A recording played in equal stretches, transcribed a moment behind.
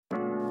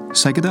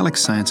Psychedelic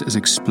science is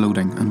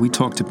exploding and we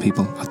talk to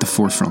people at the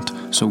forefront.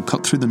 So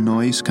cut through the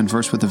noise,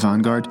 converse with the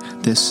vanguard.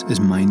 This is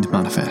Mind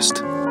Manifest.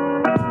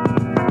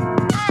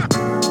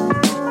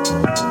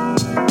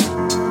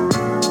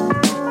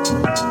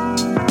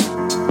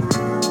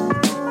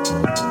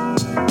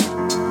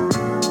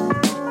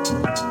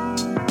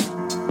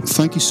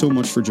 Thank you so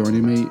much for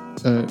joining me,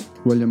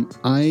 William.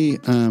 I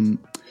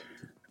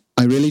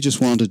really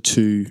just wanted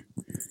to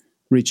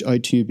reach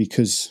out to you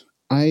because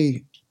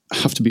I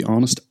have to be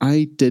honest,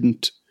 I'm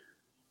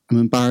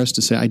embarrassed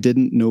to say I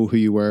didn't know who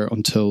you were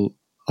until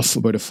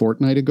about a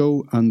fortnight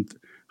ago, and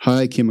how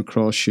I came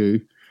across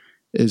you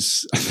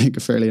is, I think, a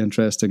fairly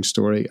interesting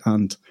story.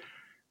 And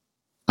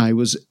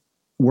I'm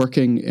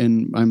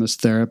a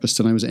therapist,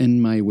 and I was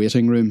in my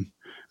waiting room.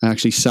 I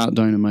actually sat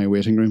down in my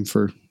waiting room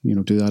for,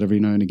 do that every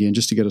now and again,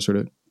 just to get a sort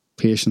of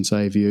patient's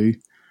eye view.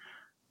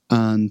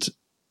 And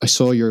I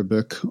saw your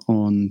book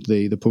on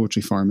the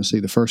Poetry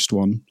Pharmacy, the first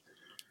one,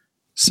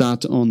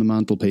 sat on the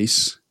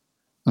mantelpiece,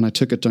 and I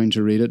took it down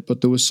to read it.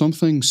 But there was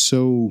something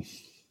so,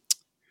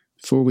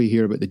 before we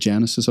hear about the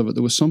genesis of it,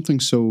 there was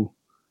something so,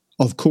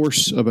 of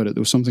course, about it.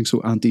 There was something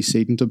so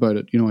antecedent about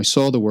it. I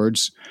saw the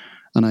words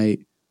and I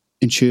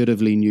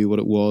intuitively knew what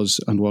it was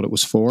and what it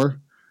was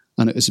for.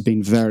 And it has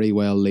been very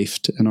well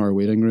leafed in our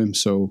waiting room.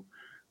 So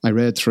I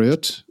read through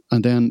it,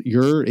 and then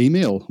your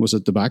email was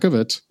at the back of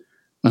it.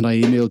 And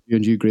I emailed you,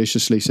 and you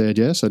graciously said,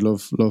 yes, I'd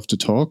love to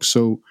talk.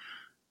 So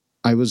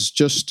I was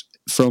just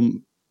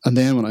and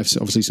then when I've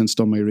obviously since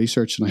done my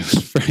research, and I was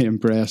very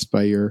impressed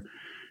by your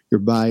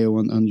bio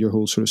and your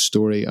whole sort of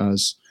story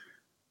as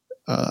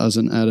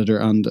an editor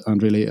and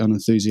really an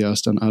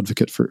enthusiast and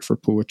advocate for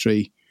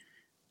poetry,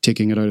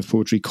 taking it out of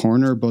Poetry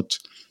Corner. But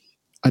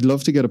I'd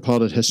love to get a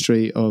potted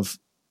history of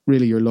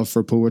really your love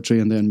for poetry,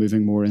 and then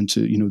moving more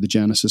into, the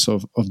genesis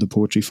of the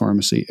Poetry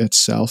Pharmacy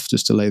itself,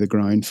 just to lay the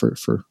ground for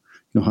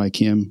how I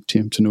came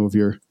to know of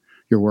your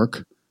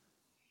work.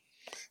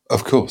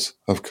 Of course.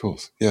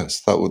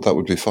 Yes, that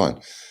would be fine.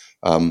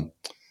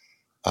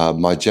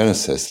 My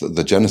genesis,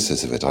 the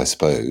genesis of it, I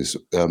suppose,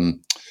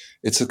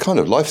 it's a kind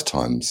of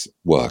lifetime's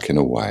work in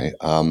a way,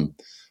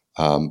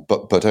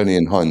 but only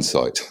in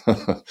hindsight.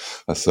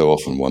 As so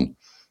often one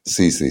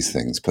sees these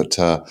things. But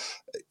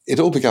it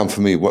all began for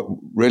me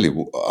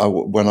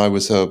when I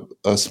was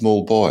a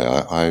small boy.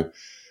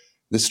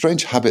 The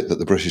strange habit that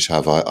the British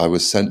have, I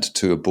was sent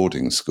to a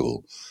boarding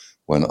school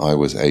when I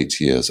was 8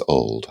 years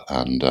old.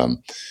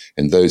 And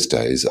in those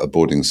days, a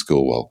boarding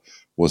school,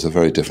 was a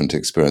very different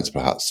experience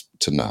perhaps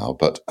to now,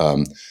 but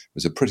it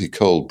was a pretty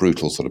cold,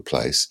 brutal sort of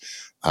place.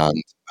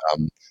 And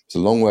it's a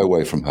long way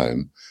away from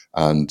home.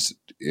 And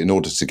in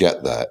order to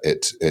get there,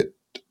 it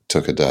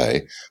took a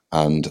day.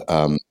 And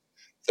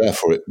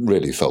therefore, it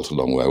really felt a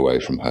long way away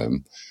from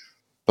home.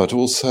 But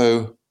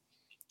also,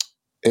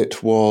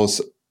 it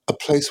was a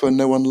place where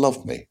no one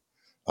loved me.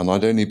 And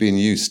I'd only been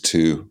used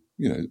to,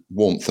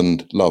 warmth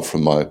and love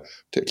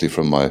particularly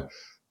from my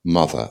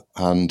mother.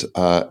 And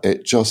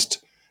it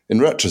just, in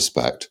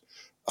retrospect,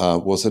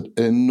 was an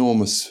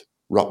enormous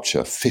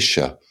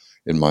fissure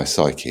in my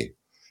psyche.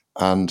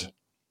 And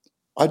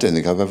I don't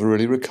think I've ever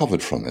really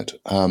recovered from it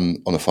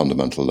on a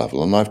fundamental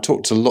level. And I've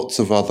talked to lots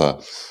of other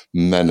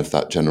men of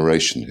that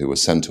generation who were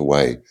sent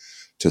away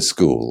to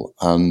school.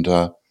 And,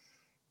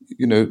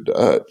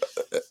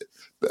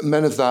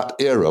 men of that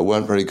era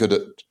weren't very good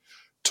at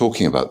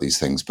talking about these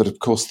things. But of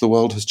course, the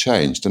world has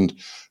changed. And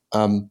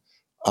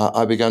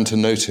I began to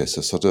notice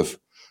a sort of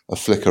a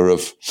flicker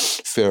of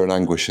fear and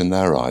anguish in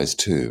their eyes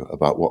too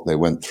about what they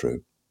went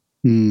through.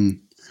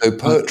 So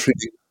poetry,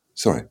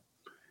 sorry.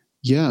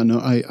 Yeah, no,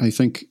 I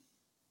think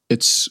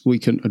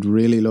I'd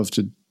really love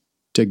to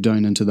dig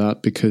down into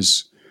that,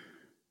 because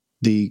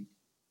the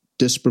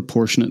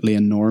disproportionately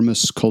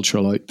enormous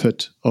cultural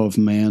output of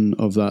men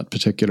of that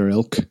particular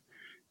ilk,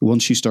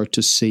 once you start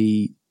to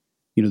see,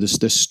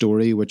 this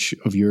story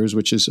of yours,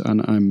 which is,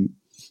 and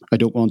I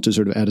don't want to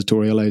sort of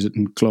editorialize it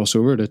and gloss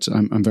over it.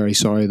 I'm very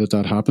sorry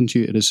that happened to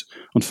you. It is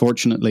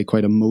unfortunately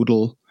quite a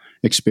modal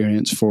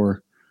experience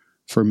for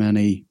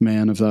many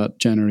men of that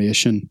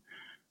generation.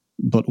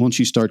 But once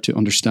you start to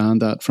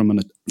understand that from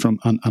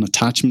an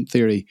attachment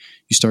theory,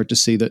 you start to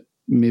see that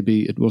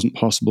maybe it wasn't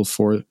possible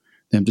for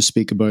them to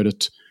speak about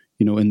it,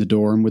 in the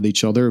dorm with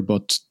each other,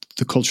 but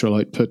the cultural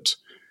output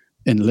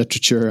in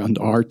literature and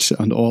art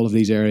and all of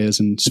these areas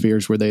and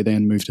spheres where they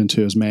then moved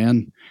into as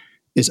men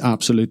is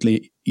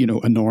absolutely,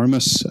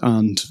 enormous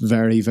and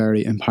very,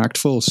 very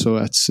impactful. So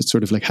it's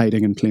sort of like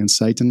hiding in plain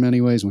sight in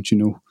many ways once you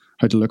know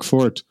how to look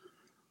for it.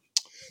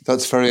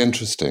 That's very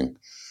interesting.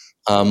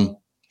 But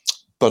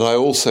I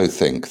also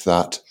think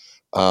that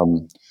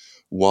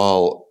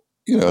while,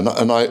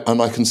 and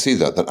I can see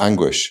that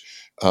anguish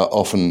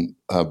often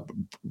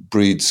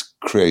breeds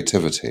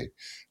creativity,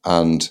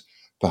 and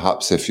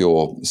perhaps if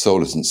your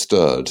soul isn't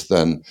stirred,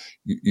 then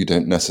you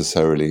don't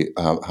necessarily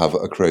have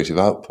a creative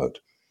output.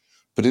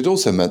 But it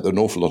also meant that an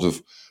awful lot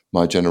of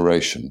my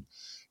generation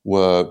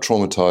were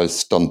traumatized,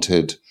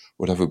 stunted,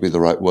 whatever would be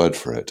the right word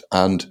for it.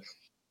 And,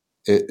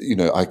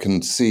 I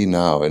can see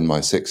now in my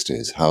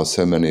 60s how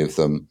so many of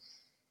them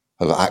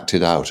have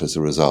acted out as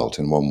a result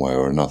in one way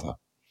or another.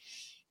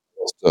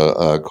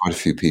 Quite a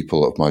few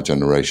people of my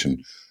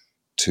generation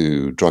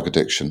to drug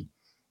addiction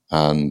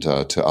and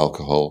to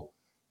alcohol,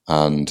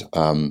 and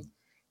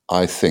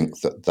I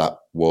think that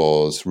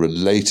was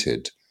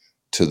related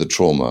to the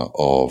trauma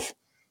of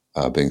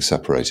being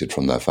separated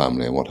from their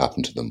family and what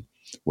happened to them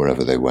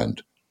wherever they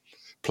went.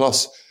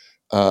 Plus,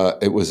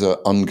 it was an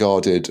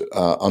unguarded,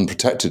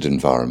 unprotected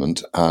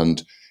environment,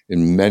 and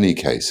in many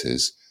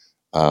cases,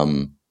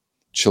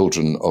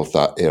 children of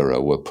that era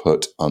were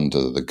put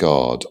under the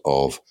guard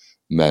of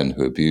men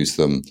who abused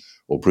them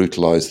or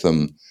brutalized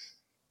them,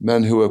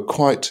 men who were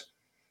quite...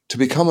 To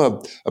become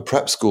a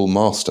prep school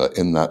master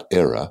in that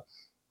era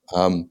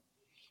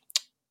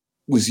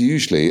was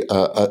usually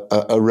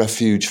a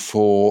refuge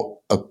for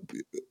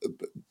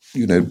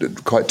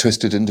quite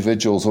twisted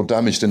individuals or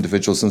damaged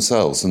individuals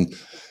themselves. And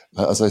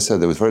as I said,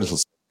 there was very little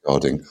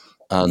safeguarding.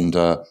 And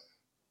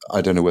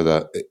I don't know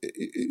whether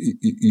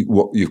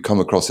you've come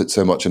across it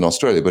so much in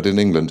Australia, but in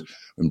England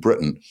and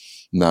Britain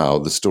now,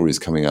 the story is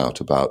coming out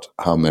about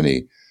how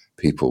many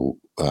people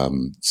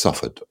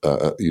suffered,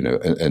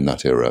 in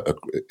that era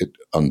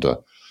under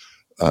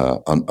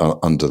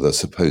the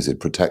supposed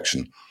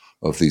protection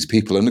of these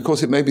people. And of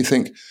course, it made me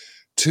think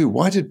too,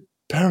 why did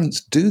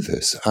parents do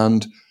this?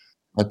 And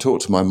I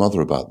talked to my mother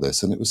about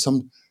this, and it was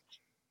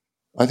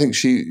I think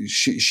she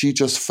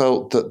just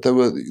felt that there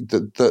were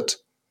that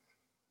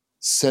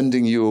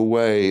sending you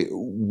away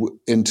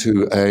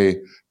into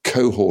a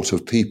cohort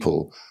of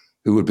people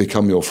who would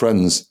become your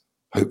friends,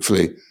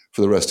 hopefully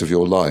for the rest of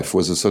your life,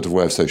 was a sort of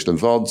way of social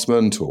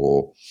advancement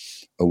or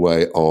a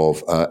way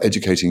of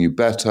educating you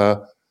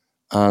better.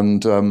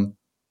 And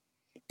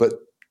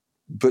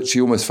but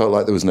she almost felt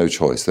like there was no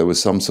choice. There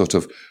was some sort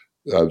of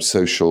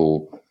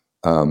social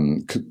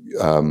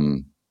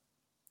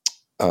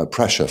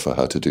pressure for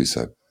her to do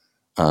so.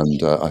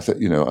 And I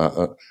think,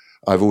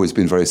 I've always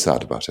been very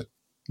sad about it.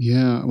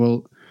 Yeah,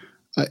 well,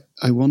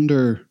 I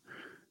wonder,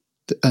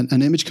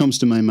 an image comes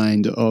to my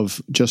mind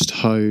of just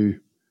how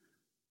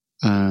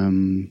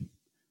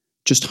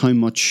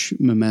much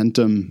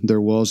momentum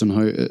there was and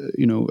how,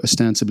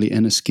 ostensibly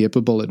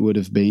inescapable it would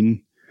have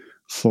been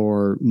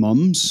for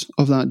mums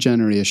of that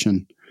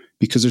generation.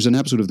 Because there's an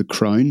episode of The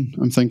Crown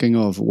I'm thinking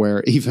of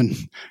where even,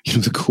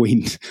 the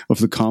Queen of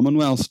the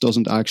Commonwealth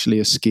doesn't actually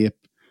escape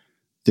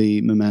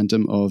the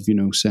momentum of,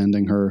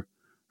 sending her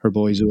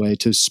boys away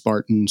to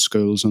Spartan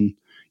schools and,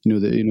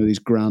 these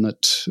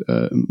granite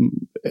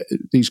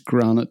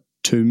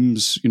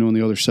tombs, on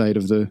the other side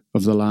of the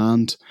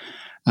land.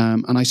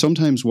 And I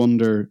sometimes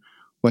wonder,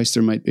 whilst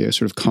there might be a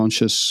sort of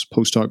conscious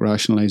post hoc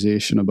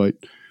rationalization about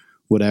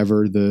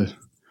whatever the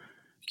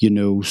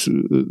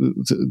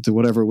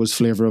whatever was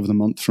flavor of the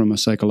month from a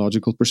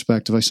psychological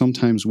perspective, I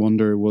sometimes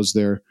wonder, was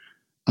there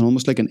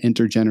almost like an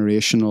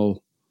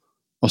intergenerational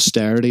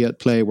austerity at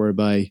play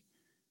whereby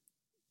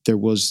there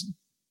was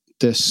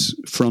this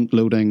front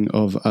loading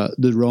of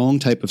the wrong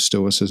type of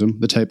stoicism,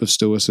 the type of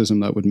stoicism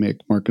that would make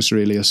Marcus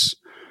Aurelius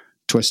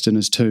twist in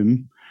his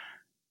tomb,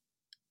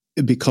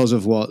 because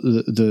of what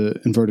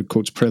the inverted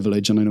quotes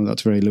privilege, and I know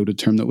that's a very loaded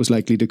term, that was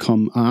likely to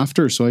come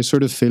after. So I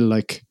sort of feel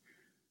like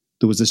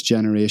there was this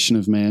generation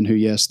of men who,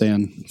 yes,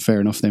 then fair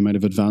enough, they might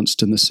have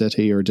advanced in the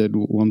city or did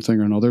one thing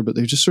or another, but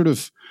they just sort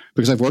of,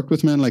 because I've worked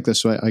with men like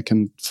this, so I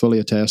can fully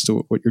attest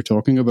to what you're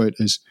talking about,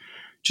 is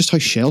just how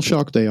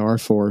shell-shocked they are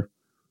for,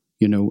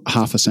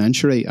 half a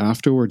century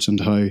afterwards, and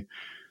how,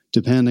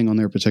 depending on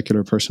their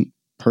particular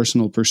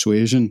personal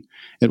persuasion,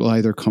 it will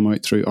either come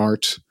out through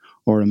art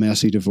or a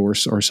messy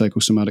divorce or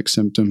psychosomatic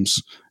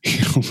symptoms,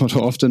 but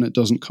often it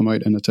doesn't come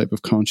out in a type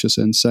of conscious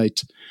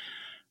insight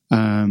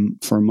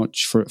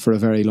for a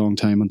very long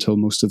time, until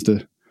most of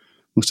the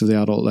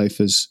adult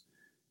life is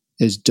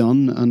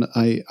done. And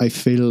I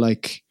feel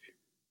like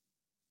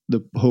the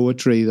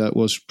poetry that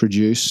was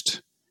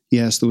produced,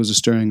 yes, there was a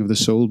stirring of the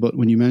soul, but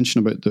when you mention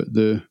about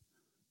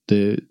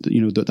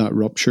that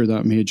rupture,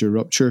 that major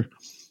rupture,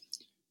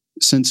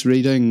 since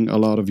reading a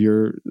lot of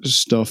your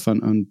stuff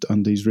and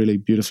these really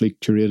beautifully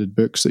curated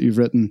books that you've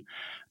written,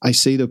 I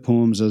see the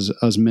poems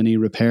as mini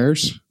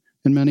repairs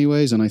in many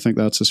ways, and I think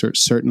that's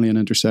certainly an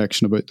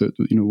intersection about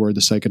where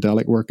the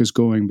psychedelic work is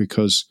going,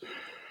 because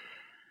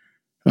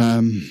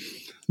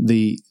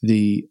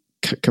the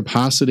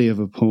capacity of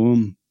a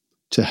poem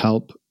to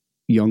help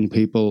young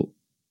people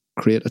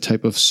create a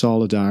type of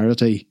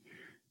solidarity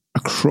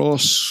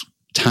across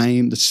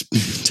time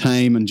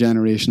and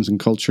generations and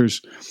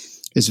cultures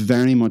is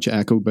very much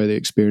echoed by the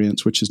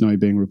experience which is now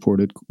being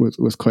reported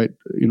with quite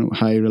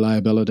high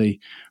reliability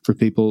for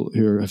people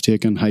who have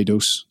taken high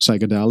dose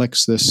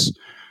psychedelics. This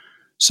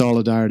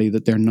solidarity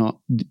that they're not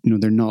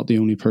the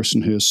only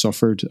person who has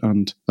suffered,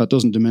 and that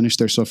doesn't diminish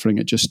their suffering.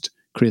 It just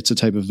creates a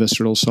type of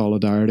visceral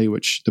solidarity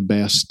which the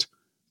best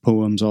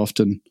poems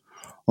often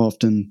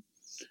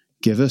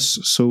give us.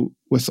 So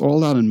with all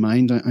that in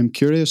mind, I'm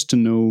curious to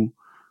know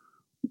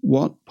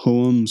what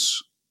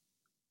poems,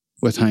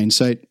 with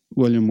hindsight,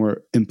 William,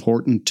 were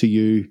important to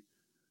you,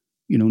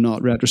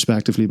 not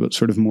retrospectively, but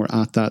sort of more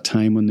at that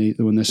time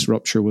when this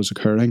rupture was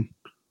occurring.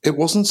 It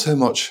wasn't so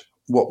much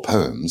what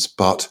poems,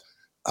 but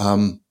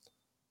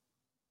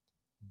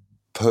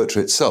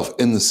poetry itself,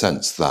 in the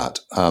sense that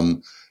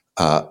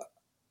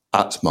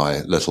at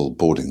my little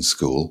boarding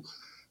school,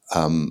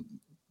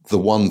 the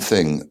one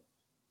thing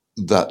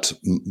that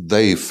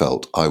they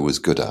felt I was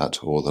good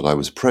at, or that I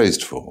was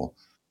praised for,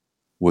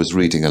 was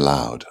reading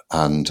aloud.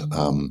 And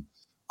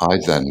I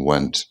then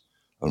went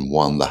and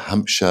won the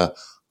Hampshire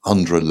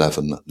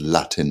Under-11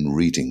 Latin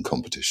reading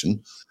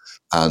competition.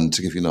 And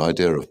to give you an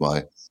idea of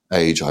my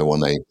age, I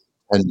won a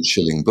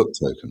 10-shilling book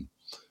token.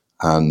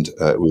 And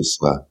it was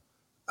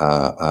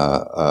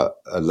a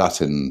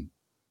Latin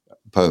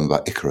poem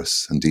about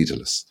Icarus and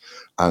Daedalus.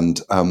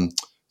 And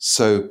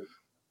so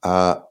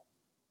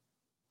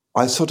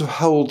I sort of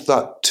held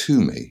that to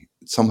me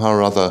somehow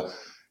or other.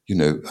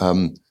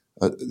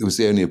 It was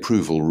the only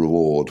approval,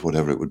 reward,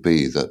 whatever it would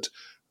be, that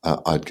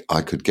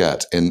I could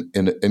get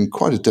in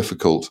quite a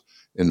difficult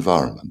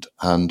environment.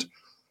 And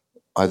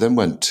I then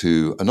went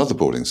to another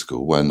boarding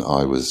school when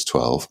I was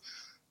 12,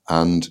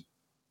 and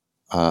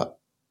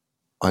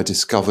I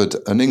discovered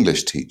an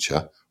English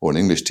teacher, or an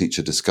English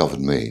teacher discovered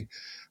me,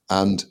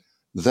 and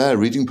their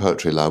reading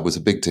poetry aloud was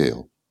a big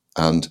deal.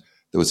 And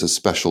there was a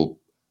special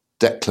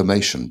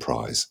declamation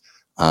prize,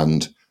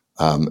 and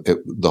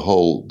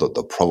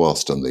the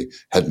provost and the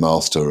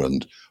headmaster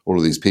and all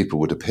of these people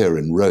would appear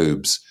in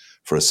robes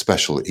for a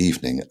special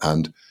evening,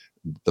 and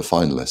the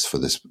finalists for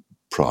this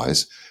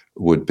prize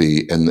would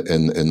be in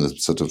the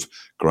sort of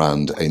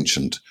grand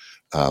ancient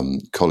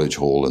college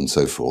hall and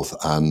so forth,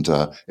 and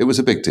it was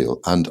a big deal,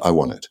 and I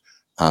won it.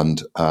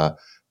 And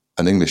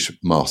an English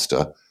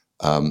master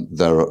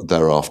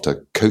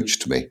thereafter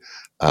coached me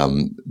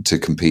to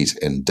compete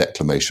in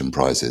declamation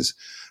prizes,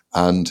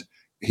 and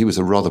he was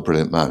a rather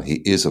brilliant man. He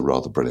is a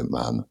rather brilliant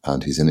man,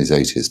 and he's in his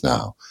 80s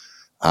now.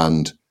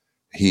 And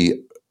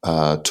he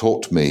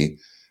taught me,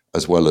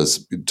 as well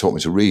as taught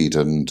me to read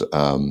and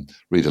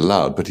read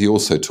aloud, but he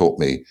also taught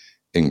me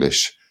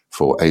English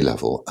for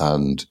A-level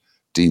and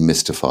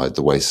demystified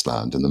the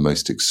wasteland in the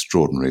most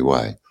extraordinary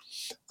way.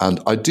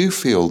 And I do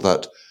feel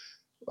that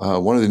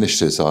one of the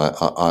initiatives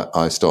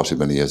I started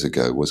many years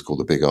ago was called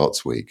the Big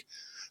Arts Week,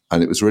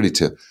 and it was really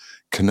to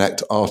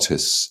connect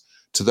artists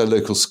to their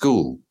local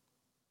school.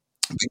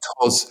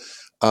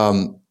 Because,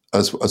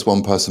 as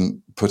one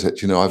person put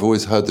it, I've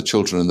always heard the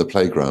children in the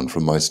playground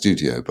from my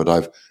studio, but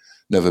I've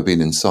never been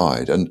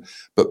inside.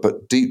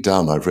 But deep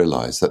down, I've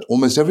realized that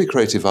almost every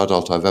creative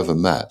adult I've ever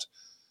met,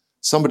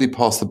 somebody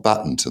passed the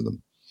baton to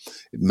them.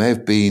 It may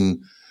have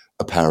been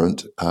a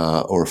parent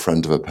or a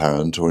friend of a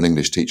parent or an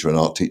English teacher, an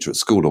art teacher at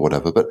school or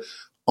whatever. But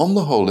on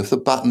the whole, if the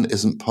baton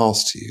isn't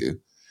passed to you,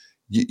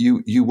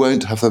 you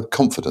won't have the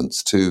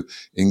confidence to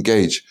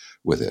engage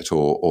with it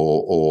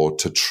or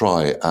to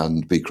try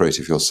and be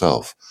creative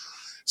yourself.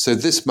 So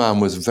this man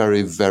was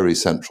very, very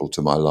central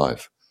to my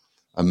life.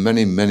 And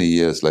many, many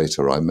years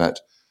later, I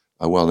met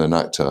a well-known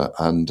actor,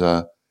 and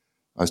I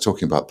was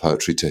talking about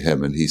poetry to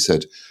him, and he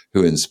said,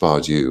 "Who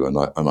inspired you?" And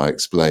I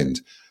explained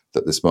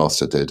that this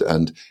master did,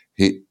 and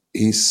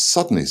he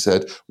suddenly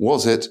said,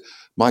 "Was it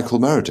Michael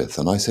Meredith?"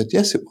 And I said,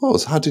 "Yes, it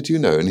was. How did you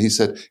know?" And he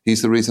said,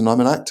 "He's the reason I'm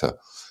an actor."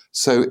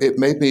 So it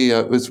made me,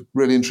 it was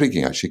really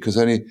intriguing, actually, because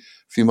only a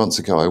few months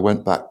ago I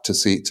went back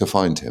to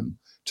find him,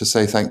 to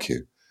say thank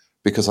you,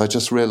 because I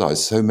just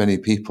realized so many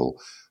people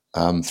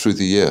through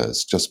the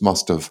years just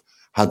must have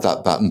had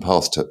that baton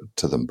passed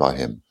to them by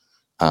him.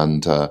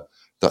 And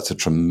that's a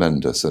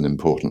tremendous and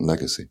important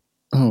legacy.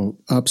 Oh,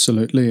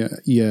 absolutely.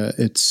 Yeah,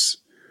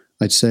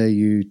 I'd say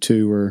you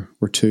two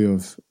were two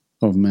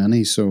of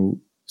many. So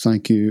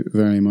thank you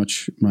very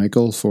much,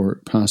 Michael,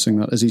 for passing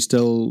that. Is he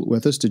still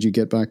with us? Did you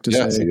get back to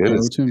say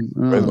hello to him?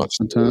 Very much.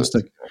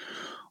 Fantastic.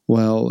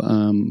 Well,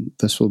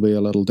 this will be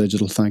a little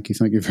digital thank you.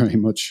 Thank you very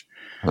much,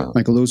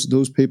 Michael.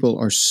 Those people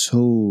are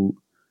so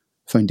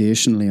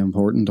foundationally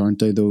important, aren't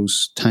they?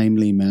 Those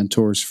timely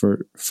mentors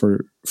for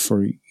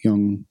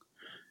young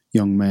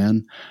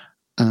men.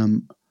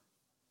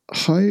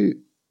 How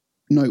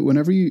now?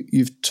 Whenever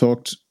you've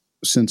talked.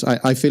 Since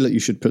I feel that you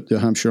should put the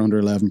Hampshire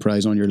Under-11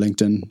 prize on your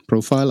LinkedIn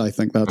profile. I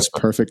think that's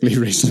perfectly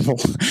reasonable.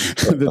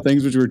 The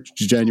things which we're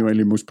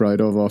genuinely most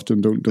proud of often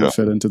don't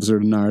fit into the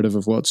sort of narrative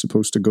of what's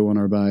supposed to go in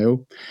our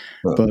bio.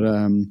 But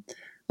I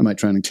might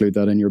try and include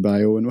that in your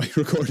bio when we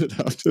record it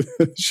after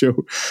the show.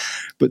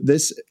 But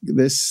this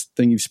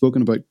thing you've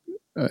spoken about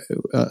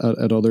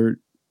at other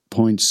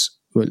points,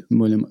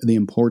 William, the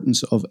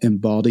importance of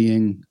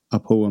embodying a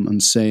poem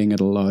and saying it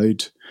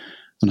aloud,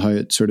 and how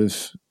it sort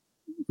of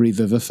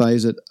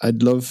revivifies it.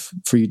 I'd love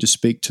for you to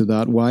speak to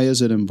that. Why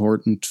is it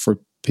important for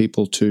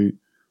people to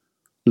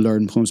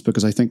learn poems?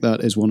 Because I think that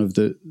is one of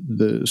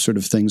the sort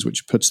of things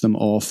which puts them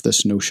off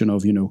this notion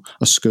of,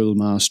 a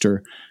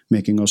schoolmaster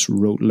making us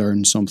rote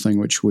learn something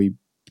which we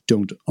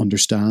don't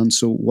understand.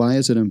 So why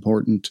is it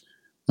important,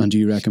 and do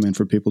you recommend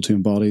for people to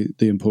embody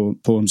the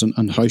poems,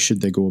 and how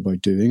should they go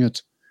about doing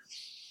it?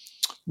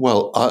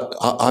 Well,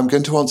 I'm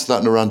going to answer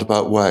that in a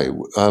roundabout way.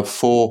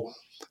 For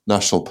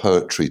National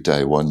Poetry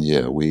Day one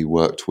year, we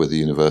worked with the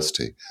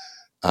university,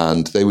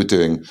 and they were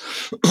doing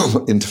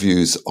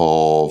interviews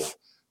of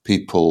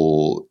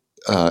people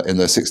in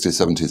their 60s,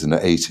 70s, and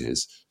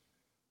 80s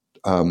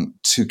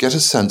to get a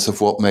sense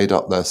of what made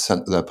up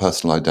their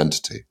personal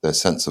identity, their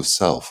sense of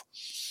self.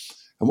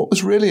 And what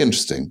was really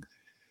interesting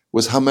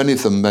was how many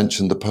of them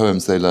mentioned the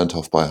poems they learnt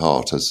off by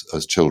heart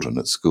as children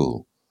at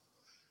school.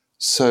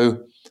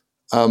 So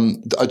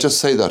I just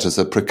say that as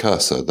a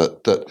precursor,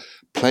 that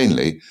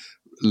plainly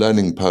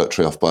learning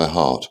poetry off by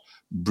heart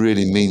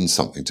really means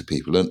something to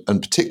people. And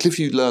particularly if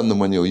you learn them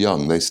when you're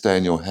young, they stay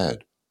in your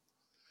head.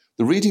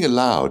 The reading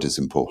aloud is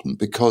important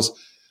because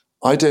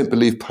I don't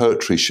believe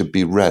poetry should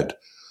be read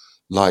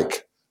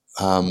like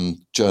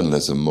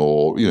journalism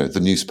or the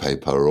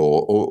newspaper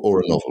or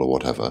a novel or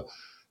whatever.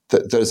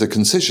 There's a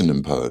concision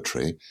in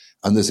poetry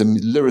and there's a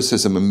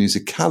lyricism and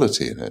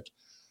musicality in it.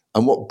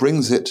 And what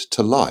brings it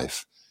to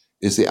life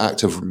is the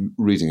act of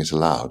reading it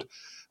aloud.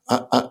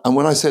 And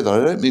when I say that,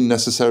 I don't mean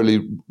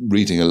necessarily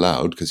reading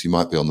aloud because you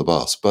might be on the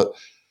bus, but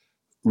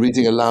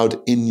reading aloud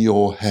in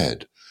your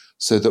head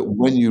so that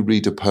when you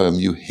read a poem,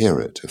 you hear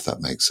it, if that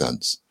makes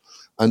sense.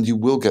 And you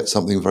will get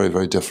something very,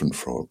 very different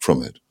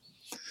from it.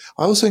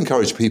 I also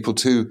encourage people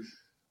to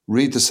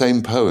read the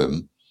same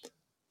poem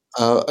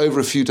over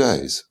a few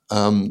days.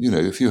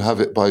 If you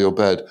have it by your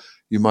bed,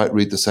 you might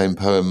read the same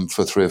poem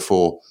for 3 or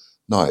 4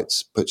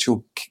 nights, but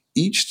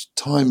each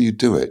time you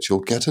do it, you'll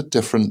get a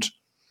different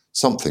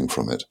something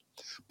from it.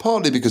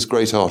 Partly because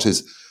great art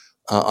is,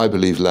 I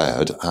believe,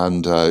 layered,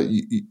 and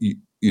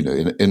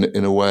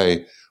in a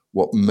way,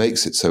 what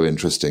makes it so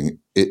interesting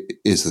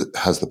is that it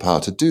has the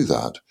power to do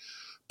that.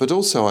 But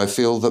also, I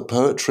feel that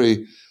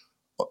poetry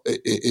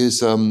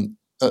is a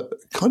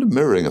kind of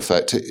mirroring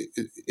effect.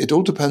 It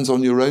all depends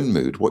on your own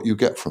mood, what you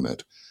get from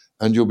it,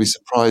 and you'll be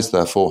surprised,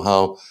 therefore,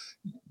 how,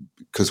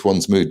 because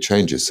one's mood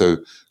changes so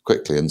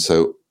quickly and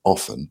so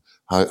often,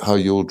 how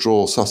you'll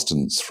draw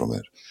sustenance from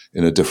it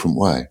in a different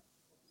way.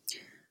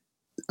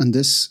 And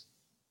this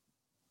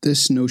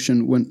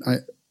notion,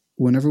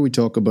 whenever we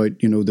talk about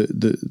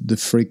the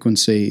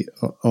frequency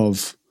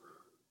of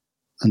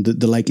and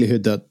the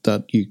likelihood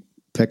that you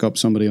pick up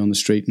somebody on the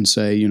street and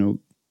say,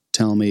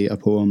 tell me a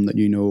poem that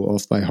you know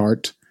off by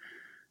heart,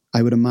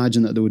 I would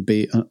imagine that there would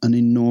be an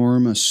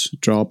enormous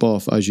drop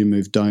off as you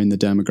move down the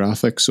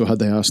demographics. So had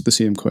they asked the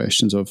same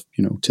questions of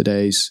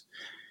today's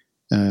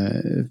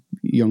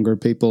younger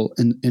people,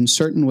 in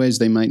certain ways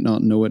they might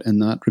not know it in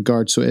that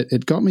regard. So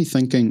it got me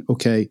thinking,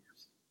 okay,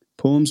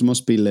 poems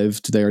must be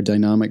lived. They are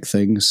dynamic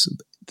things.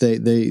 They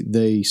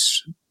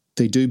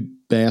do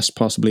best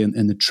possibly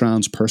in the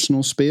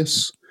transpersonal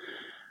space.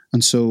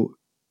 And so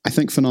I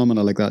think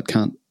phenomena like that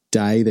can't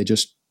die. They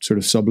just sort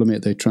of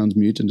sublimate, they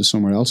transmute into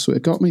somewhere else. So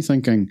it got me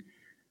thinking,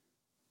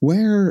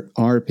 where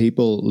are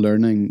people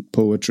learning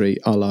poetry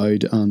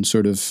aloud and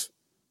sort of,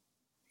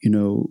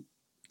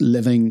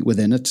 living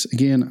within it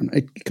again? And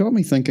it got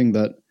me thinking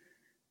that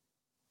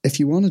if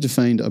you wanted to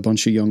find a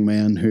bunch of young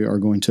men who are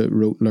going to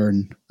rote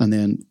learn and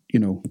then,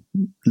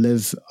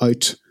 live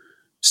out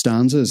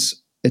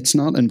stanzas, it's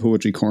not in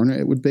Poetry Corner.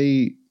 It would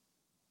be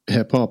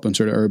hip hop and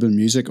sort of urban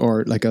music,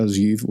 or like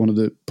one of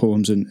the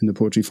poems in the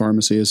Poetry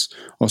Pharmacy is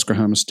Oscar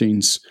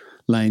Hammerstein's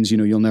lines,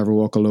 you'll never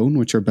walk alone,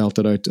 which are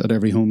belted out at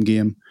every home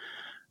game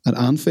at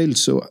Anfield.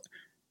 So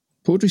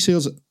poetry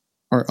sales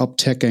are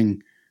upticking,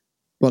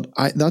 but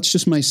that's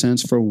just my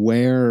sense for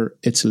where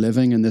it's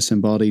living in this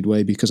embodied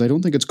way, because I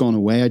don't think it's gone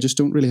away. I just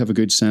don't really have a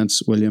good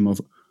sense, William,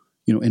 of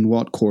in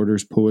what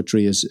quarters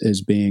poetry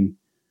is being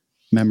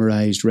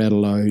memorized, read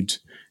aloud,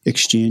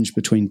 exchanged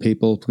between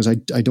people, because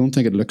I don't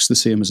think it looks the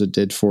same as it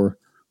did for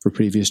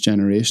previous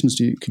generations.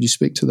 Could you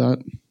speak to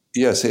that?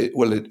 Yes, it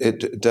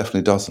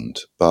definitely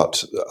doesn't,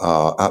 but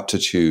our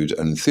aptitude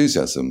and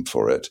enthusiasm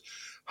for it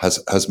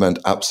has meant,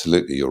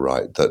 absolutely, you're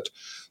right, that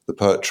the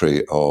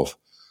poetry of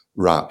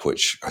rap,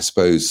 which I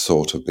suppose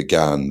sort of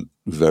began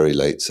very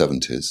late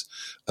 70s,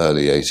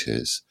 early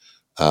 80s,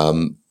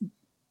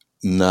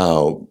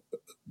 now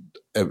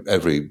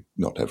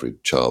not every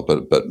child,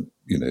 but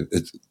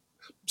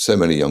so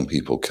many young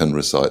people can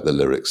recite the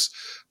lyrics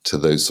to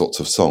those sorts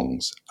of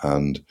songs.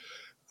 And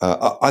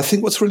I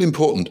think what's really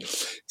important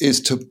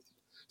is to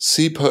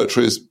see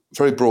poetry as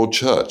very broad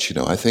church.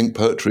 I think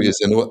poetry is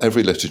in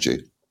every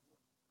liturgy,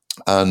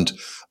 and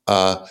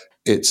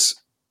it's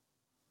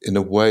in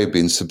a way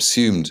been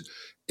subsumed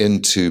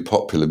into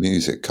popular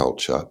music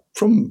culture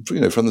from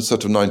the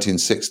sort of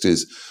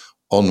 1960s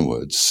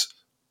onwards.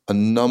 A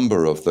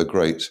number of the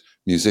great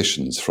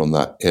musicians from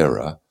that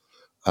era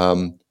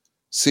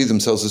see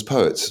themselves as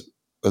poets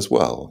as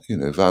well.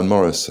 Van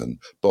Morrison,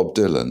 Bob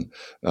Dylan,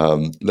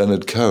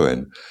 Leonard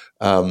Cohen,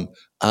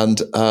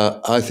 and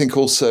I think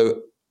also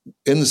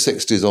in the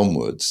 60s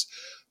onwards,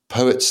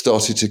 poets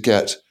started to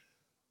get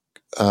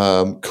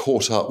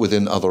caught up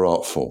within other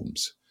art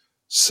forms.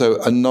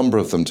 So a number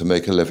of them, to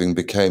make a living,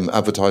 became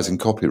advertising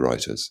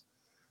copywriters.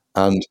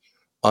 And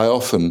I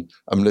often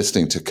am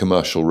listening to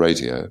commercial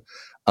radio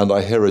and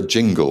I hear a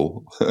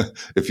jingle,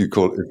 if you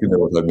know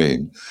what I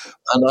mean.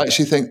 And I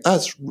actually think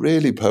that's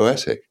really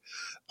poetic.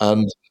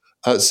 And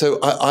so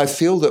I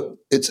feel that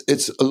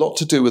it's a lot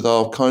to do with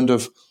our kind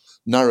of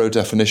narrow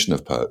definition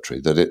of poetry,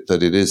 that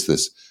it is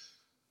this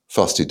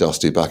fusty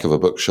dusty back of a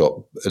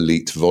bookshop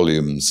elite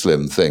volume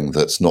slim thing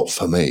that's not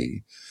for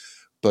me.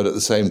 But at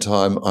the same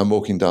time, I'm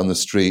walking down the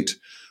street,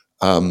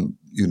 mouthing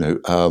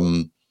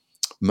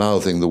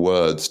the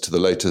words to the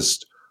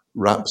latest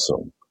rap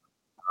song,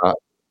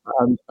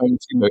 and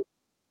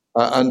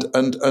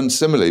and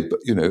similarly, but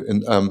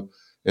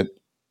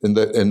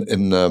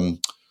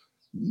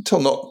until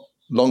not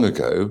long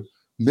ago,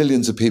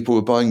 millions of people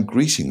were buying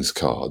greetings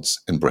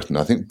cards in Britain.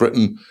 I think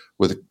Britain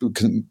were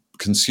the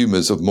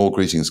consumers of more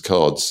greetings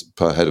cards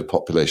per head of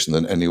population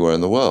than anywhere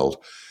in the world.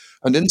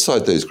 And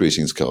inside those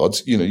greetings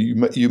cards,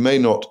 you may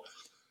not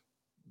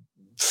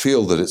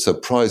feel that it's a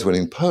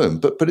prize-winning poem,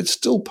 but it's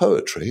still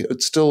poetry.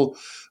 It's still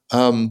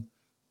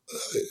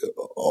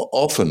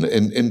often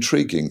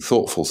intriguing,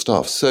 thoughtful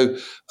stuff. So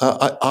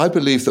I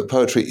believe that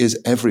poetry is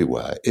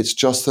everywhere. It's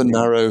just the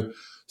narrow,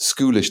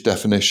 schoolish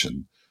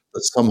definition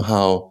that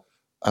somehow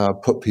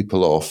put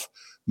people off,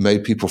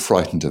 made people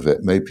frightened of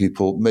it, made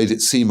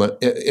it seem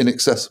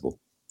inaccessible.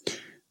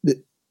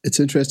 It's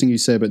interesting you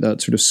say about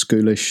that sort of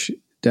schoolish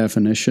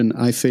definition.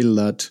 I feel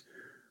that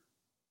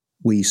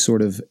we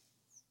sort of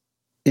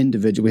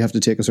we have to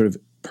take a sort of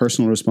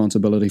personal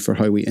responsibility for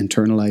how we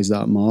internalize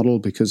that model,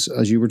 because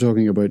as you were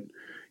talking about,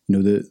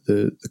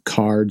 the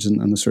cards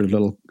and the sort of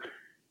little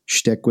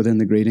shtick within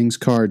the greetings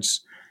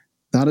cards,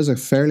 that is a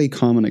fairly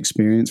common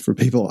experience for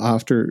people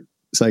after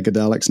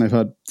psychedelics. And I've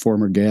had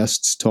former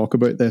guests talk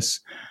about this.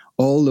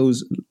 All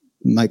those,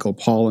 Michael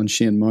Paul and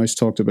Shane Mouse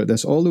talked about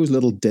this, all those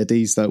little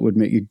ditties that would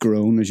make you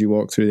groan as you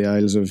walk through the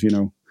aisles of,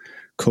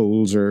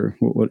 Coles or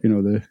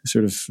the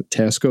sort of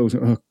Tesco.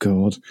 Oh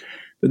God.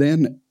 But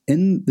then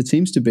it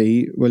seems to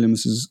be, William,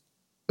 this is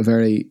a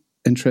very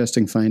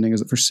interesting finding, is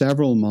that for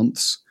several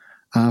months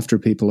after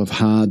people have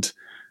had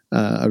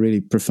a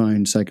really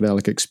profound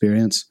psychedelic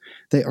experience,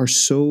 they are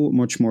so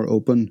much more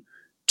open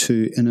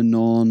to, in a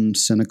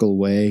non-cynical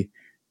way,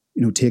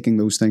 taking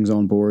those things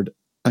on board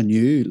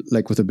anew,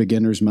 like with a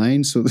beginner's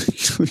mind. So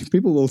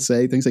people will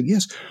say things like,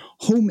 yes,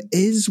 home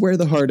is where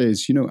the heart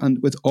is, and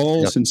with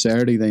all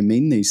sincerity, they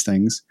mean these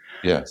things.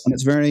 Yes. And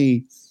it's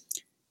very...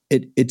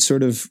 It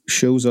sort of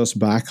shows us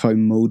back how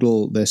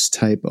modal this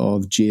type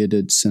of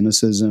jaded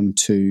cynicism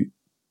to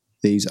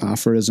these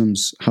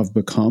aphorisms have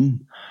become.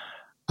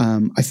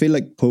 I feel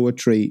like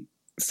poetry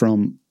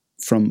from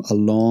a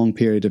long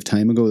period of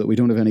time ago that we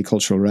don't have any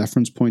cultural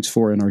reference points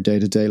for in our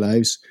day-to-day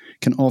lives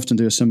can often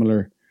do a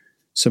similar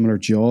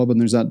job.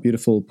 And there's that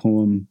beautiful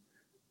poem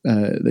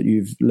that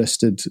you've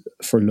listed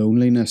for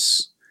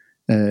loneliness.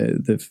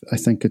 I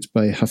think it's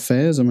by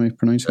Hafez. Am I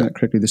pronouncing that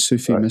correctly? The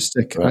Sufi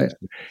mystic. Right.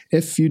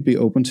 If you'd be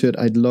open to it,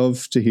 I'd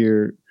love to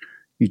hear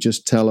you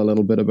just tell a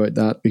little bit about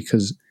that,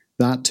 because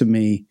that to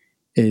me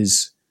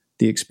is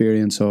the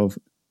experience of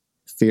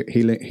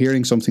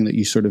hearing something that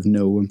you sort of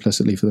know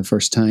implicitly for the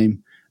first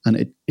time, and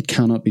it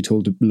cannot be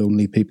told to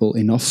lonely people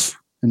enough,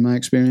 in my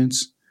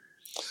experience.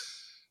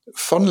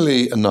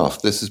 Funnily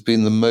enough, this has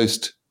been the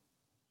most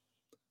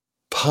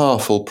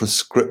powerful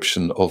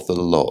prescription of the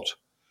lot.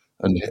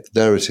 And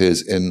there it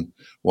is in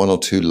one or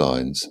two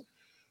lines,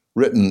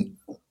 written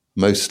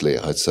mostly,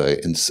 I'd say,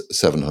 in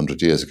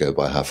 700 years ago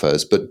by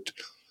Hafez. But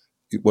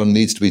one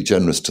needs to be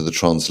generous to the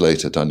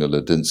translator, Daniel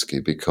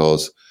Ladinsky,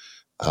 because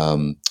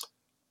I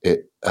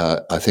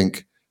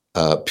think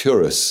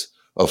purists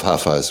of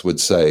Hafez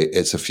would say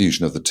it's a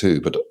fusion of the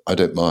two, but I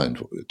don't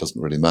mind. It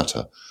doesn't really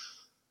matter.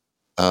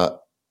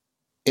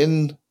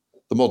 In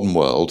the modern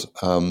world,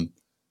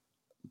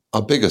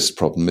 our biggest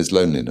problem is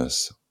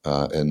loneliness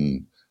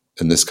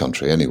in this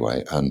country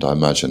anyway, and I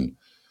imagine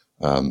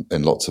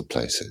in lots of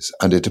places.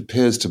 And it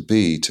appears to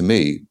be, to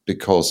me,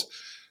 because,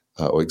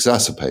 or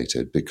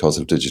exacerbated because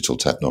of digital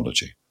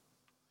technology.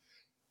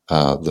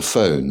 The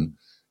phone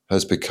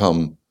has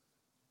become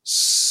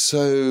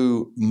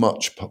so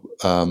much,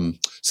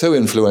 so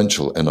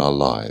influential in our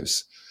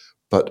lives,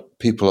 but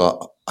people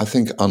are, I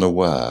think,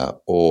 unaware,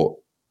 or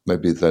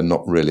maybe they're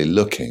not really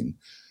looking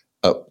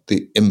at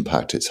the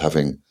impact it's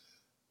having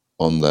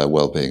on their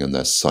well-being and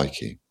their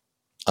psyche.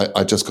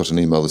 I just got an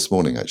email this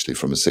morning, actually,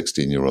 from a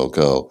 16-year-old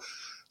girl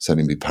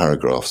sending me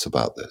paragraphs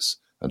about this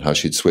and how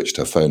she'd switched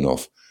her phone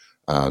off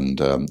and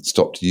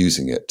stopped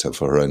using it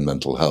for her own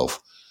mental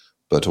health.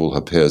 But all her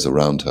peers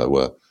around her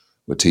were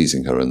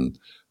teasing her and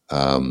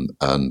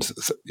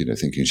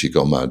thinking she'd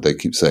gone mad. They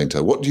keep saying to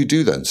her, "What do you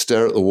do then?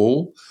 Stare at the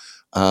wall?"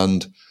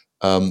 And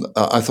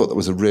I thought that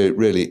was a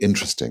really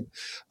interesting.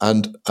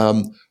 And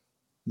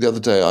the other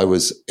day I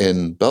was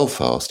in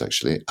Belfast,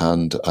 actually,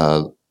 and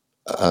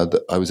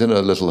I was in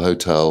a little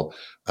hotel,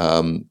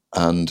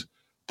 and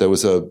there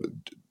was a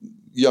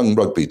young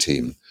rugby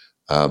team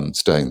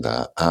staying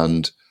there,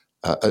 and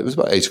it was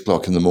about 8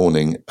 o'clock in the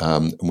morning,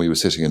 and we were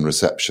sitting in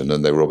reception,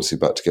 and they were obviously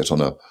about to get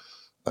on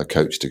a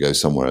coach to go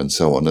somewhere and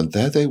so on, and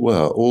there they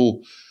were,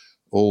 all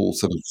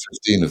sort of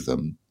 15 of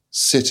them,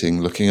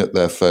 sitting looking at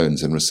their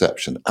phones in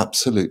reception,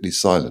 absolutely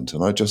silent.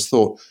 And I just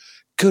thought,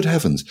 good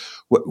heavens,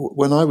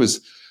 when I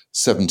was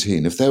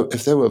 17, if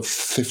there were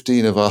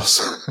 15 of us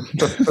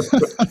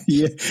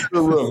Yeah, in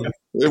the room,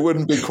 it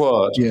wouldn't be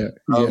quiet. yeah,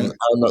 yeah. And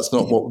that's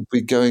not what would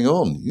be going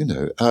on.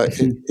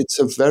 It's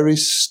a very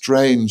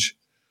strange.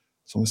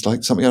 It's almost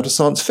like something out of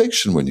science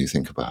fiction when you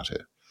think about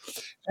it.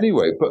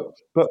 Anyway, but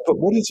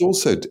what it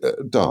also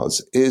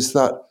does is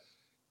that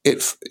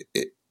it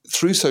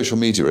through social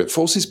media, it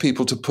forces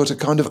people to put a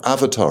kind of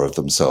avatar of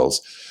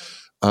themselves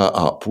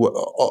up,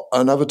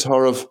 an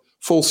avatar of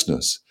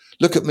falseness.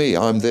 Look at me,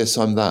 I'm this,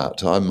 I'm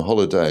that, I'm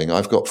holidaying,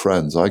 I've got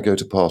friends, I go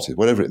to parties,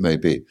 whatever it may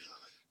be.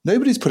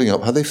 Nobody's putting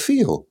up how they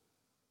feel.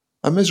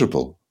 I'm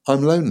miserable,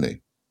 I'm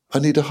lonely, I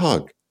need a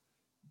hug.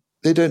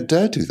 They don't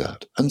dare do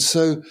that. And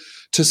so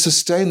to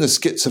sustain the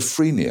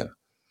schizophrenia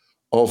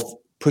of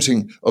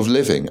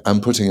living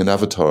and putting an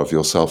avatar of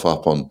yourself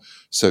up on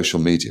social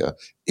media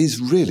is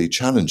really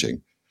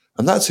challenging.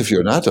 And that's if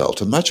you're an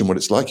adult. Imagine what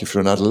it's like if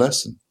you're an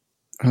adolescent.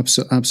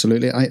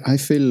 Absolutely. I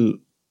feel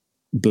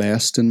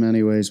blessed in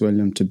many ways,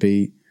 William, to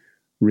be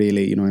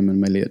really, I'm in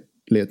my late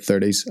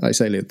 30s. I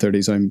say late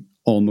 30s, I'm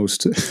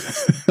almost,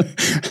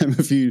 I'm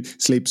a few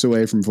sleeps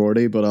away from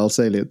 40, but I'll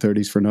say late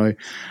 30s for now.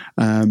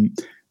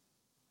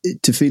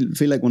 To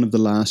feel like one of the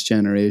last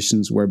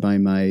generations whereby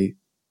my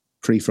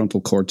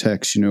prefrontal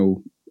cortex,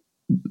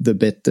 the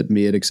bit that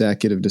made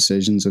executive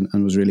decisions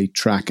and was really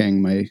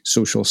tracking my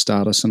social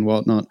status and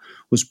whatnot,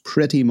 was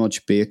pretty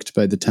much baked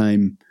by the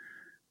time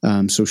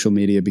social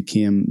media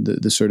became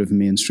the sort of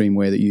mainstream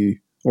way that you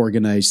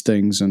organized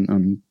things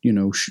and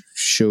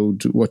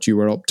showed what you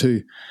were up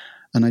to.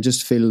 And I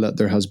just feel that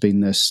there has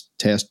been this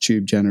test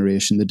tube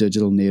generation, the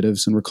digital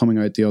natives, and we're coming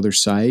out the other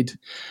side.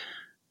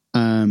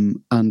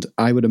 And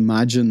I would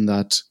imagine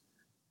that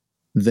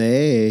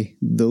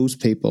those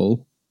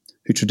people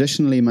who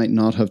traditionally might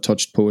not have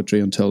touched poetry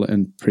until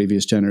in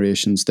previous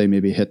generations, they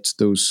maybe hit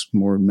those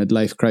more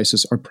midlife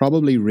crisis, are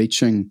probably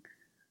reaching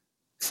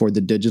for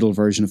the digital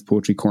version of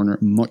Poetry Corner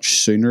much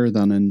sooner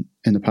than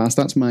in the past.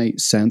 That's my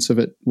sense of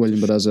it,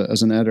 William. But as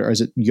an editor,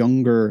 is it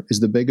younger? Is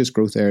the biggest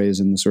growth areas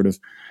in the sort of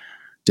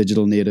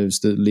digital natives,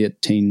 the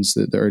late teens,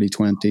 the early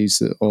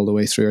 20s, all the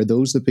way through? Are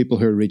those the people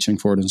who are reaching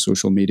for it on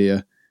social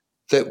media?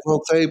 They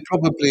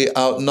probably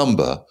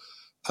outnumber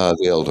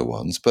the elder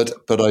ones, but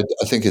I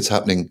think it's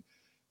happening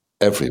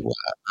everywhere.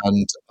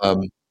 And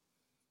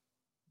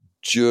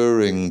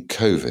during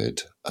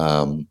COVID,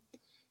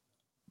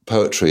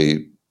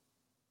 poetry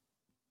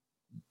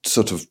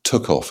sort of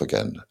took off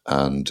again.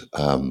 And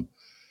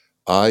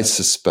I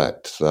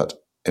suspect that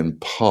in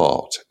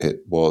part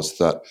it was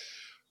that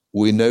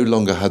we no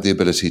longer had the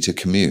ability to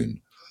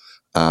commune.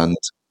 And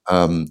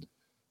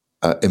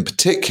in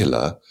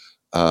particular,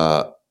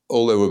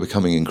 although we're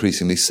becoming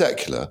increasingly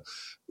secular,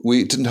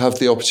 we didn't have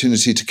the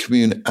opportunity to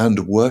commune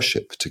and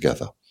worship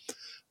together.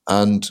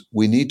 And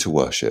we need to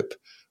worship,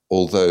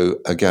 although,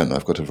 again,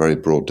 I've got a very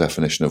broad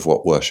definition of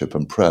what worship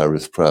and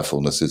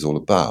prayerfulness is all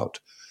about.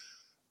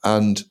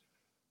 And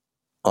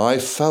I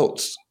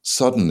felt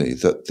suddenly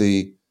that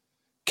the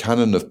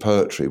canon of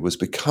poetry was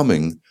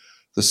becoming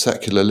the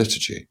secular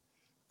liturgy.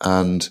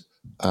 And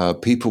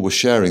people were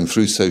sharing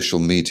through social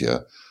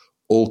media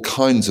all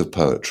kinds of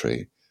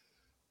poetry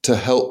to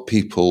help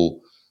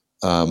people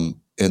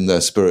in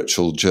their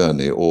spiritual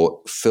journey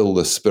or fill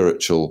the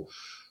spiritual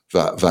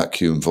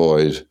vacuum,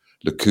 void,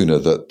 lacuna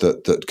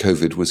that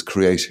COVID was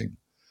creating.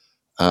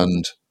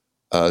 And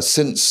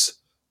since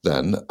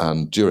then,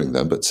 and during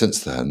then, but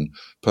since then,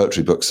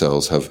 poetry book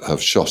sales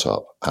have shot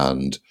up.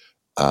 And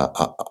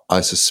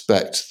I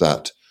suspect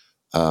that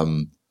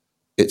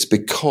it's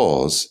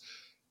because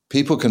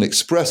people can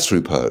express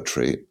through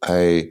poetry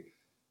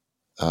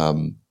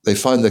they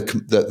find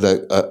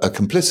a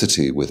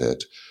complicity with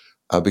it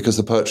because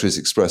the poetry is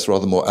expressed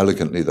rather more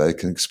elegantly. They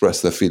can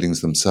express their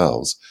feelings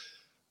themselves,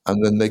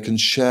 and then they can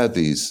share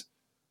these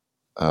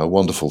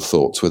wonderful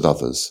thoughts with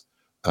others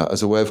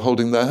as a way of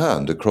holding their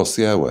hand across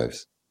the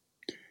airwaves.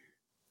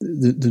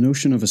 The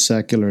notion of a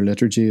secular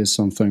liturgy is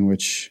something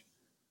which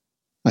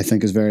I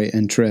think is very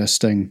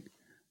interesting,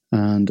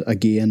 and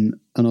again,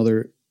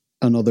 another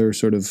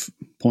sort of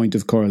point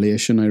of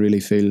correlation I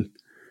really feel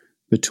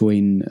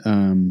between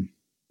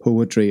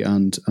poetry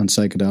and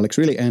psychedelics.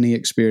 Really, any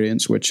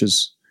experience which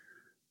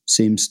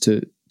seems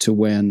to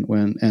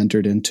when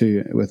entered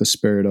into with a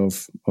spirit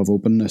of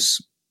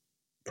openness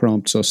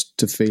prompts us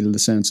to feel the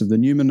sense of the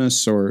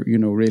numinous, or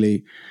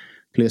really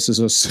places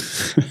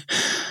us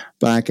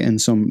back in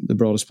the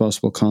broadest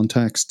possible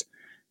context.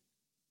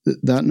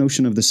 That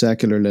notion of the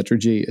secular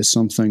liturgy is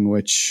something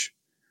which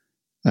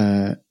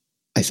I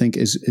think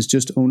is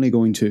just only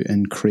going to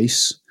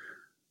increase.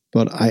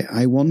 But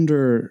I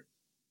wonder,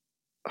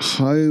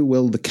 how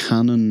will the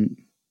canon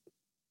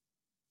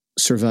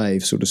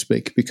survive, so to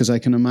speak? Because I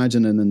can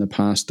imagine in the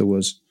past there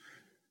was,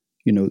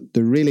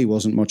 there really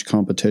wasn't much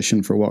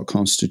competition for what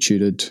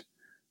constituted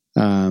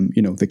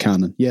the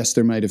canon. Yes,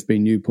 there might have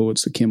been new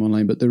poets that came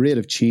online, but the rate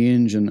of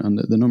change and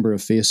the number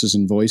of faces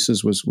and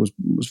voices was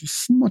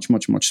much,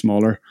 much, much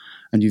smaller.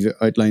 And you've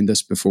outlined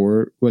this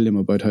before, William,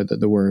 about how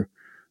that there were,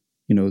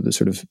 the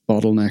sort of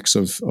bottlenecks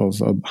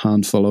of a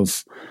handful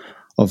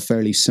of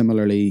fairly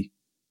similarly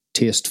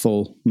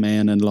tasteful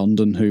men in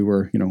London who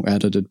were,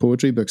 edited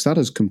poetry books. That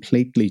has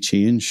completely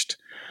changed.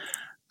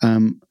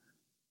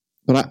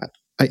 But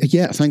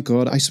thank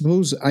God. I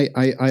suppose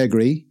I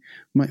agree.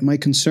 My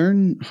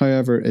concern,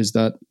 however, is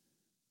that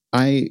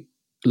I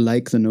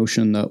like the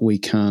notion that we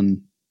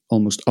can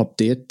almost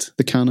update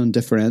the canon,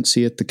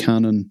 differentiate the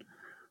canon,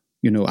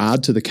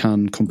 add to the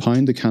canon,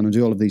 compound the canon,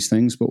 do all of these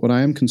things. But what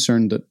I am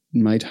concerned that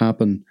might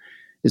happen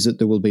is that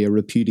there will be a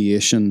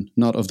repudiation,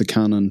 not of the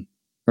canon,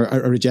 or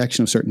a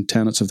rejection of certain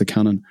tenets of the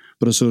canon,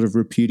 but a sort of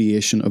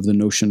repudiation of the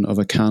notion of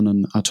a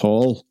canon at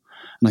all.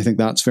 And I think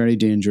that's very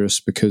dangerous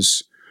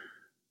because,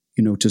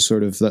 to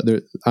sort of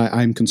that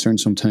I'm concerned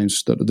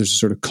sometimes that there's a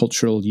sort of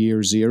cultural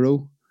year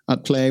zero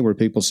at play where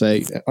people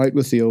say, out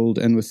with the old,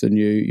 in with the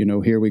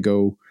new, here we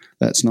go,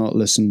 let's not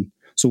listen.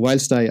 So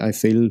whilst I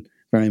feel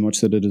very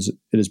much that it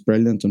is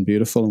brilliant and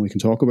beautiful, and we can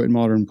talk about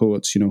modern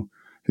poets, who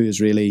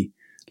is really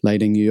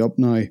lighting you up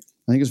now, I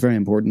think it's very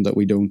important that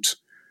we don't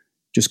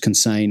just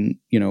consign,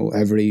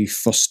 every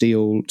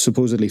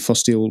supposedly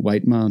fusty old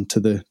white man to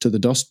the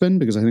dustbin,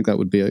 because I think that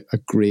would be a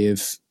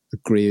grave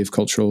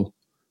cultural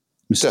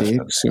mistake.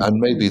 Definitely. So, and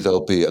maybe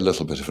there'll be a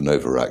little bit of an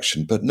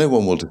overreaction, but no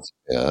one will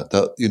disappear.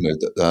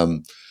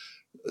 That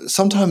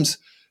sometimes,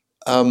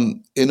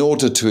 in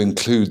order to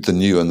include the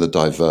new and the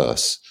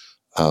diverse,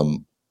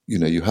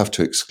 you have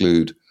to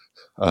exclude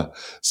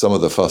some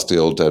of the fusty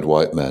old dead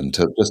white men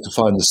to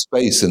find the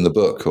space in the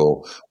book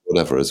or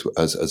whatever,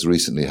 as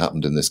recently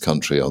happened in this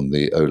country on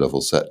the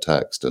O-level set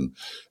text, and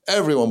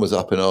everyone was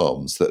up in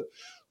arms that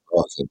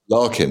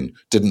Larkin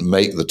didn't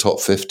make the top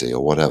 50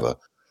 or whatever.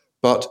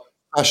 But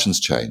fashions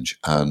change,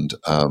 and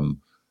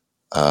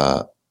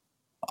I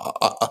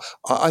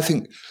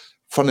think,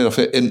 funnily enough,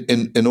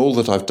 in all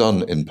that I've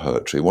done in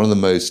poetry, one of the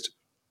most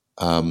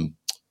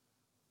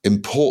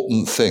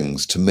important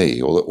things to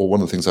me, or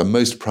one of the things I'm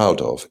most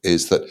proud of,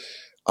 is that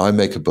I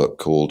make a book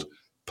called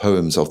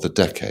Poems of the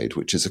Decade,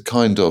 which is a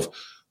kind of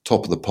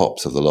top of the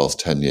pops of the last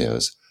 10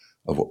 years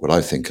of what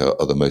I think are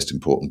the most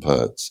important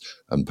poets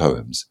and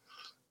poems.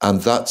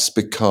 And that's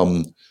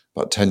become,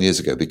 about 10 years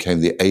ago,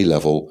 became the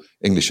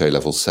English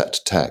A-level set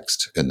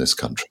text in this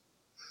country.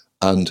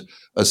 And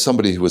as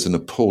somebody who was an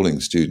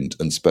appalling student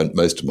and spent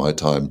most of my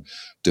time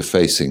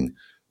defacing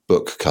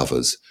book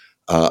covers,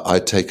 I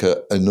take an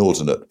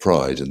inordinate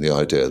pride in the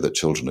idea that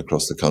children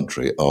across the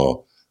country are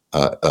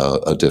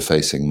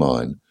defacing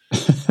mine.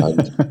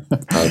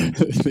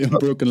 The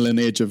unbroken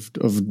lineage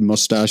of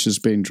mustaches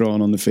being drawn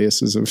on the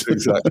faces of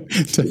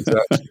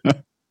exactly.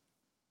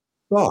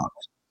 But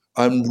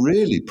I'm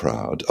really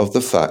proud of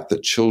the fact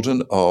that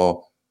children are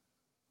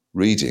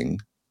reading,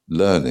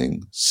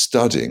 learning,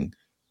 studying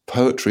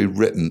poetry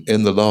written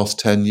in the last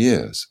 10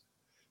 years.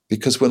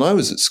 Because when I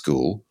was at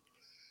school,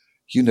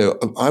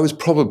 I was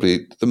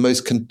probably at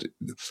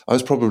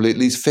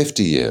least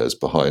 50 years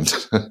behind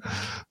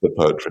the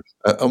poetry,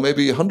 or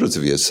maybe hundreds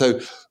of years.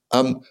 So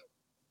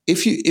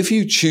if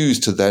you choose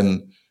to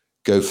then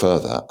go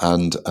further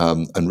and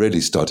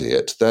really study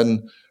it,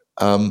 then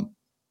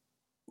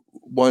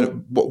why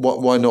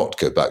not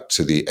go back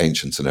to the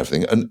ancients and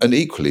everything? And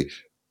equally,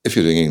 if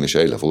you're doing English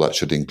A-level, that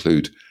should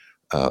include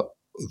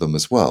them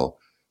as well.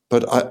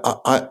 But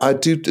I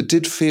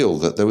did feel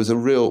that there was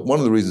one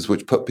of the reasons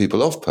which put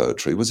people off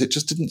poetry was it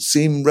just didn't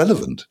seem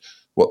relevant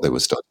what they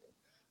were studying.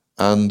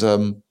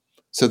 And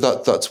so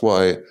that's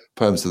why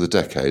Poems of the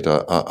Decade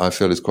I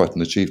feel is quite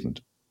an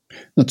achievement.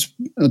 That's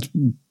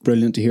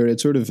brilliant to hear.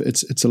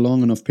 It's a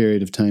long enough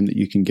period of time that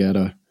you can get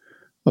a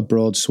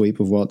broad sweep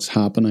of what's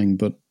happening,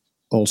 but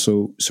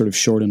also sort of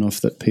short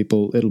enough that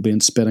it'll be in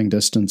spitting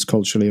distance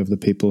culturally of the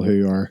people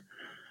who are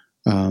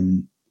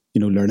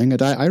learning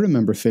it. I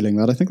remember feeling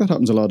that. I think that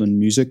happens a lot in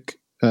music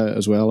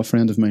as well. A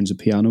friend of mine's a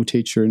piano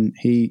teacher, and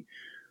he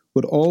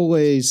would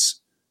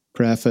always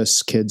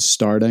preface kids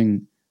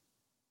starting,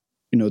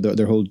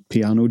 their whole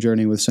piano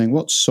journey with saying,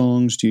 "What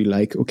songs do you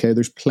like?" Okay,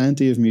 there's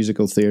plenty of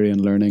musical theory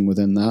and learning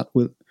within that.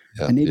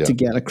 I need to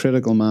get a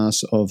critical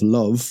mass of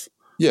love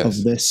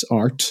of this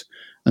art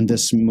and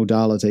this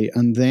modality,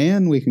 and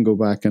then we can go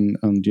back and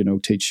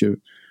teach you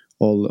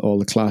all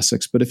the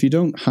classics. But if you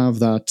don't have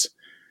that,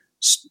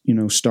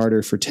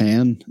 starter for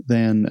 10,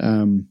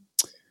 then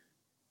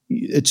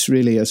it's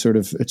really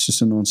it's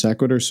just a non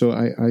sequitur. So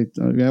I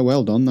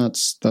well done.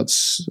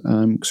 That's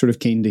I'm sort of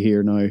keen to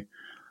hear now.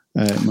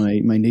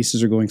 My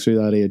nieces are going through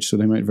that age, so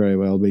they might very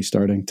well be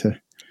starting to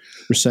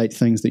recite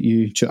things that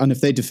and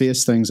if they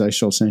deface things, I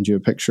shall send you a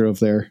picture of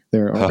their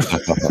art.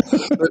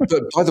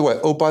 but by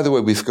the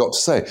way, we forgot to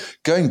say,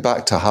 going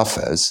back to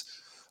Hafez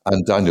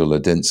and Daniel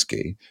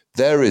Ladinsky,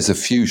 there is a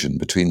fusion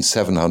between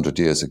 700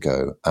 years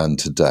ago and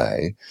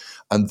today,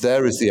 and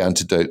there is the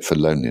antidote for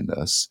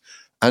loneliness,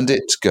 and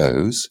it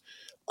goes,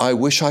 "I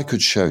wish I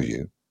could show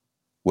you,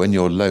 when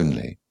you're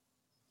lonely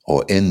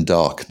or in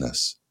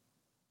darkness,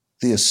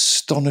 the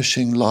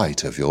astonishing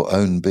light of your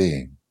own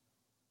being."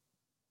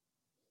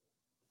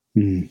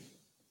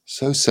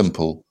 So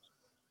simple.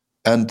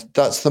 And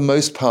that's the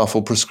most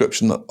powerful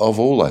prescription of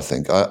all, I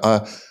think.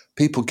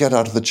 People get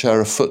out of the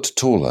chair a foot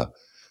taller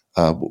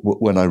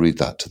when I read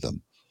that to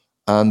them.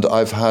 And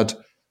I've had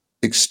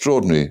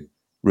extraordinary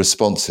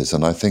responses,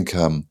 and I think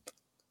the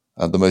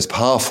most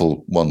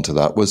powerful one to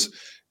that was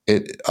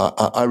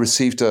I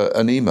received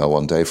an email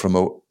one day from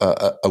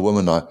a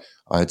woman I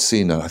had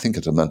seen, I think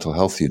at a mental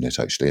health unit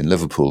actually in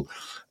Liverpool,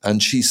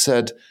 and she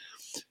said,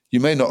 "You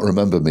may not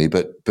remember me,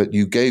 but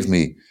you gave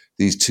me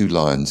these 2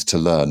 lines to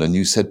learn, and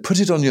you said put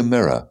it on your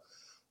mirror."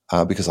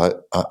 Because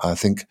I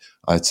think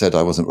I had said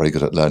I wasn't very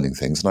good at learning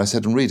things. And I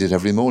said, and read it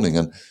every morning.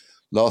 And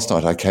last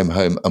night I came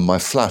home and my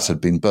flat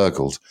had been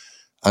burgled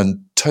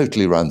and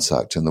totally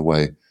ransacked in the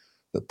way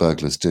that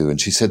burglars do.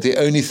 And she said, the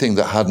only thing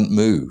that hadn't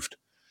moved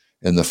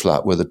in the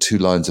flat were the 2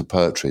 lines of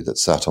poetry that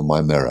sat on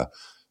my mirror.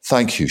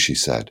 Thank you, she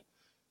said.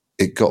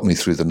 It got me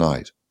through the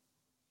night.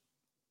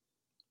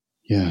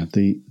 Yeah,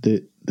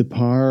 the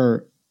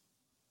power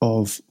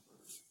of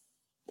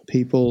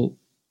people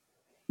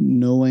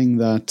knowing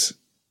that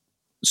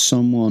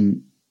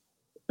someone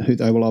who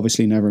I will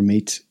obviously never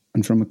meet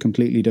and from a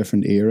completely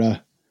different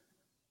era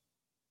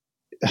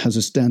has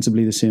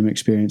ostensibly the same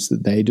experience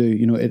that they do.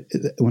 You know,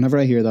 whenever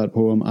I hear that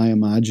poem, I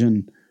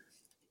imagine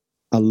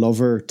a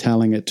lover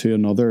telling it to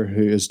another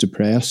who is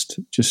depressed,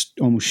 just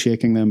almost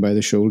shaking them by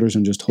the shoulders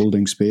and just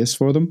holding space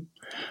for them.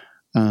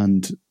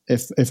 And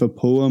if a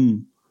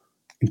poem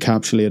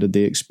encapsulated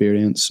the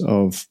experience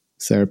of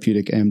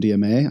therapeutic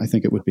MDMA, I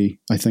think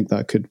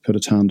that could put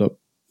its hand up.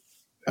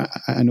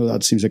 I know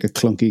that seems like a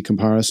clunky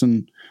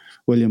comparison,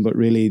 William, but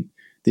really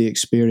the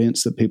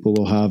experience that people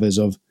will have is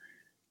of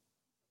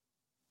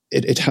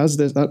it has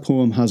this, that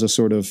poem has a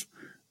sort of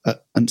a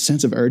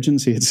sense of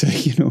urgency. It's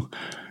like, you know,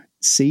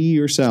 see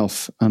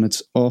yourself, and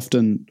it's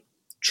often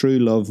true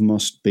love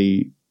must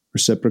be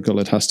reciprocal.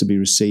 It has to be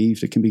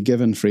received. It can be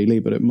given freely,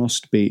 but it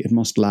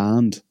must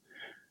land.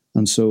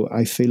 And so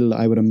I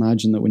would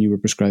imagine that when you were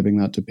prescribing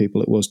that to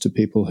people, it was to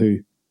people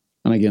who,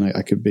 and again,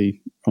 I could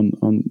be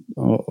on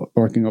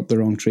barking up the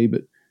wrong tree,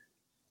 but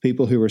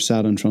people who were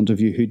sat in front of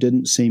you who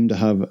didn't seem to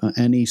have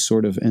any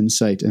sort of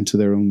insight into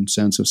their own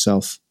sense of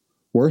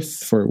self-worth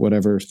for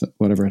whatever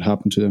had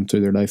happened to them through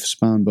their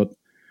lifespan, but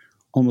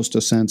almost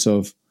a sense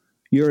of,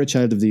 you're a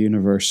child of the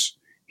universe,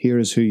 here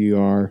is who you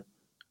are,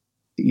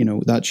 you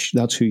know,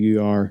 that's who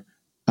you are,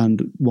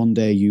 and one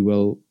day you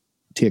will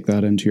take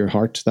that into your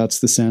heart. That's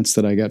the sense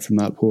that I get from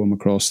that poem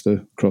across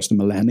the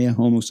millennia,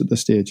 almost at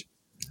this stage.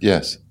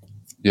 Yes,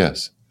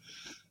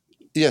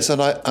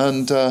 and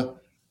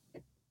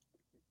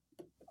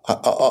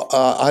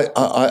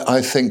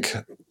I think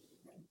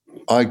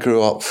I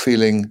grew up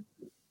feeling.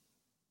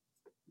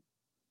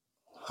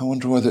 I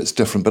wonder whether it's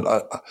different, but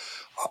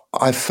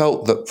I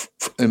felt that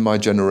in my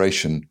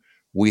generation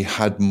we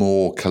had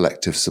more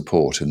collective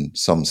support in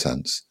some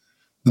sense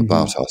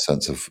about our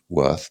sense of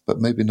worth, but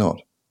maybe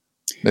not.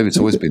 Maybe it's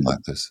always been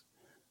like this.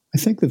 I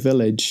think the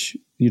village,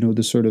 you know,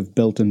 the sort of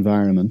built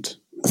environment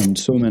and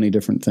so many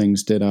different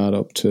things did add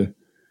up to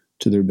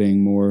there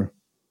being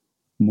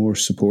more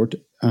support.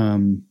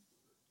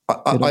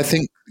 I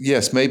think,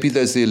 yes, maybe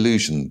there's the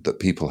illusion that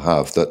people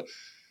have that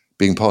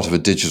being part of a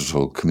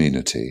digital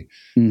community,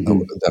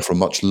 therefore a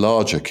much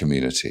larger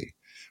community,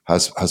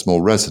 has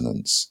more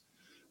resonance.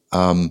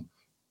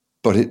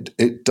 But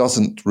it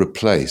doesn't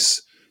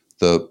replace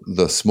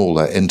the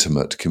smaller,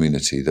 intimate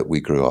community that we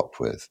grew up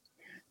with.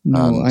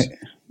 No,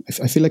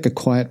 I feel like a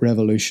quiet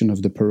revolution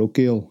of the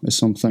parochial is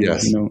something,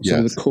 yes, you know, yes.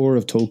 So the core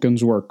of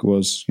Tolkien's work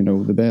was, you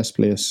know, the best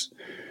place,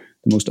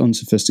 the most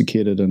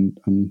unsophisticated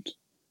and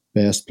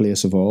best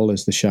place of all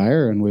is the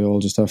Shire, and we all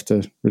just have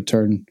to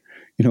return,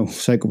 you know,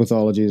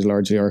 psychopathology is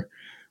largely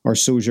our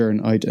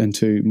sojourn out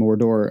into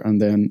Mordor,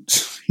 and then,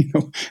 you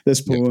know,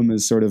 this poem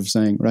is sort of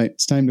saying, right,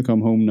 it's time to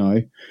come home now.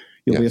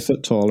 You'll be a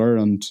foot taller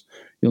and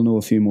you'll know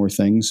a few more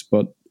things,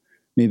 but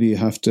maybe you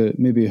have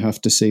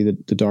to see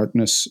the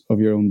darkness of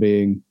your own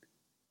being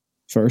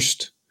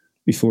first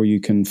before you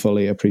can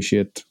fully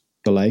appreciate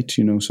the light,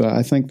 you know. So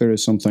I think there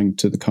is something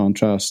to the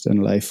contrast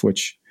in life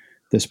which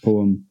this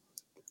poem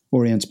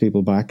orients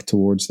people back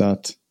towards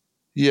that.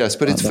 Yes,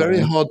 but it's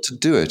very hard to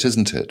do it,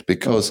 isn't it?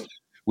 Because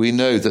we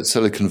know that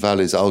Silicon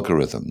Valley's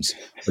algorithms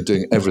are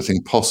doing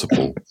everything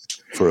possible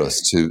for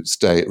us to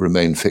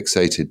remain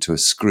fixated to a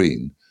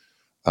screen,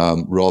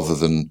 rather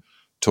than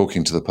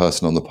talking to the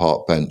person on the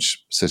park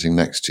bench sitting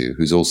next to you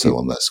who's also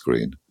on that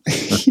screen.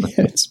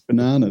 Yeah, it's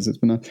bananas.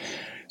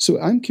 So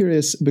I'm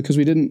curious, because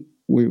we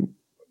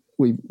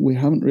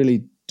haven't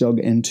really dug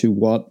into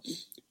what,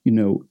 you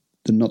know,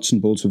 the nuts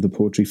and bolts of the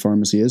poetry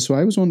pharmacy is. So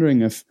I was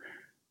wondering if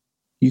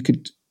you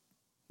could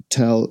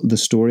tell the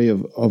story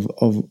of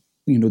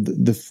you know,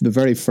 the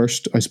very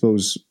first, I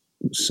suppose,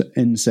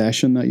 in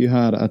session that you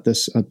had at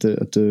the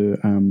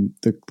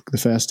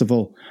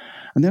festival,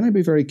 and then I'd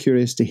be very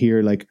curious to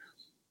hear, like,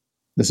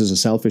 this is a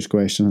selfish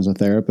question as a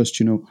therapist,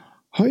 you know,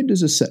 how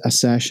does a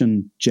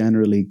session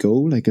generally go?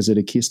 Like, is it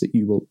a case that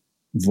you will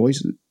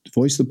voice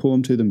the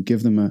poem to them,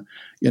 give them a,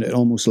 you know,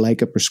 almost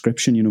like a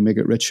prescription, you know, make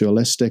it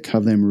ritualistic,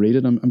 have them read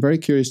it? I'm very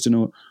curious to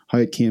know how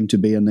it came to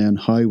be, and then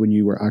how, when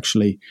you were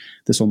actually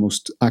this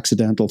almost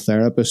accidental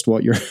therapist,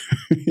 what your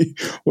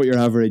what your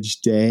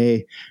average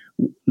day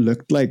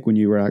looked like when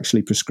you were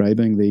actually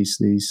prescribing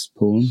these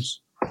poems.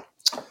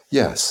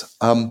 Yes.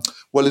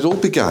 Well, it all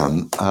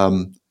began,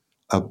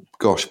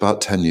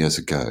 about 10 years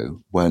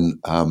ago when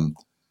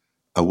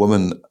a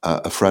woman,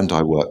 a friend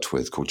I worked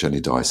with called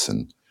Jenny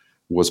Dyson,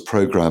 was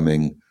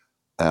programming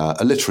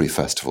a literary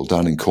festival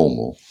down in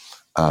Cornwall,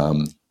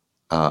 a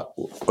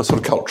sort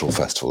of cultural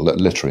festival,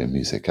 literary and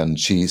music. And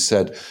she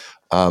said,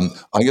 I'm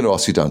going to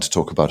ask you down to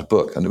talk about a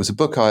book. And it was a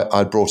book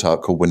I brought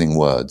out called Winning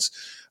Words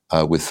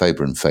with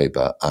Faber and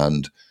Faber.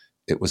 And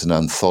it was an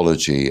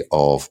anthology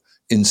of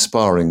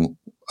inspiring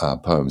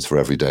poems for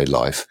everyday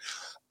life.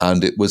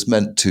 And it was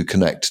meant to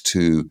connect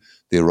to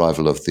the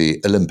arrival of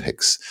the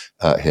Olympics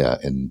here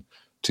in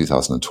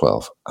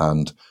 2012.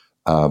 And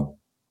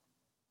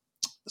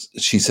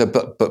she said,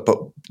 but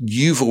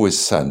you've always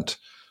sent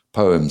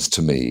poems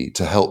to me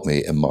to help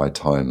me in my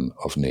time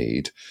of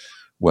need,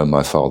 when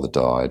my father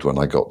died, when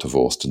I got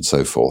divorced, and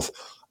so forth.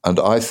 And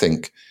I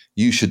think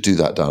you should do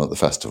that down at the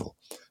festival.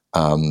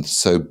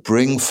 So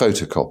bring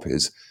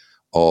photocopies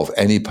of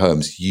any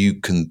poems you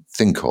can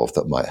think of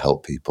that might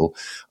help people.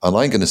 And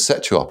I'm going to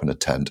set you up in a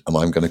tent, and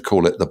I'm going to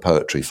call it the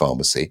Poetry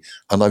Pharmacy.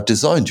 And I've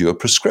designed you a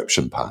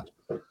prescription pad.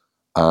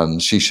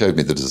 And she showed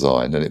me the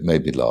design, and it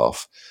made me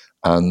laugh.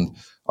 And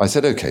I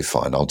said, okay,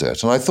 fine, I'll do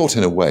it. And I thought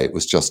in a way it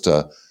was just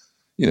a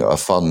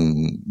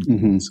fun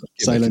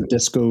silent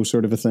disco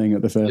sort of a thing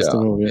at the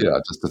festival. Yeah,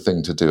 just a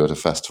thing to do at a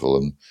festival.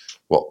 And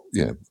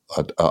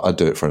I'd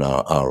do it for an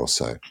hour or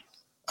so.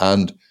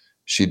 And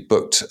she'd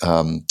booked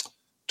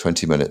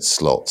 20-minute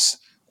slots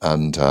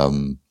and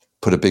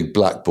put a big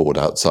blackboard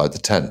outside the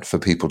tent for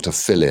people to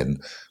fill in,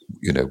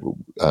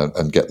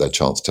 and get their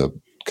chance to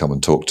come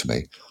and talk to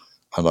me.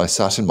 And I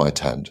sat in my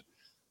tent.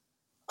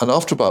 And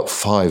after about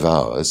 5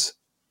 hours,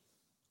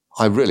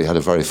 I really had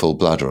a very full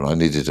bladder and I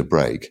needed a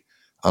break.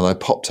 And I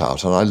popped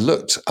out and I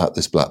looked at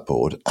this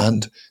blackboard,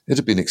 and it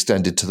had been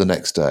extended to the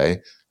next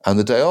day and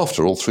the day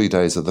after, all 3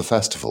 days of the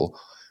festival.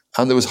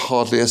 And there was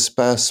hardly a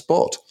spare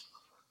spot.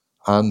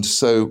 And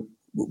so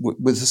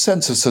with a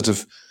sense of sort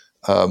of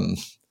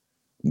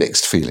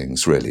mixed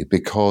feelings, really,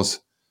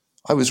 because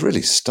I was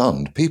really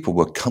stunned. People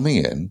were coming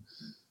in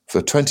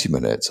for 20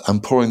 minutes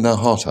and pouring their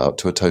heart out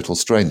to a total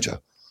stranger.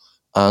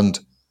 And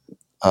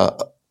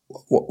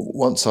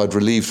once I'd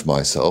relieved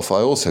myself, I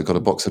also got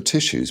a box of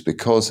tissues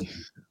because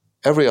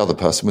every other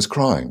person was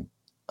crying.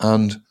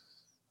 And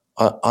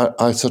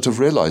I sort of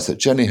realized that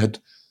Jenny had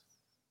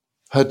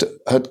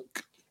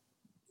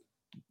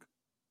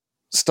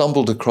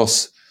stumbled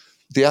across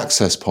the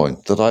access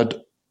point that I'd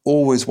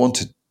always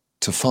wanted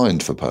to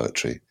find for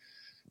poetry.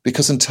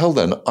 Because until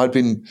then, I'd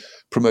been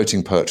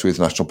promoting poetry with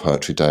National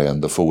Poetry Day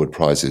and the Forward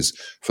Prizes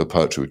for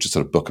Poetry, which is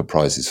sort of book of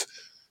prizes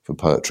for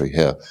poetry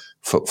here,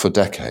 for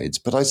decades.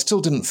 But I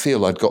still didn't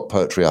feel I'd got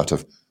poetry out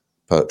of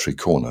Poetry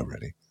Corner,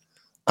 really.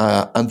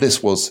 And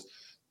this was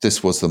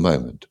the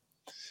moment.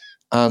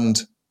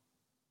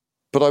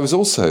 But I was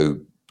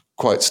also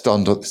quite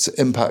stunned at its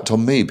impact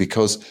on me,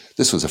 because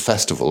this was a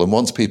festival, and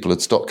once people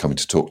had stopped coming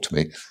to talk to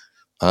me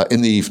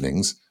in the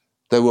evenings,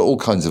 there were all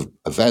kinds of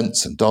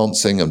events and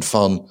dancing and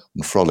fun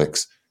and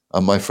frolics.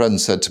 And my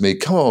friends said to me,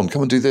 come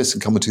and do this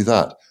and come and do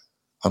that.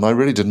 And I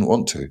really didn't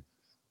want to.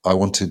 I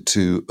wanted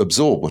to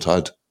absorb what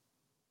I'd,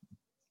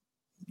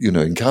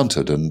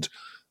 encountered, and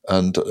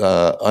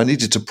I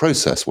needed to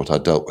process what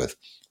I'd dealt with.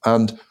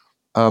 And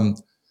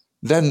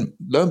then,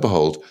 lo and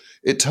behold,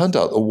 it turned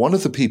out that one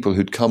of the people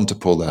who'd come to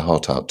pour their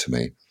heart out to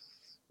me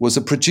was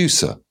a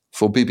producer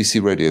for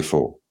BBC Radio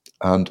 4.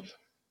 And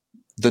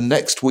the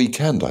next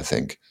weekend, I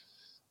think,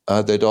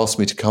 they'd asked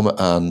me to come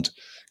and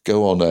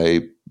go on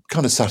a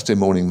kind of Saturday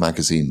morning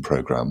magazine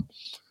program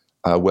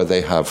where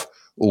they have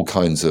all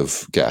kinds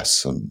of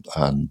guests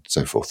and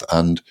so forth.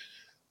 And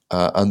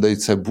they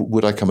said,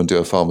 would I come and do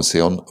a pharmacy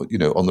on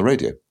the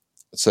radio?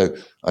 So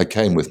I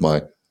came with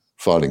my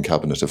filing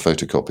cabinet of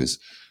photocopies,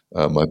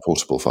 my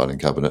portable filing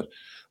cabinet,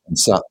 and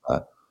sat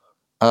there.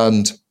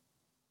 And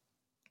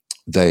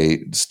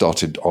they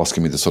started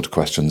asking me the sort of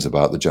questions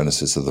about the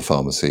genesis of the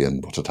pharmacy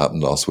and what had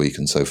happened last week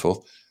and so forth.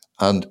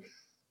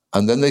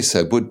 And then they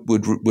said,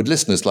 would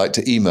listeners like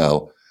to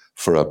email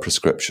for a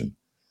prescription?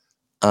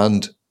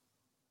 And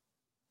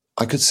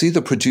I could see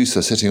the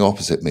producer sitting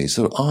opposite me,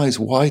 sort of eyes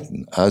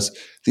widen as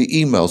the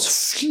emails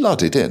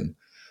flooded in.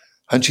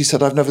 And she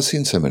said, I've never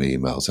seen so many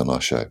emails on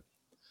our show.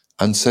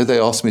 And so they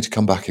asked me to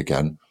come back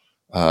again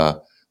a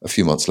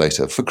few months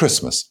later for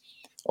Christmas,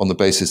 on the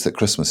basis that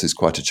Christmas is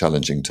quite a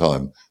challenging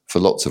time for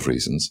lots of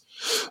reasons.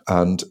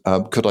 And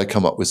could I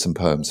come up with some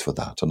poems for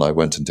that? And I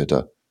went and did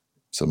a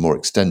more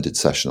extended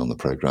session on the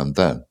programme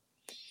then.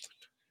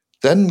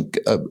 Then,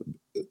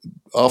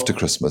 after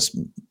Christmas,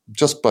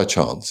 just by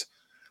chance,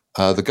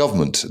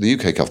 the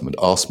UK government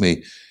asked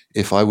me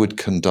if I would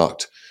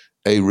conduct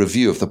a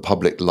review of the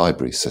public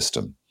library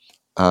system.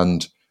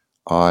 And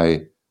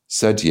I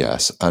said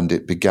yes, and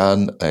it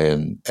began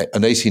an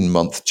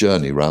 18-month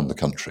journey around the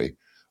country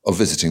of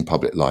visiting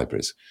public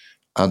libraries.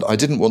 And I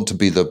didn't want to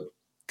be the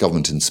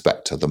government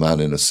inspector, the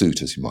man in a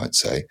suit, as you might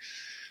say.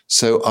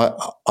 So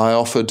I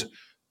offered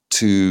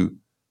to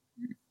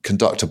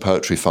conduct a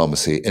poetry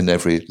pharmacy in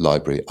every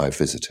library I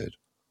visited.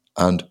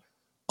 And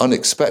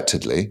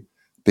unexpectedly,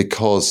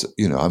 because,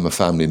 I'm a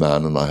family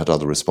man and I had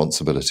other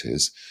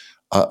responsibilities,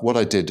 what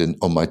I did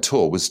on my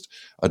tour was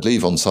I'd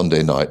leave on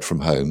Sunday night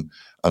from home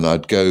and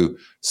I'd go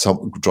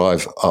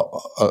drive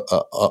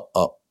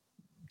up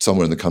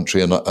somewhere in the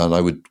country, and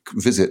I would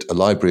visit a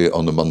library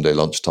on a Monday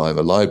lunchtime,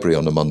 a library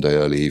on a Monday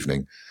early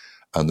evening,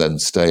 and then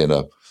stay in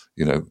a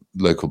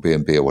local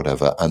B&B or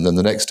whatever. And then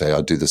the next day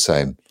I'd do the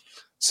same.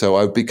 So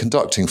I would be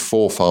conducting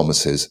 4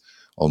 pharmacies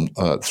on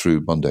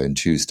through Monday and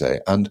Tuesday,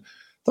 and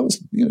that was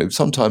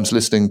sometimes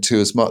listening to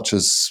as much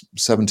as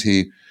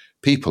 70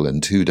 people in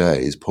 2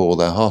 days pour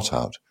their heart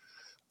out.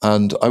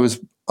 And I was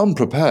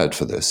unprepared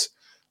for this,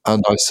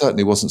 and I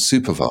certainly wasn't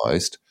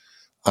supervised.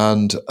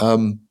 And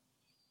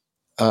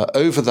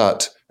over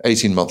that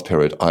 18-month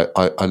period,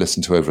 I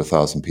listened to over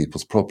 1,000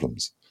 people's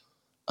problems.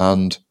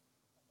 And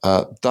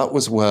that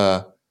was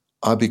where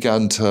I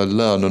began to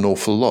learn an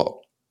awful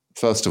lot.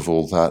 First of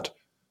all, that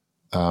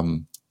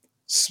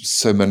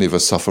so many of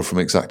us suffer from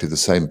exactly the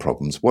same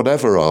problems,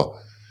 whatever our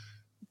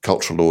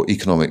cultural or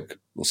economic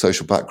or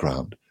social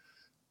background.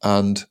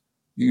 And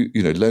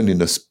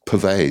loneliness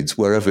pervades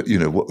wherever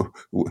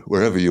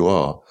you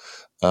are,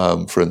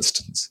 for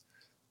instance.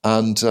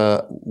 And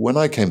when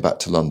I came back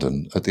to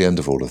London at the end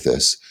of all of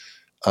this,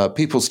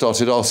 people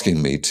started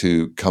asking me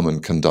to come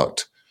and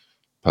conduct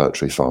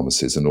poetry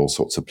pharmacies in all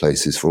sorts of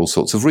places for all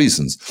sorts of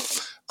reasons.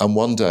 And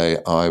one day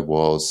I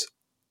was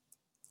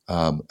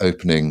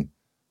opening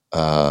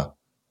a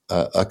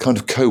kind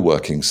of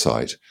co-working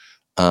site,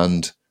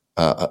 and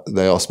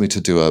they asked me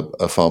to do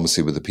a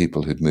pharmacy with the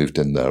people who'd moved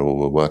in there or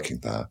were working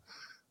there.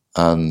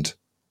 And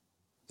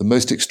the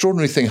most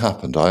extraordinary thing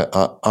happened.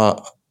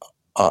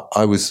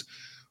 I was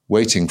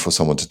waiting for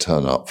someone to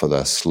turn up for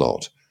their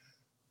slot,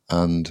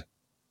 and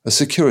a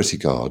security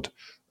guard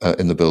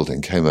in the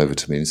building came over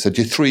to me and said,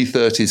 "Your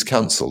 3:30's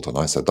cancelled." And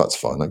I said, "That's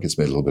fine. That gives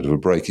me a little bit of a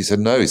break." He said,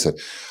 "No." He said,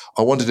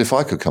 "I wondered if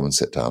I could come and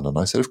sit down." And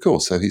I said, "Of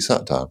course." So he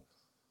sat down,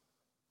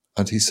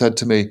 and he said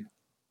to me,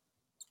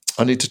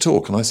 "I need to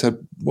talk." And I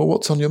said, "Well,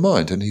 what's on your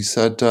mind?" And he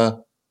said,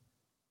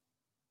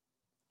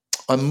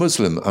 "I'm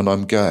Muslim and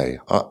I'm gay.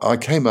 I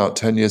came out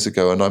 10 years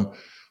ago and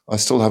I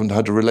still haven't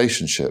had a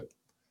relationship.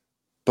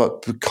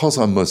 But because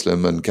I'm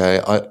Muslim and gay,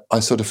 I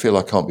sort of feel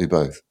I can't be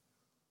both."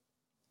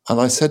 And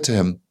I said to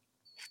him,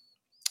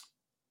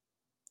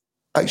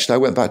 actually, I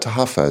went back to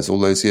Hafez all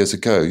those years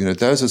ago.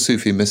 There's a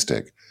Sufi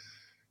mystic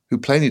who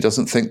plainly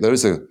doesn't think there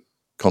is a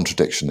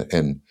contradiction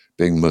in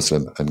being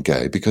Muslim and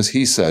gay, because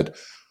he said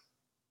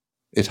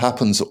it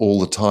happens all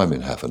the time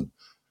in heaven.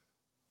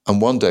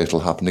 And one day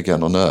it'll happen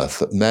again on earth,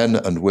 that men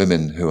and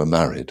women who are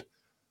married,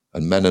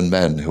 and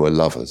men who are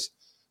lovers,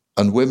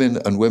 and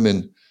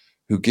women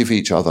who give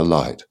each other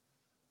light,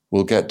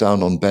 will get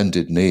down on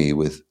bended knee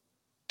with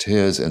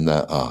tears in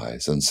their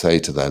eyes and say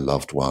to their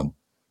loved one,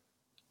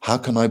 "How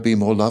can I be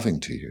more loving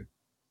to you?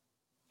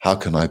 How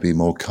can I be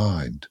more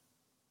kind?"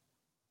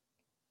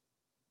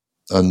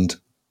 And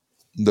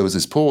there was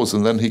this pause,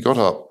 and then he got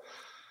up,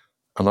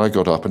 and I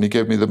got up, and he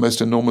gave me the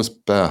most enormous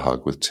bear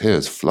hug with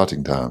tears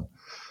flooding down.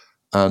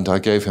 And I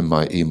gave him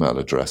my email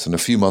address. And a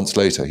few months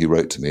later, he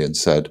wrote to me and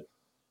said,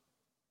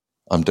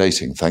 "I'm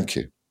dating, thank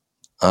you."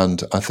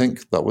 And I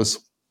think that was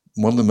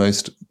one of the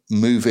most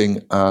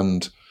moving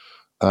and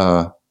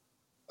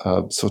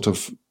sort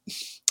of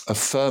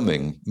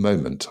affirming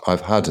moment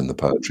I've had in the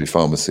poetry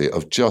pharmacy,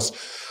 of just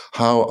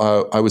how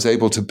I was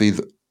able to be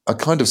a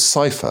kind of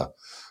cipher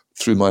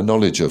through my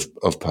knowledge of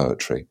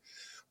poetry,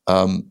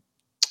 of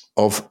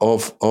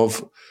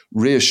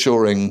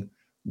reassuring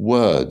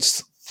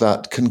words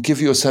that can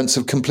give you a sense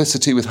of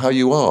complicity with how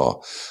you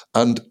are,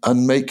 and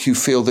make you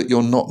feel that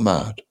you're not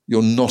mad,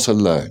 you're not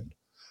alone,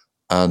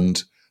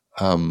 and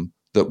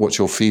that what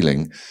you're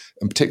feeling,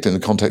 and particularly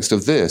in the context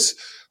of this,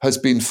 has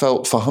been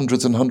felt for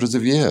hundreds and hundreds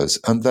of years,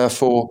 and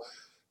therefore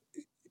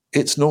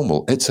it's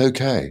normal, it's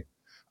okay.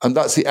 And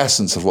that's the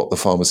essence of what the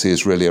pharmacy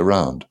is really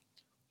around.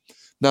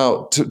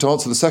 Now, to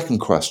answer the second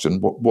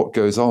question, what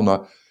goes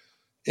on?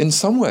 In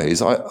some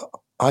ways,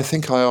 I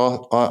think I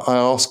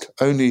ask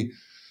only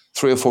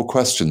 3 or 4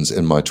 questions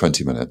in my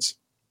 20 minutes,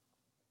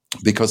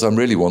 because I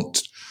really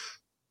want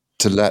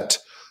to let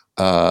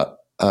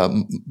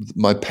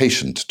my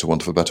patient, to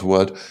want of a better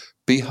word,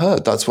 be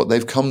heard. That's what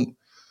they've come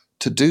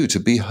to do, to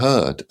be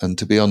heard and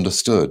to be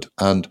understood.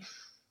 And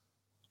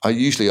I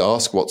usually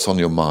ask, "What's on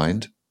your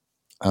mind?"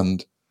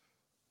 And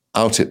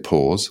out it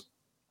pours.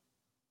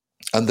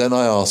 And then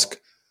I ask,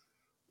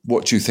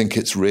 "What do you think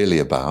it's really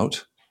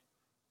about?"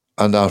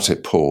 And out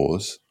it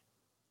pours.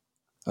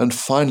 And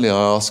finally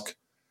I ask,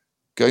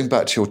 going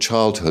back to your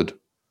childhood,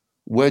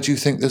 where do you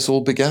think this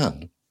all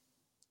began?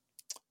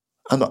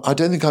 And I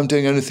don't think I'm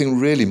doing anything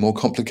really more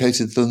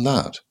complicated than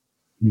that.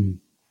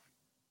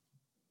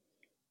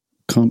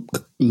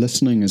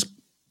 Listening is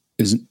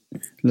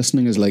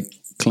like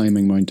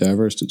climbing Mount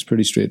Everest. It's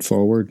pretty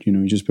straightforward.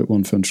 You just put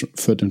one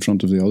foot in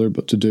front of the other,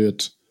 but to do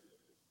it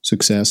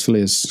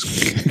successfully is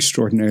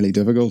extraordinarily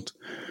difficult.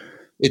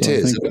 It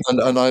is,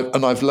 and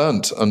I've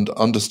learnt and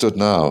understood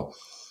now.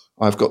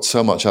 I've got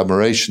so much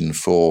admiration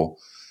for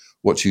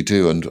what you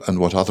do and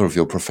what other of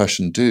your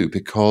profession do,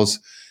 because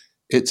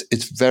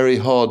it's very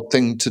hard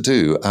thing to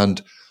do,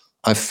 and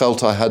I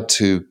felt I had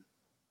to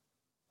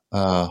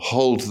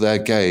hold their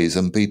gaze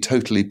and be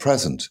totally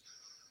present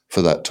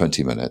for that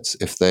 20 minutes.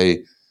 If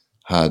they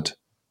had,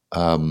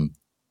 given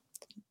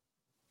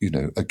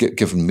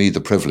me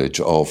the privilege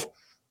of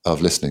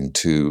listening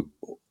to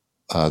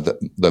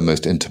their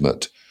most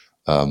intimate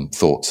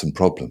thoughts and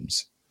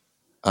problems.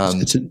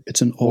 And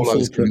it's an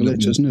awful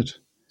privilege, isn't it?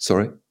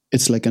 Sorry?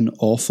 It's like an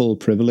awful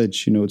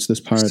privilege. It's this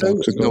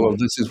paradoxical.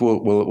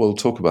 We'll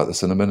talk about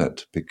this in a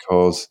minute,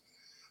 because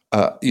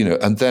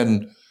and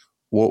then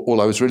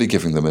all I was really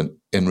giving them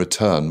in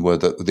return were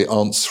the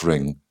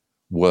answering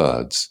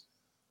words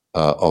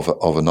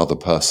of another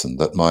person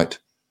that might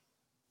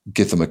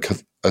give them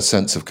a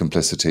sense of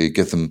complicity,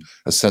 give them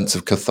a sense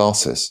of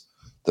catharsis,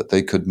 that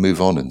they could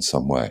move on in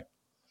some way.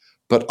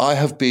 But I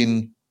have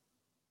been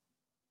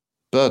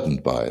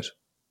burdened by it.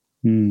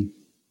 Mm.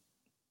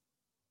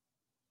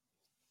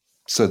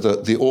 So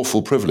the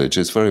awful privilege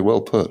is very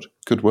well put.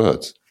 Good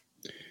words.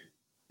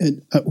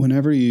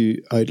 Whenever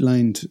you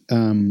outlined,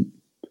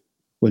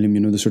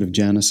 William, the sort of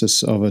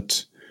genesis of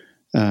it,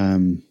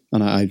 and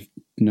I've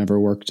never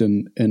worked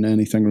in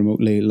anything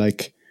remotely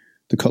like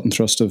the cut and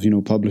thrust of,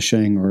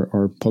 publishing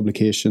or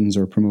publications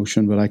or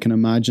promotion, but I can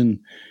imagine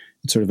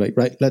it's sort of like,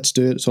 right, let's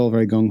do it. It's all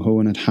very gung-ho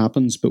and it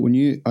happens. But when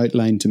you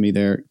outlined to me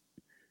there,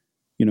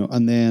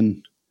 and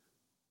then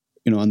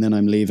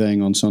I'm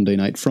leaving on Sunday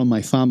night from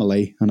my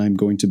family, and I'm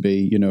going to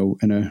be,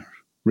 in a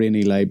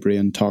rainy library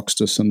in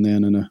Toxtus and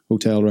then in a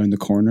hotel around the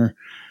corner.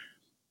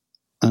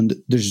 And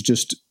there's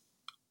just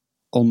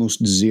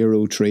almost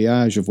zero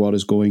triage of what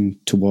is going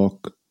to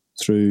walk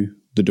through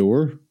the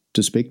door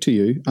to speak to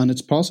you. And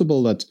it's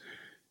possible that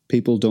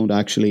people don't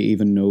actually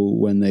even know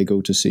when they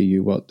go to see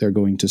you what they're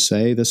going to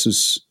say.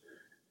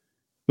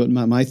 But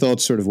my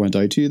thoughts sort of went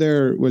out to you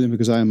there, William,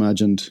 because I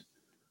imagined,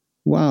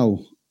 wow,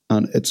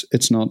 and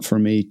it's not for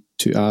me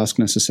to ask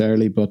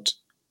necessarily, but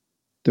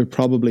there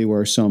probably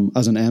were some,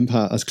 as an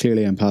empath, as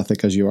clearly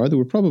empathic as you are, there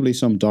were probably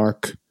some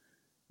dark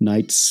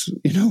nights,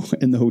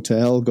 in the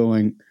hotel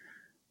going,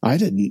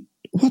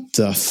 what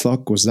the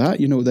fuck was that?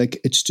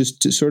 It's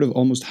just to sort of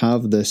almost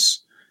have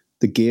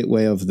the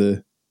gateway of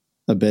the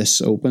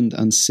abyss opened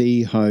and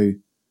see how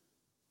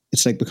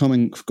it's like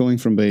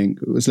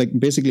it's like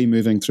basically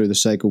moving through the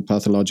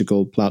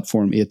psychopathological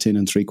platform 18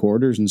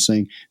 3/4 and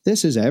saying,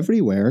 this is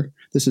everywhere.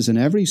 This is in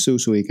every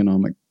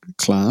socioeconomic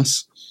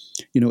class.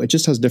 It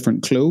just has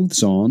different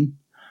clothes on,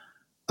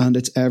 and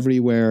it's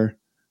everywhere.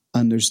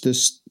 And there's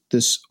this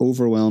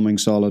overwhelming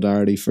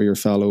solidarity for your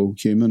fellow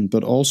human,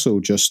 but also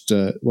just,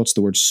 what's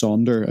the word,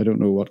 sonder? I don't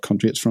know what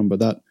country it's from, but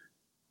that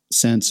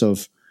sense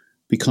of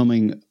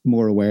becoming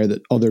more aware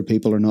that other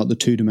people are not the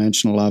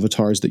two-dimensional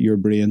avatars that your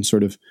brain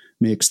sort of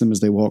makes them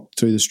as they walk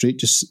through the street,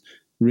 just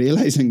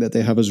realizing that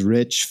they have as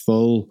rich,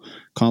 full,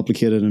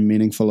 complicated and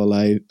meaningful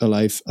a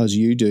life as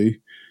you do.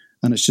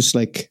 And it's just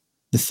like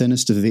the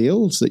thinnest of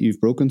veils that you've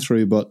broken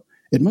through, but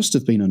it must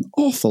have been an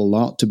awful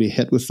lot to be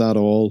hit with that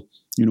all,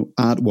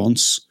 at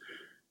once,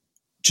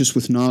 just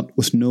with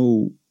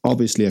no,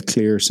 obviously a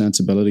clear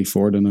sensibility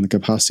for it and a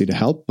capacity to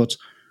help, but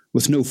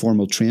with no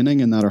formal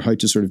training in that, or how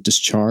to sort of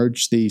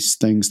discharge these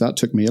things. That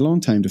took me a long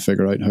time to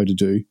figure out how to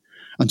do,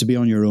 and to be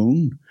on your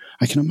own.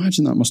 I can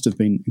imagine that must have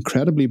been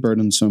incredibly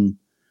burdensome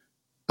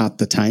at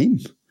the time.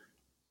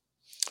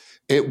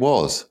 It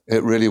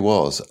really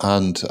was.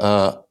 And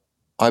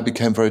I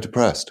became very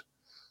depressed.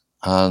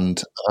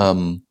 And,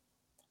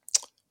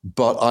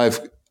 but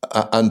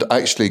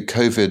actually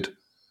COVID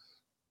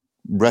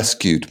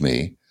rescued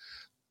me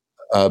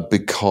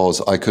because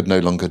I could no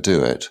longer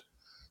do it.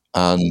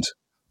 And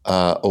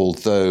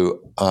although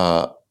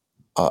I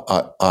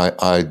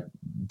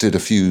did a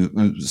few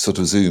sort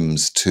of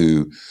Zooms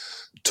to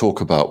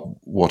talk about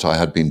what I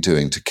had been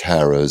doing to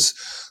carers,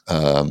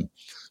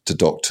 to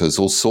doctors,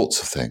 all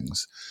sorts of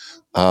things,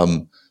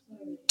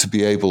 to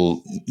be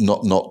able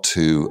not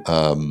to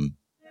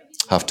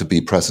have to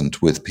be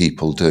present with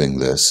people doing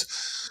this,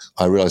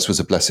 I realized was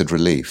a blessed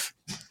relief.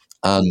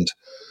 And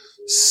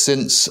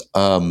since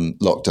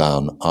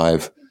lockdown,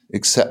 I've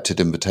accepted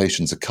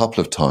invitations a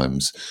couple of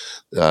times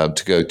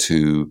to go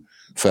to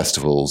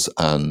festivals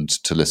and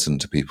to listen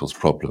to people's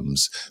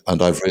problems,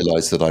 and I've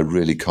realised that I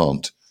really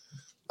can't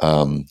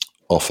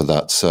offer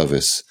that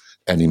service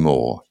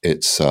anymore.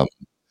 It's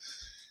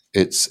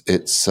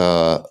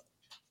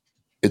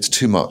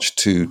too much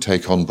to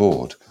take on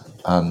board,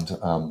 and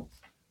I'm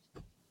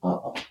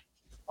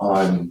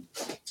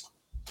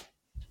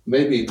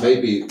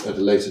maybe at a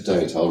later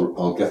date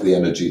I'll get the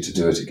energy to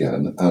do it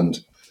again,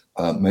 and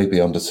maybe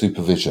under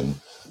supervision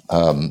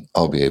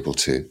I'll be able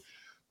to.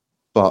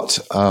 But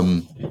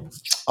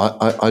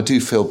I do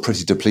feel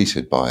pretty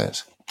depleted by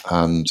it,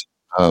 and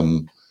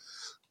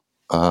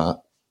I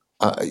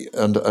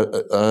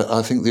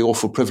think the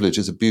awful privilege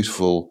is a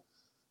beautiful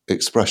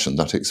expression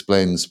that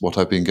explains what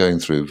I've been going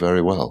through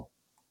very well.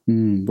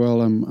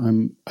 Well,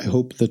 I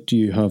hope that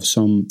you have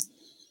some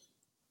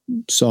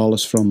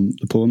solace from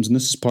the poems, and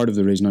this is part of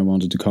the reason I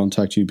wanted to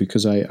contact you,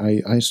 because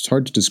it's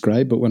hard to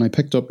describe, but when I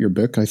picked up your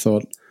book, I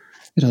thought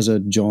it has a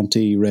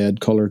jaunty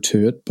red colour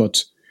to it,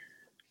 but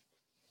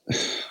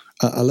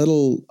a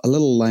little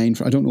line.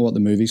 I don't know what the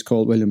movie's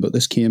called, William, but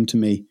this came to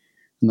me,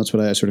 and that's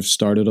what I sort of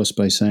started us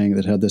by saying,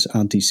 that had this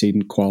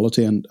antecedent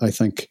quality. And I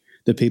think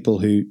the people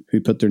who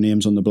put their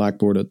names on the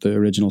blackboard at the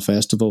original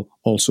festival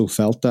also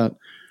felt that.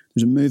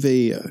 There's a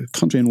movie, a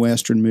country and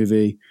western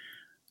movie,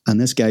 and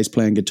this guy's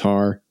playing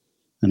guitar,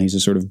 and he's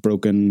a sort of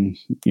broken,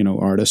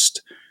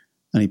 artist,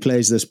 and he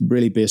plays this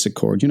really basic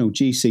chord,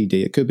 G, C,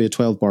 D. It could be a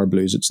 12-bar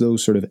blues. It's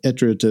those sort of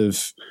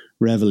iterative,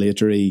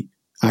 revelatory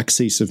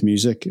axis of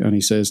music. And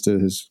he says to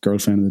his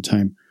girlfriend at the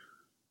time,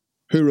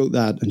 "Who wrote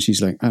that?" And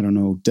she's like, "I don't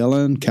know,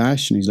 Dylan,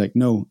 Cash?" And he's like,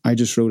 "No, I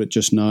just wrote it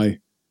just now."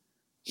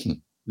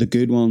 The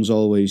good ones you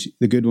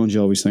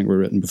always think were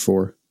written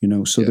before,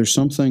 So there's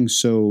something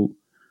so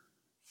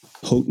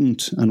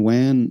potent, and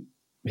when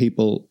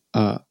people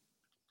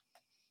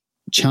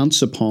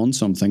chance upon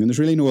something, and there's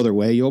really no other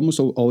way, you almost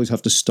always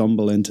have to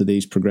stumble into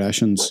these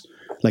progressions,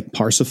 like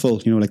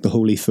Parsifal, like the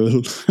Holy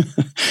Fool.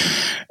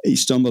 You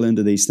stumble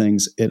into these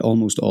things, it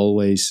almost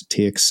always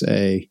takes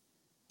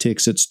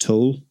its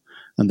toll,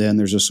 and then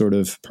there's a sort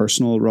of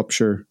personal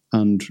rupture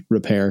and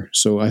repair.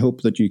 So I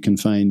hope that you can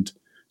find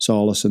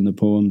solace in the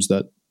poems.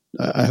 That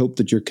I hope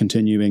that you're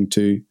continuing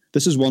to.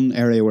 This is one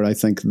area where I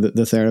think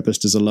the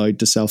therapist is allowed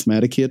to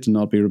self-medicate and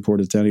not be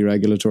reported to any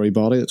regulatory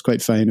body. It's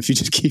quite fine if you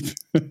just keep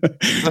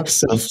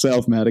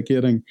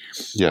self-medicating.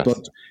 Yes.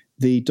 But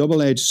the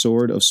double-edged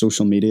sword of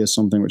social media is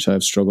something which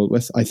I've struggled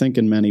with. I think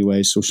in many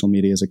ways social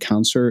media is a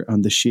cancer,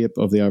 and the shape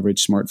of the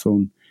average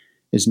smartphone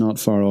is not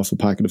far off a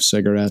packet of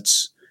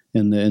cigarettes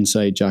in the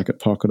inside jacket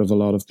pocket of a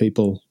lot of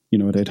people.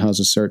 It has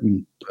a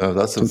certain... Oh,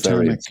 that's a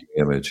very interesting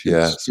image.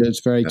 Yeah,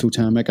 it's very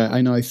totemic. I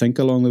know I think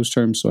along those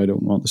terms, so I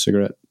don't want the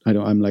cigarette. I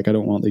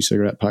don't want these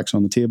cigarette packs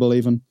on the table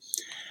even.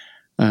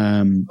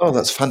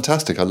 That's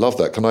fantastic. I love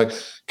that. Can I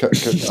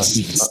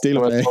steal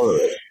away?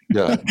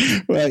 Yeah.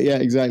 Well, yeah,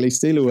 exactly.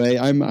 Steal away.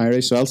 I'm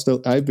Irish, so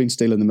I've been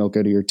stealing the milk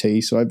out of your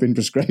tea, so I've been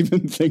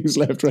prescribing things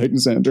left, right,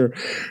 and centre,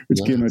 which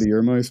came out of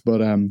your mouth.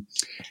 But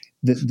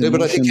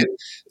but I think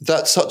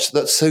that's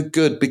so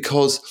good,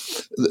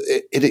 because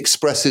it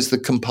expresses the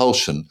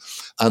compulsion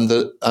and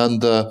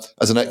the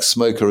as an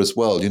ex-smoker as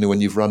well. When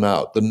you've run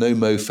out, the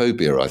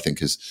nomophobia, I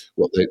think, is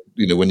what they.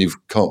 When you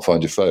can't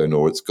find your phone,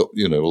 or it's got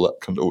all that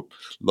kind of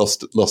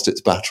lost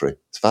its battery.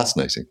 It's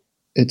fascinating.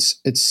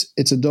 It's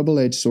a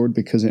double-edged sword,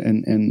 because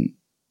in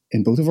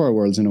both of our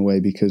worlds, in a way,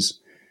 because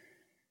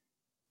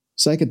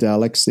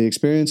psychedelics, the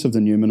experience of the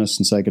numinous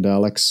and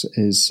psychedelics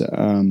is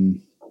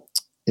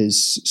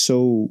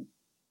so,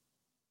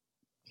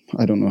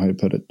 I don't know how to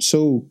put it,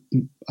 so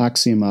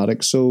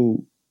axiomatic,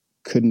 so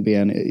couldn't be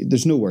any,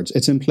 there's no words.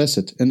 It's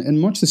implicit in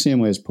much the same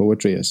way as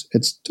poetry is.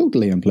 It's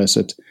totally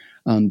implicit,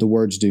 and the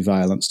words do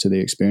violence to the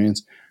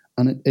experience,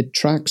 and it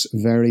tracks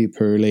very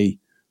poorly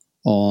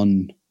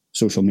on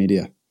social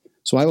media.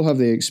 So I will have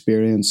the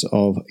experience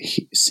of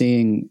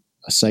seeing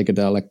a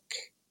psychedelic.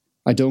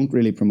 I don't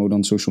really promote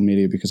on social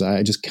media because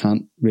I just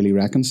can't really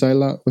reconcile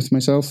that with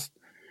myself.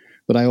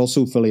 But I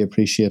also fully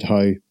appreciate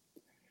how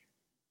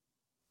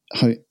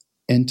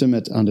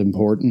intimate and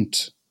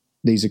important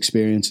these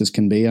experiences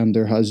can be. And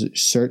there has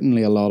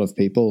certainly a lot of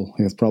people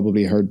who have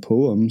probably heard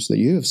poems that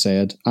you have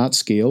said at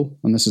scale.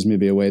 And this is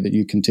maybe a way that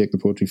you can take the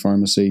Poetry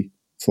Pharmacy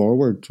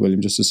forward,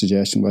 William, just a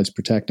suggestion, whilst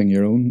protecting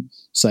your own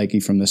psyche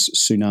from this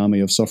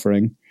tsunami of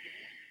suffering,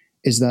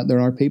 is that there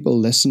are people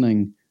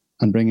listening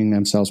and bringing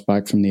themselves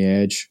back from the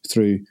edge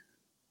through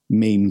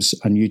memes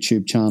and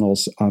YouTube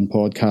channels and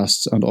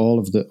podcasts and all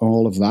of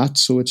that.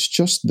 So it's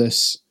just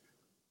this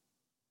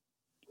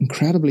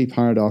incredibly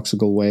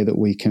paradoxical way that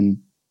we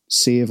can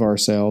save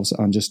ourselves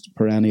and just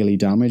perennially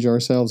damage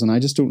ourselves. And I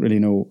just don't really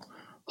know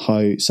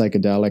how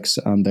psychedelics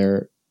and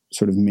their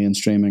sort of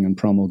mainstreaming and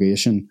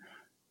promulgation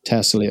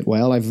tessellate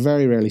well. I've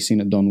very rarely seen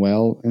it done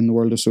well in the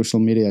world of social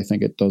media. I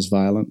think it does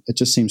violent. It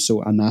just seems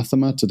so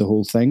anathema to the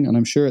whole thing. And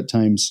I'm sure at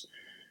times,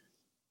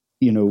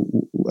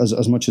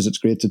 as much as it's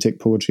great to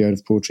take poetry out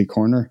of Poetry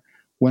Corner,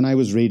 when I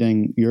was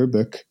reading your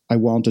book, I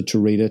wanted to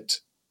read it.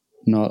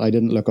 I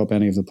didn't look up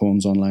any of the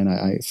poems online.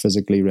 I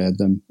physically read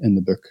them in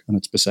the book, and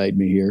it's beside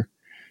me here,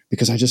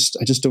 because I just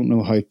don't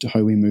know how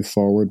we move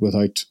forward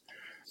without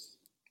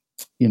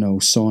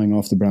sawing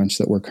off the branch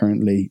that we're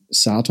currently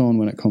sat on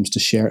when it comes to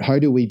share. How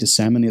do we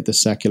disseminate the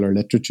secular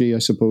liturgy, I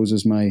suppose,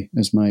 is my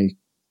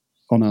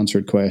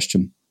unanswered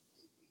question.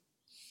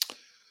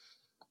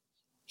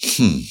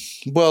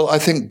 Well, I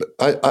think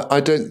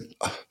I don't.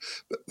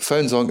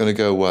 Phones aren't going to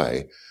go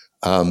away,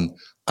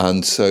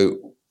 and so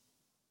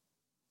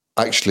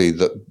actually,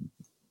 that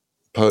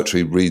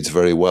poetry reads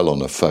very well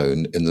on a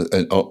phone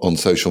on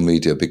social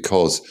media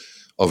because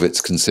of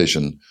its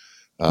concision.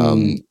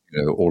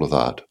 All of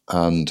that,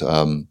 and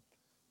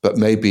but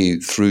maybe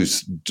through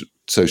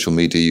social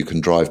media you can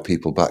drive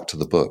people back to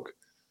the book.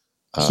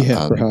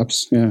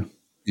 Perhaps. Yeah.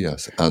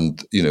 Yes,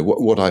 and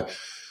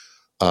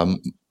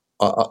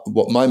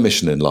what my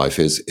mission in life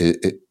is,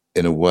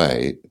 in a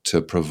way,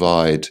 to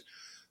provide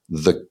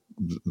the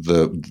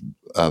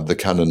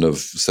canon of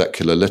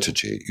secular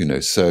liturgy.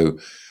 So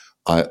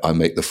I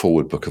make the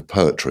forward book of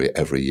poetry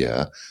every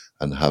year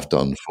and have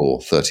done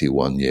for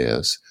 31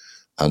 years.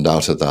 And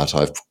out of that,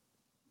 I've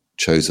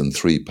chosen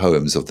 3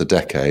 poems of the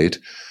decade.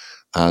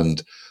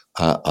 And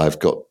I've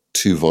got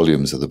 2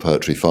 volumes of the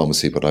Poetry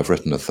Pharmacy, but I've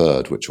written a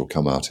third, which will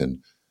come out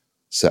in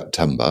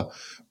September,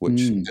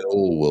 which in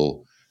all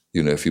will,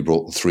 if you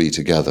brought the 3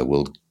 together,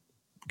 will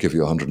give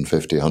you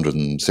 150,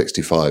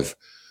 165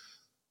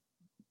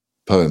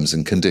 poems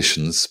and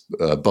conditions,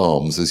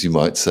 balms, as you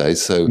might say.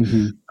 So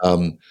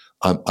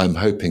I'm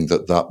hoping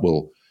that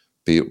will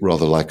be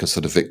rather like a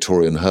sort of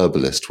Victorian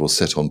herbalist will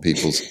sit on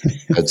people's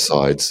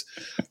bedsides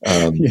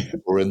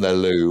or in their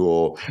loo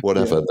or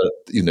whatever that,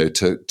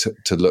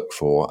 to look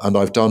for. And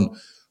I've done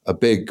a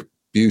big,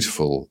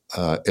 beautiful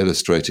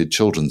illustrated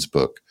children's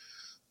book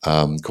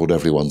called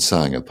Everyone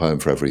Sang, a poem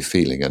for every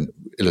feeling, and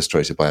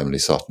illustrated by Emily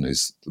Sutton,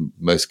 who's the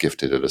most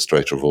gifted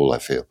illustrator of all, I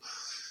feel.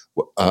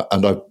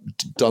 And I've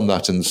done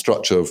that in the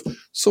structure of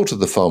sort of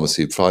the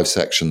pharmacy, 5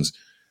 sections,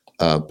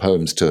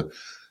 poems to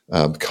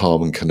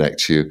calm and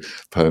connect you,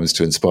 poems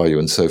to inspire you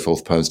and so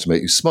forth, poems to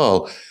make you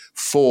smile,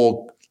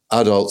 for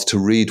adults to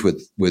read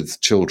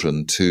with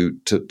children, to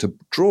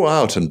draw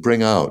out and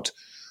bring out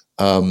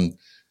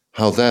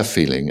how they're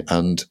feeling,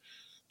 and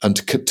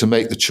to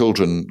make the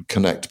children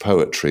connect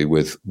poetry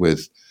with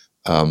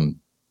a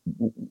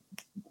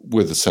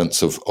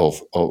sense of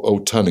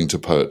turning to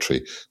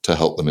poetry to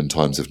help them in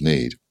times of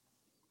need.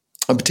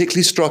 I'm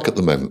particularly struck at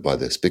the moment by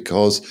this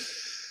because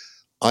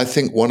I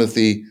think one of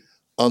the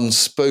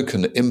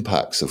unspoken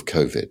impacts of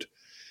COVID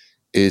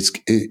is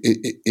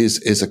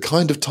a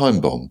kind of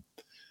time bomb.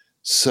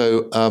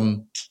 So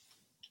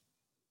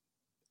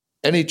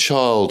any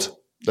child,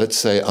 let's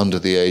say under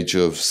the age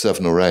of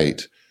 7 or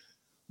 8,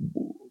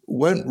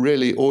 won't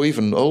really, or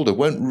even older,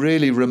 won't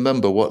really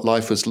remember what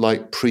life was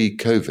like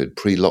pre-COVID,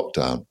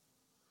 pre-lockdown.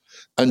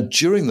 And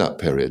during that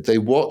period, they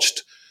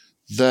watched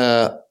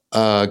their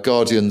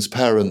guardians,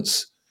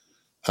 parents,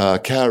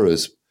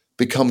 carers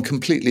become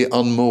completely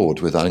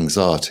unmoored with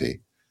anxiety.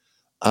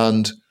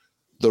 And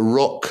the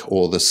rock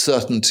or the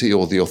certainty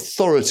or the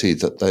authority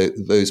that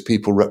those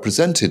people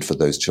represented for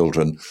those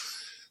children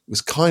was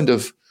kind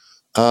of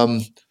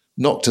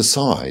knocked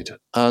aside.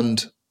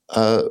 And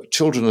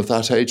children of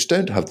that age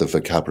don't have the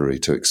vocabulary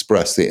to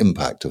express the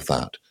impact of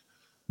that.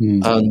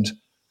 And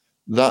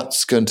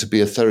that's going to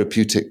be a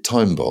therapeutic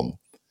time bomb.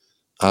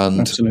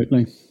 And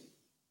absolutely.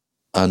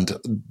 And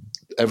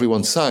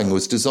Everyone Sang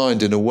was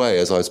designed in a way,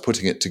 as I was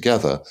putting it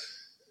together,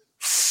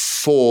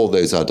 for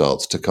those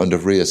adults to kind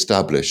of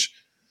reestablish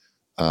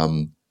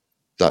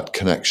that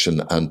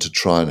connection and to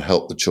try and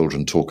help the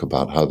children talk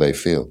about how they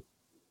feel.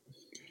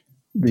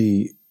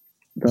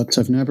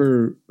 I've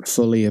never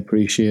fully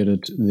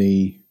appreciated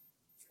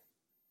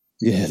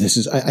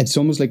it's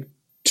almost like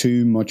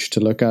too much to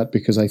look at,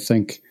 because I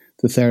think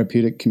the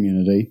therapeutic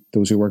community,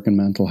 those who work in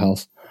mental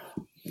health,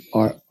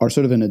 are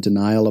sort of in a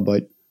denial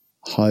about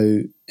how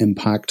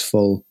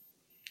impactful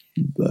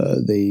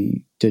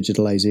the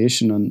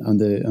digitalization and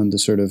the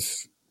sort of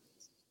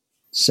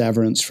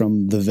severance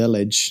from the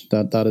village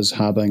that is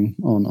having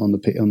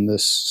on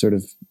this sort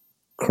of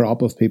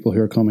crop of people who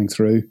are coming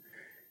through.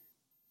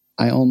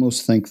 I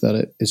almost think that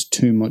it is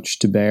too much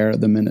to bear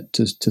at the minute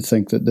to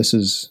think that this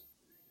is.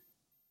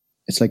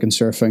 It's like in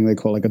surfing, they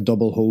call it like a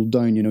double hold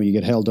down. You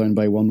get held down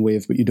by one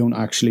wave, but you don't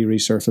actually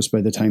resurface by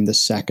the time the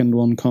second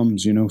one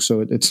comes,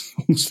 So it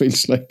almost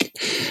feels like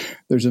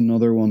there's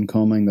another one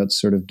coming that's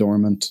sort of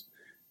dormant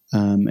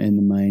in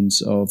the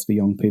minds of the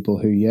young people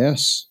who,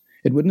 yes,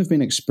 it wouldn't have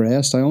been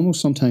expressed. I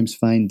almost sometimes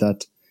find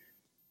that,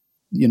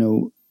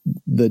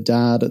 the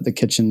dad at the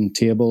kitchen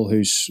table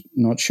who's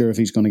not sure if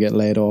he's going to get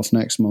laid off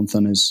next month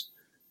and is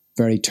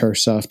very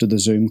terse after the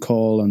Zoom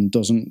call and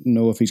doesn't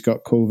know if he's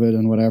got COVID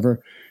and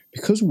whatever,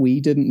 because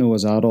we didn't know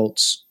as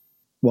adults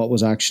what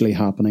was actually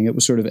happening. It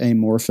was sort of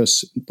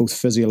amorphous, both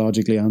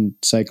physiologically and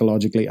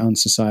psychologically and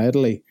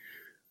societally.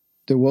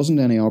 There wasn't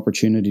any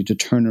opportunity to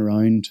turn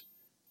around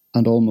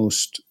and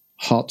almost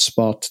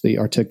hotspot the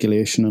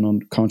articulation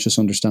and conscious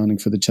understanding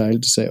for the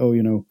child to say,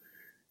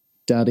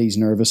 daddy's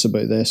nervous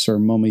about this, or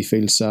mummy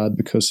feels sad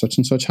because such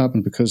and such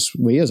happened, because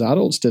we as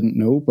adults didn't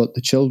know, but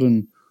the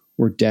children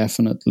were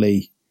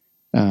definitely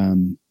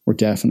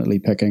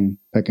picking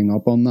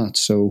up on that.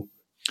 So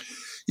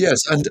yes,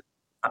 and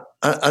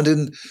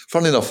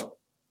funny enough,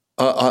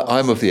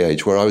 I'm of the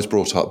age where I was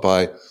brought up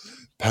by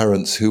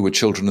parents who were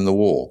children in the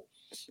war,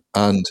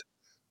 and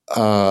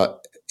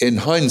in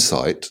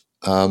hindsight,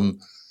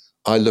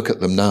 I look at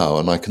them now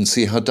and I can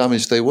see how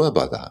damaged they were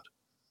by that.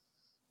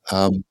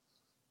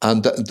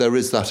 And there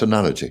is that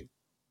analogy.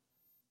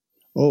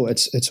 Oh,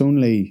 it's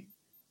only,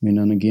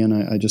 and again,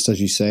 I just, as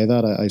you say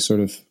that, I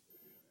sort of,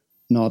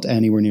 not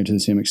anywhere near to the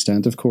same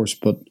extent, of course,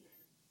 but,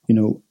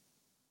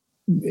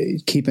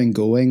 Keeping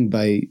Going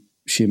by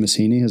Seamus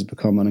Heaney has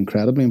become an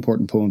incredibly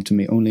important poem to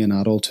me, only in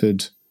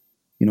adulthood.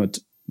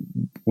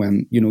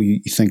 When, you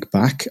think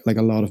back, like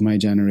a lot of my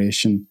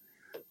generation,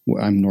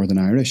 I'm Northern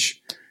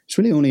Irish, it's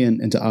really only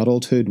into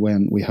adulthood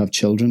when we have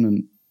children,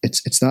 and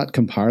it's that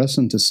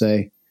comparison to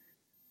say,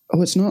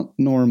 oh, it's not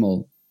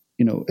normal,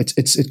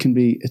 it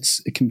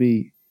can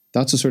be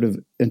that's a sort of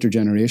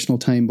intergenerational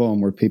time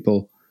bomb where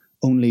people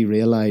only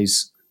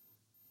realize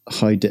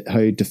how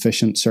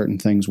deficient certain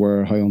things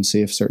were, how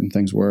unsafe certain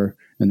things were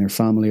in their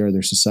family or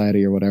their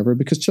society or whatever,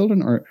 because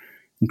children are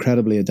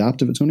incredibly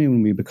adaptive. It's only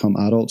when we become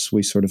adults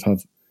we sort of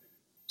have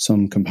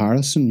some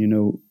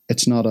comparison.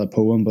 It's not a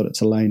poem, but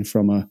it's a line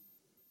from a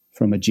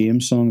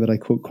James song that I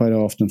quote quite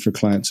often for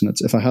clients, and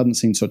it's, if I hadn't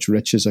seen such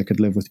riches, I could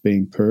live with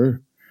being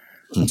poor.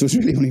 And so it's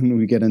really only when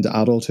we get into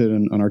adulthood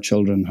and our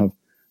children have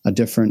a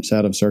different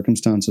set of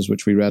circumstances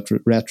which we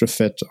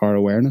retrofit our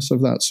awareness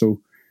of that. So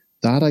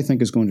that, I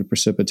think, is going to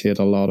precipitate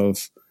a lot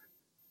of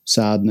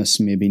sadness,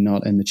 maybe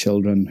not in the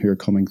children who are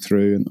coming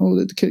through. And,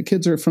 the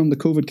kids are from the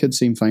COVID kids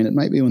seem fine. It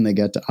might be when they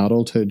get to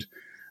adulthood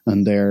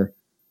and they're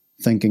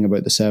thinking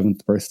about the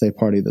 7th birthday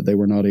party that they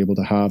were not able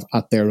to have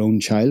at their own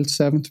child's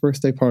 7th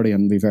birthday party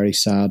and be very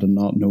sad and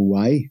not know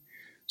why.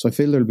 So I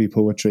feel there'll be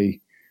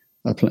poetry,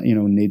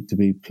 need to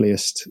be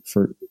placed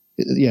for.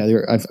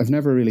 I've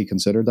never really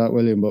considered that,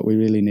 William, but we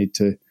really need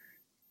to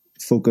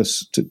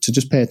focus to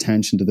just pay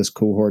attention to this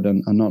cohort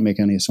and not make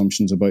any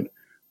assumptions about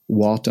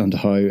what and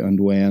how and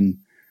when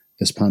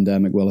this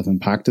pandemic will have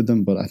impacted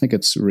them. But I think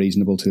it's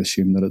reasonable to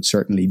assume that it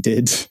certainly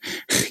did.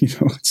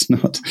 It's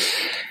not.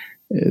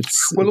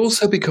 Well,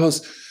 also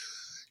because,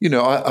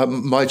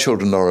 my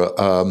children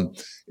are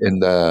in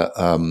their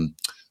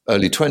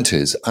early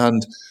 20s,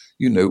 and,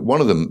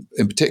 one of them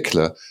in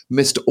particular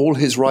missed all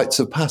his rites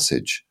of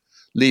passage,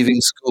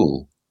 leaving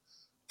school,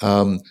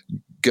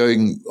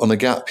 going on a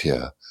gap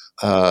year,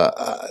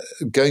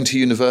 going to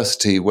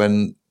university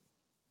when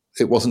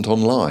it wasn't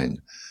online.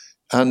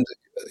 And,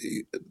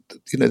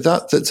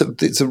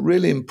 it's a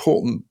really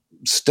important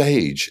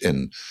stage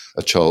in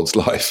a child's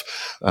life,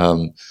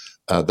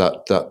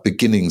 that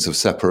beginnings of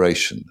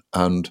separation.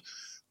 And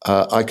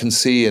I can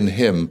see in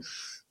him,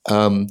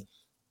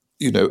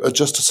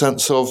 just a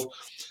sense of,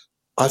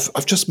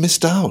 I've just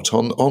missed out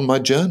on my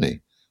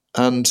journey.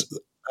 And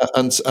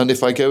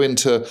if I go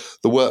into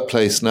the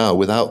workplace now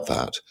without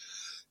that,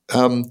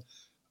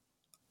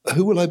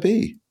 who will I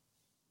be?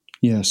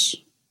 Yes.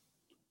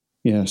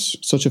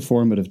 Such a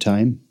formative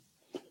time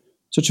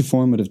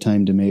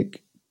to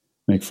make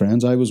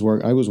friends. I was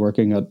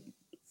working at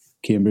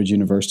Cambridge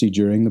University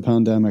during the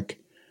pandemic,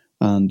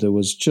 and there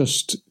was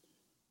just,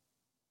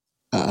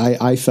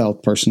 I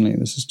felt personally,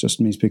 this is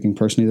just me speaking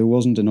personally, there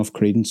wasn't enough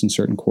credence in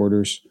certain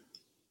quarters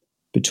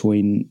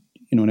between,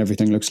 and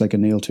everything looks like a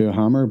nail to a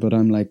hammer, but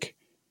I'm like,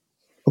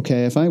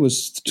 okay, if I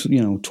was,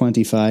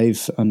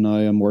 25 and now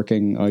I'm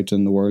working out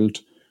in the world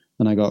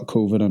and I got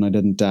COVID and I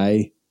didn't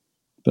die,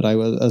 but I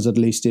was at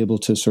least able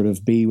to sort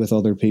of be with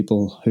other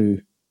people who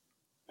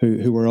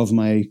were of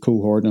my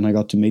cohort, and I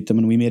got to meet them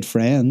and we made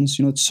friends.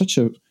 It's such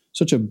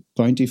a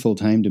bountiful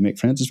time to make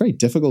friends. It's very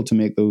difficult to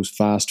make those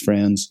fast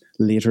friends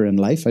later in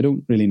life. I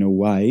don't really know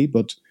why,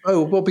 but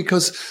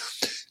because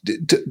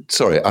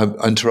sorry, I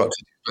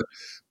interrupted you,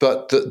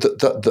 but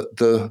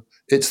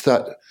it's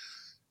that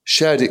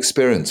shared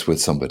experience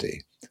with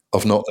somebody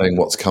of not knowing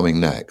what's coming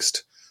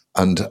next,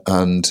 and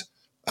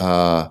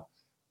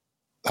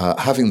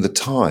having the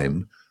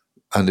time.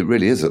 And it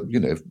really is,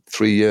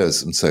 3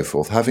 years and so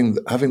forth, having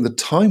the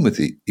time with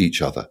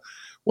each other.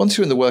 Once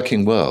you're in the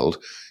working world,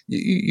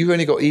 you've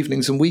only got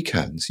evenings and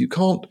weekends. You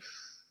can't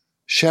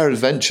share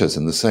adventures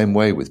in the same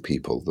way with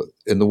people,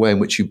 in the way in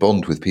which you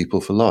bond with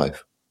people for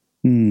life.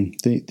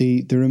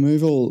 The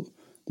removal,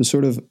 the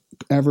sort of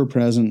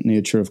ever-present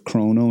nature of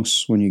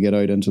Chronos when you get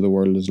out into the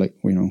world is like,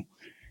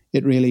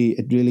 it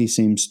really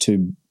seems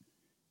to,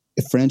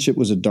 if friendship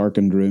was a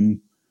darkened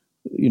room,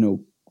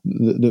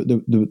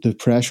 the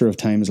pressure of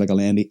time is like a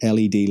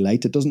LED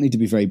light. It doesn't need to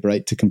be very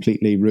bright to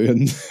completely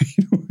ruin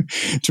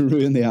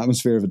the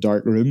atmosphere of a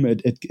dark room.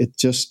 It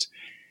just,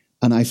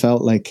 and I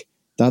felt like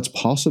that's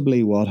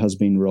possibly what has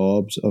been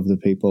robbed of the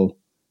people,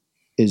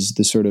 is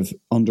the sort of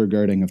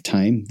undergirding of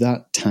time.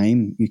 That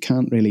time, you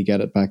can't really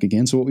get it back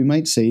again. So what we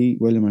might see,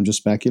 William, I'm just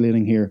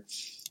speculating here,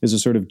 is a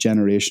sort of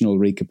generational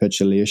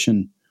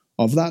recapitulation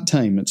of that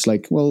time. It's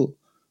like, well,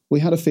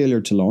 we had a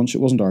failure to launch.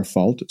 It wasn't our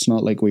fault. It's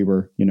not like we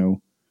were,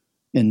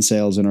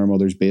 incels in our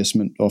mother's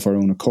basement of our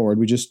own accord.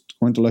 We just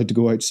weren't allowed to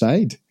go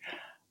outside.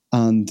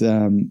 And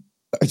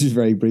I just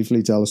very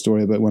briefly tell a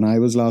story about when I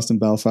was last in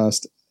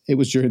Belfast. It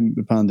was during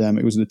the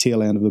pandemic. It was the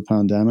tail end of the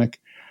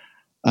pandemic,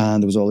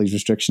 and there was all these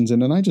restrictions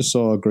in. And I just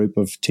saw a group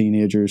of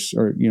teenagers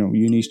or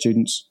uni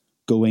students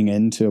going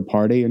into a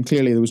party, and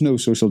clearly there was no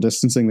social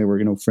distancing. They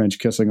were French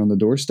kissing on the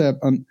doorstep,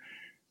 and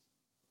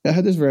I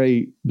had this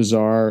very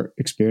bizarre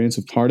experience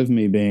of part of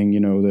me being,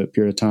 the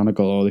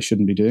puritanical, they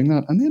shouldn't be doing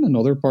that. And then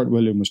another part,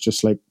 William, was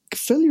just like,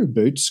 fill your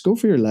boots, go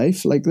for your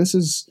life. Like this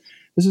is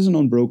an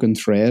unbroken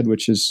thread,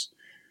 which is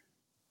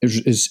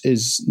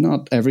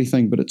not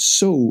everything, but it's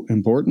so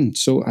important.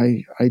 So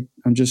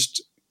I'm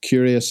just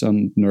curious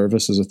and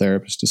nervous as a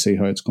therapist to see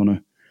how it's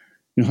going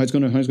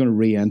to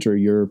re-enter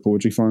your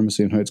poetry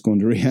pharmacy and how it's going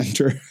to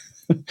re-enter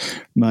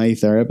my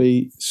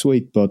therapy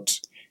suite. But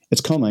it's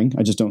coming.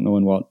 I just don't know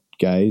in what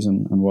guise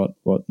and what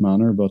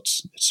manner, but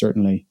it's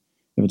certainly,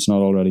 if it's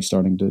not already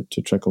starting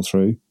to trickle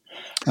through.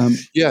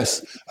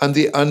 Yes, and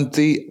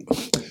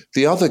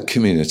the other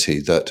community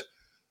that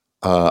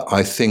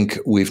I think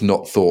we've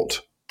not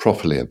thought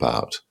properly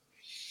about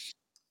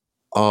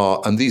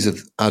are, and these are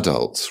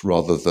adults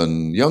rather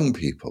than young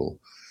people,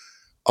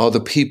 are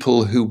the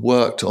people who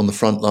worked on the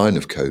front line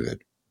of COVID.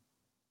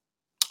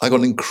 I got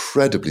an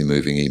incredibly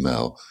moving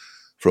email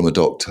from a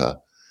doctor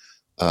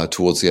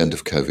towards the end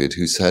of COVID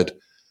who said,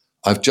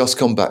 "I've just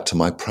gone back to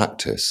my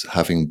practice,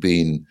 having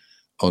been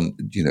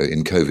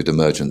in COVID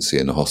emergency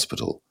in a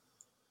hospital,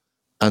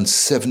 and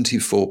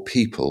 74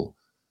 people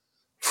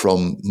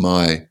from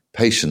my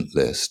patient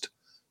list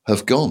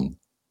have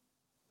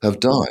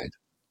died.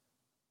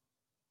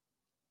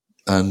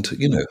 And,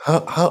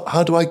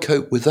 how do I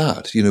cope with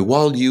that?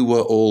 While you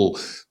were all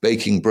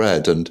baking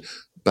bread and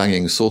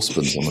banging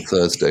saucepans on a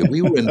Thursday,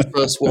 we were in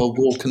First World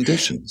War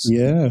conditions.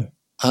 Yeah.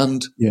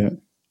 And, Yeah.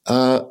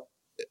 I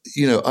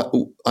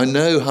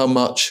know how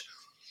much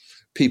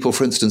people,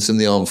 for instance, in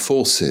the armed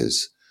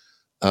forces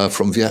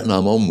from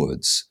Vietnam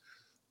onwards,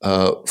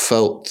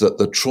 felt that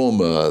the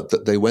trauma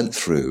that they went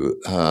through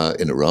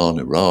in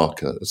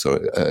Iraq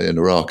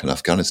and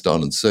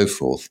Afghanistan and so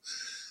forth,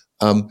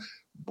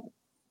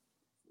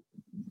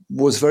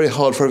 was very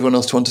hard for everyone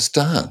else to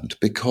understand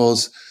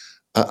because,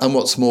 and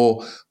what's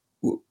more,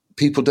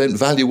 people don't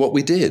value what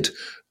we did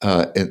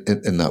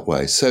in that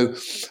way. So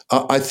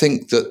I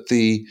think that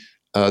the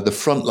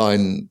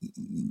frontline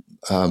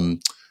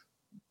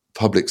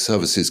public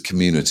services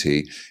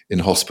community in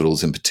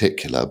hospitals in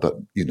particular, but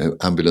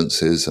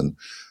ambulances and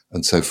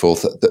so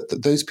forth,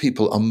 that those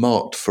people are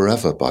marked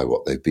forever by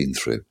what they've been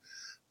through,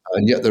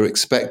 and yet they're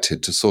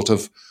expected to sort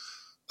of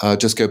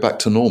just go back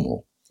to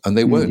normal, and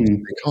they won't. Mm-hmm.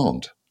 They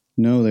can't.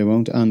 No, they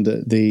won't. And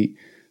the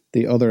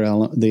other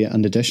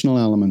an additional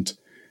element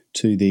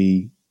to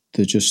the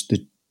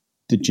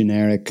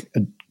generic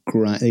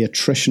the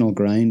attritional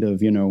grind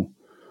of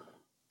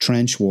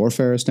trench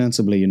warfare,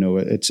 ostensibly,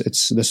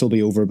 it's this will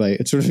be over by,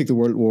 it's sort of like the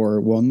World War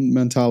I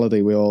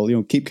mentality. We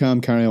all, keep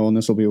calm, carry on,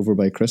 this will be over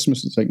by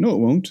Christmas. It's like, no, it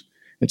won't.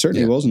 It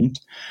certainly wasn't.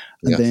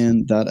 And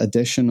then that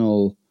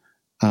additional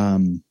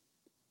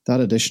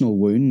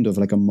wound of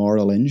like a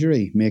moral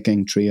injury,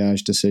 making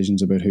triage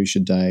decisions about who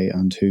should die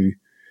and who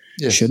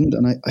shouldn't.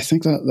 And I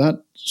think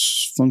that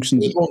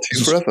functions. It haunts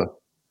you forever.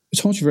 It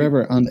haunts you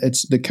forever. And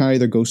they carry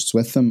their ghosts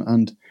with them.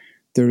 And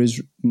there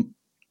is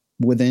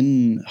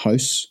within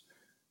house,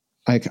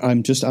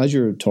 I'm just, as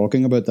you're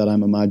talking about that,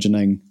 I'm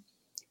imagining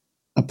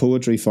a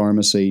poetry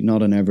pharmacy,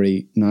 not in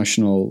every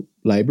national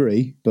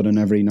library, but in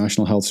every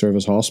National Health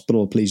Service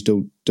hospital. Please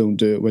don't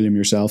do it, William,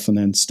 yourself, and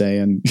then stay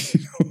in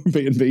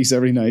B&Bs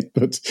every night,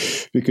 but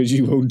because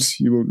you won't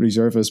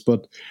resurface.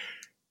 But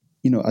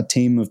a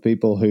team of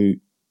people who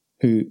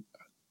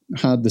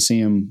had the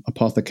same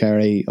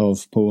apothecary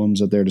of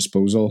poems at their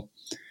disposal,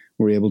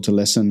 were able to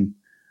listen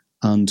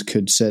and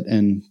could sit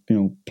in,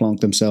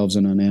 plonk themselves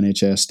in an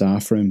NHS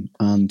staff room.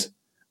 And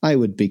I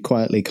would be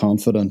quietly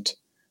confident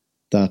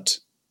that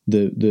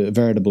the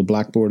veritable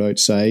blackboard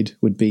outside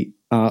would be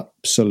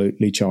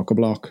absolutely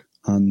chock-a-block.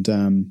 And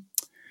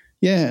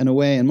in a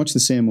way, in much the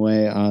same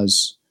way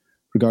as,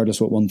 regardless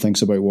what one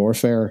thinks about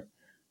warfare,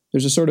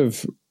 there's a sort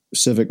of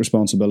civic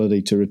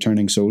responsibility to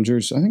returning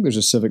soldiers. I think there's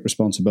a civic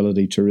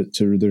responsibility to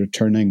the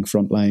returning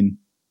frontline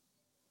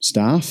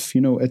staff.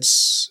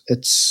 It's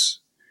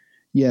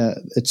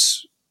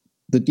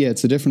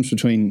the difference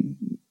between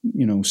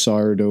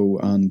sourdough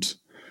and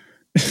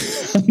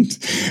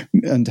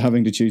and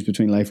having to choose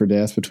between life or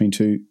death between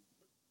two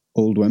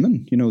old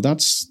women.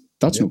 That's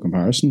no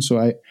comparison.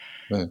 So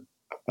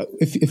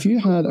if you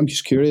had, I'm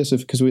just curious,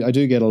 because I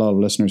do get a lot of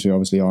listeners who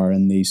obviously are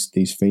in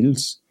these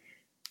fields.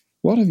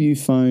 What have you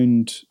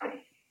found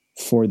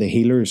for the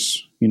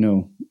healers?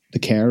 The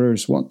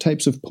carers. What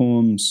types of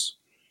poems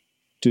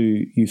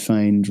do you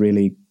find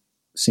really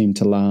seem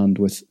to land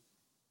with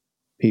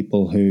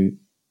people who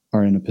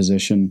are in a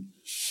position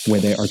where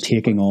they are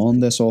taking on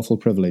this awful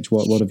privilege?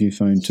 What have you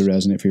found to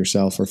resonate for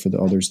yourself or for the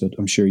others that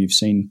I'm sure you've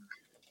seen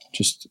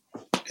just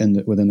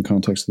within the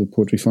context of the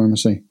poetry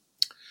pharmacy?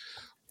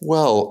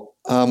 Well,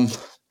 I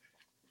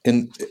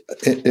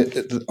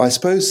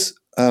suppose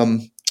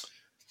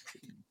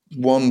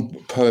one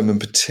poem in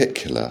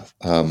particular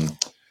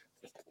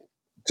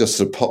just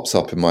sort of pops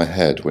up in my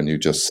head when you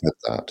just said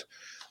that.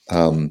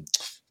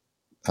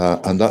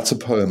 And that's a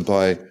poem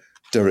by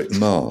Derek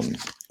Mann,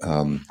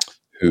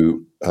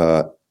 who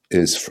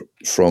is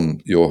from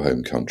your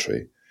home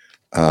country.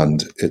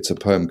 And it's a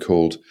poem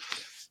called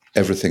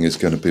Everything is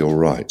Going to Be All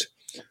Right.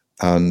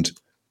 And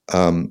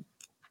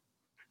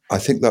I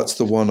think that's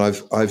the one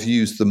I've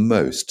used the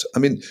most. I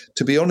mean,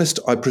 to be honest,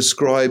 I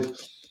prescribe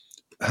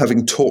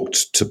having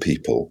talked to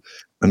people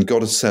and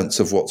got a sense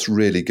of what's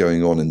really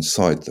going on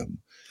inside them,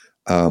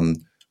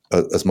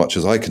 as much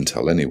as I can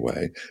tell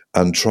anyway,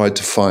 and tried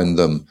to find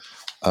them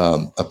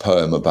a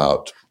poem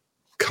about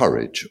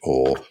courage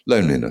or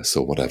loneliness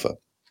or whatever.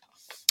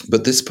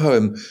 But this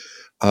poem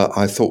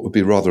I thought would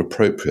be rather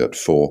appropriate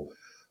for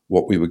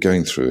what we were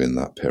going through in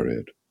that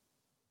period.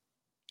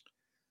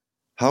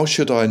 How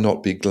should I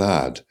not be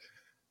glad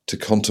to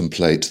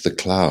contemplate the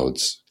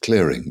clouds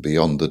clearing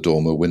beyond the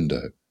dormer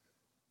window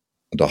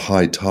and a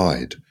high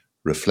tide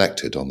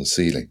reflected on the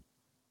ceiling.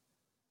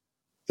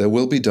 There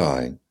will be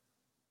dying,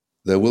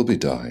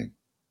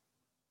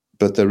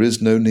 but there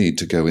is no need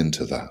to go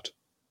into that.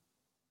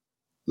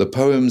 The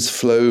poems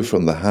flow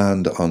from the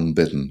hand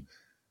unbidden,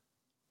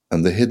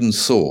 and the hidden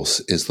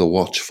source is the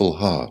watchful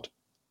heart.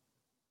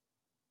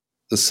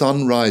 The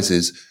sun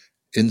rises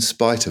in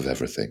spite of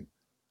everything,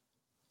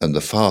 and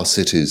the far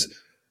cities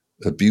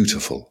are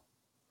beautiful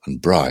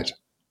and bright.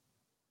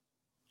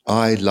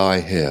 I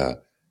lie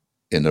here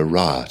in a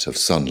riot of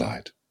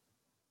sunlight,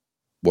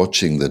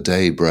 watching the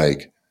day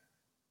break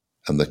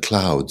and the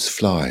clouds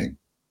flying.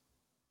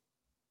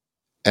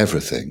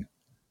 Everything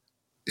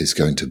is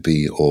going to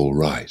be all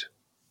right.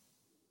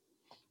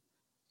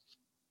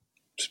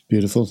 It's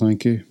beautiful,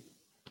 thank you.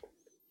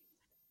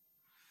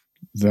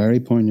 Very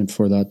poignant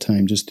for that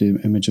time, just the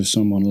image of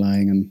someone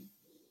lying in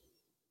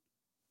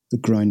the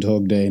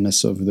Groundhog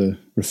Day-ness of the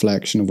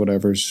reflection of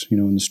whatever's,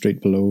 in the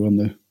street below on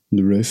the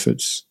roof.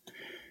 It's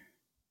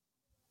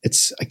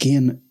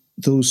again,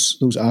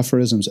 those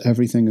aphorisms,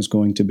 everything is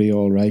going to be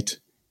all right.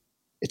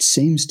 It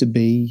seems to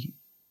be,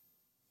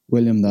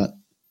 William, that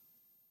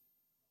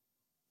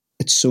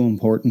it's so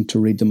important to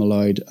read them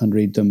aloud and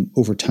read them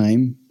over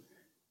time,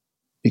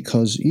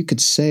 because you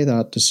could say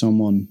that to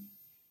someone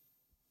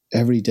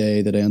every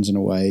day that ends in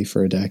a Y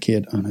for a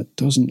decade and it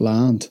doesn't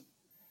land.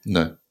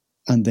 No.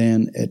 And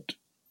then it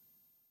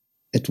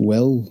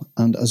will.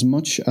 And as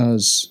much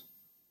as,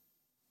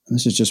 and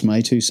this is just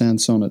my 2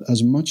 cents on it,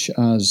 as much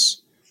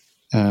as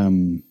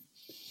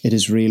it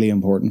is really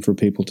important for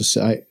people to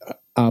say,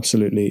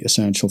 absolutely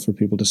essential for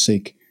people to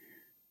seek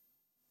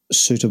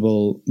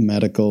suitable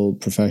medical,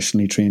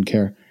 professionally trained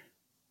care,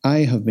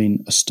 I have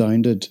been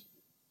astounded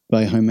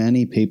by how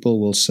many people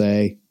will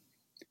say,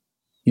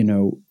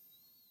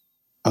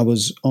 I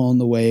was on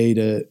the way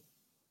to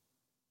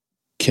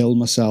kill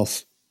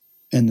myself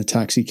in the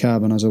taxi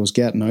cab, and as I was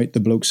getting out,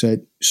 the bloke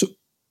said, "So,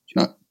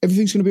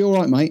 everything's going to be all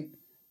right, mate."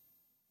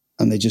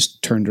 And they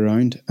just turned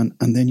around,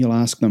 and then you'll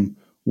ask them,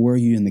 were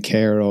you in the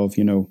care of,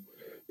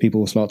 people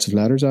with lots of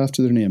letters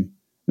after their name?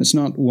 And it's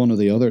not one or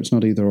the other, it's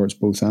not either or, it's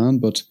both and,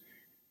 but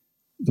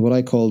what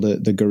I call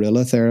the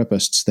guerrilla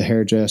therapists, the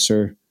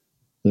hairdresser,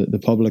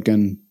 the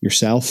publican,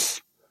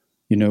 yourself,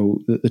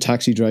 the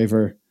taxi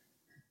driver,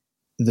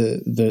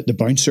 the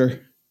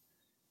bouncer.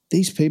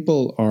 These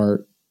people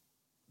are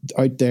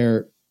out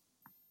there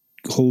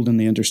holding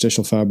the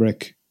interstitial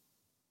fabric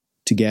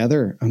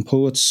together, and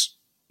poets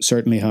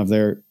certainly have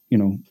their,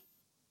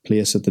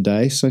 place at the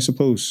dice, I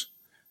suppose,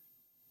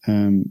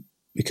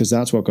 because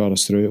that's what got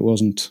us through. It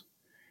wasn't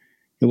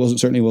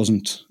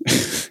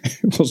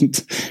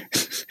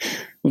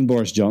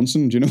Boris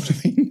Johnson. Do you know what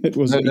I mean? It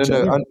wasn't each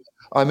other.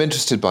 I'm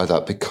interested by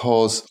that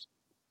because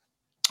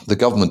the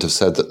government have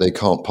said that they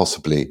can't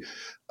possibly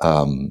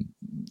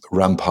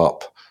ramp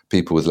up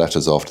people with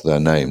letters after their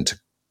name to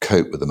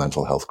cope with the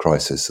mental health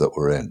crisis that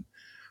we're in.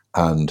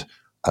 And,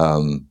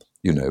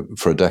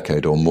 for a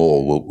decade or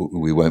more,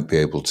 we won't be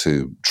able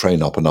to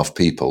train up enough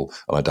people,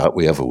 and I doubt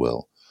we ever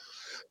will.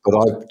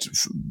 But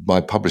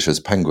my publishers,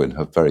 Penguin,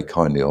 have very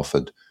kindly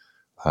offered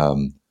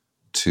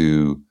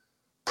to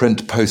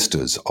print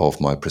posters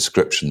of my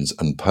prescriptions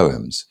and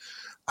poems.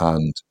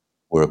 And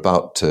we're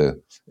about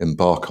to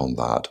embark on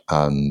that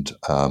and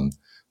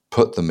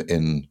put them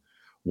in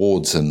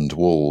wards and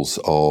walls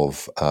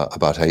of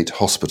about 8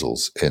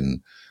 hospitals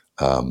in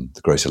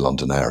the Greater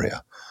London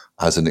area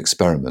as an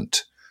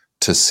experiment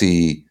to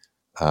see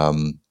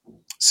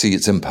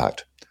its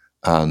impact.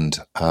 And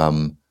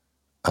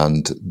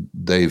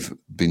they've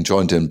been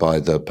joined in by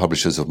the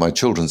publishers of my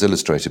children's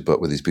illustrated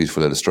book with these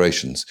beautiful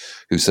illustrations,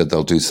 who said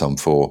they'll do some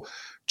for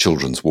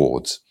children's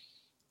wards.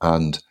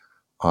 And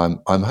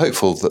I'm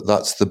hopeful that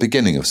that's the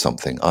beginning of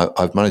something.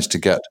 I've managed to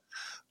get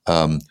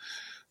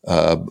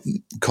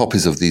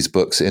copies of these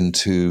books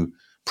into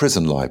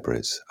prison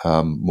libraries.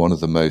 One of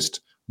the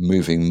most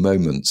moving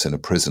moments in a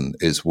prison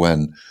is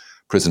when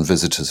prison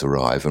visitors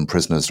arrive and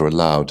prisoners are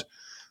allowed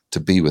to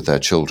be with their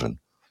children.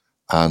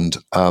 And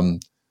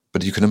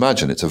but you can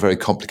imagine it's a very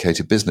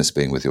complicated business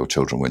being with your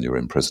children when you're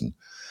in prison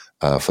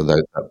for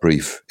that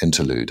brief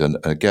interlude. And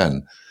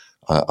again,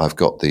 I've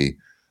got the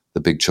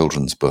big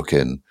children's book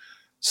in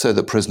so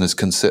that prisoners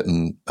can sit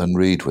and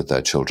read with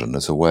their children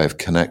as a way of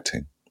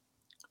connecting.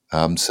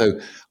 So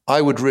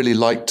I would really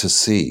like to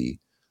see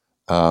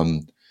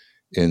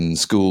in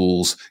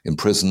schools, in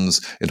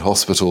prisons, in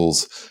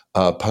hospitals,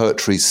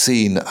 poetry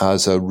seen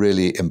as a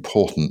really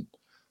important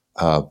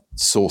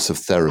source of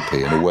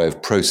therapy and a way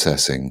of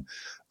processing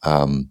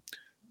the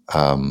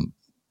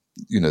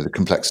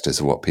complexities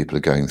of what people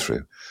are going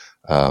through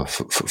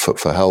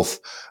for health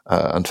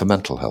and for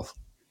mental health.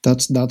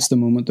 That's the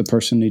moment the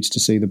person needs to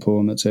see the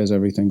poem that says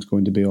everything's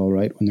going to be all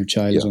right when their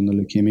child is on the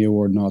leukemia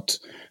ward, not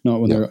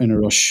when they're in a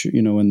rush,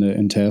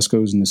 in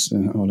Tesco's and this.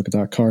 Oh, look at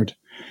that card.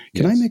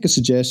 Can I make a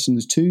suggestion?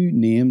 There's 2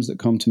 names that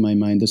come to my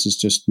mind. This is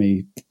just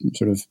me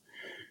sort of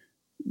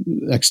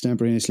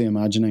extemporaneously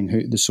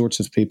imagining the sorts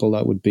of people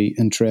that would be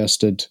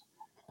interested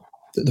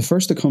The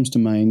first that comes to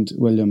mind,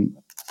 William,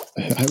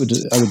 I would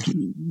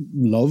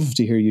love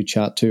to hear you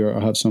chat to or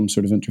have some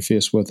sort of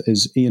interface with,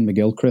 is Ian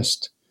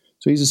McGilchrist.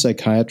 So he's a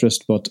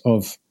psychiatrist, but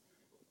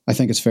I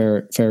think it's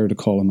fair to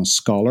call him a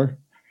scholar,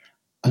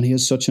 and he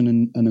has such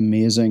an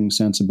amazing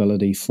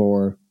sensibility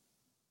for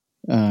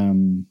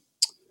the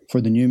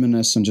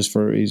numinous and just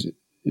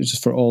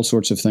for all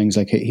sorts of things.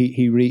 Like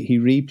he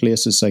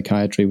replaces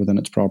psychiatry within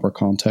its proper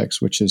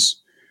context, which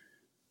is,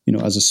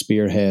 as a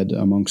spearhead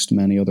amongst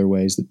many other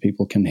ways that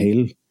people can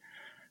heal.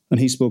 And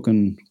he's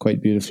spoken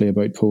quite beautifully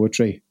about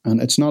poetry. And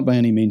it's not by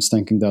any means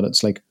thinking that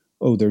it's like,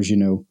 oh, there's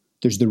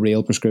the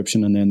real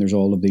prescription and then there's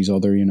all of these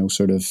other,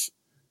 sort of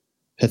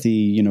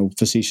pithy,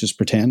 facetious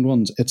pretend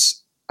ones.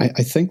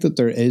 I think that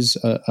there is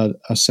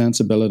a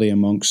sensibility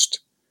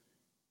amongst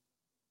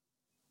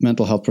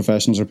mental health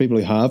professionals or people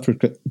who have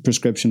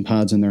prescription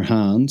pads in their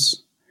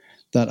hands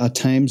that at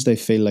times they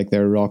feel like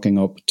they're rocking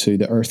up to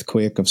the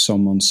earthquake of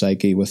someone's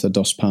psyche with a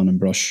dustpan and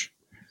brush.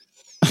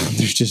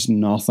 There's just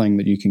nothing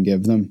that you can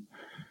give them.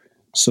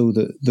 So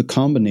the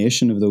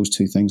combination of those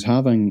two things,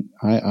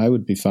 I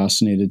would be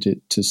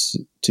fascinated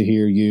to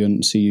hear you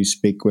and see you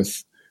speak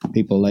with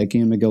people like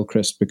Ian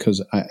McGilchrist,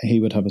 because he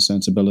would have a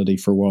sensibility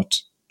for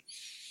what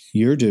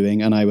you're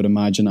doing. And I would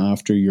imagine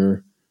after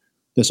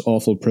this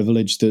awful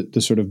privilege,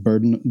 the sort of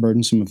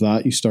burdensome of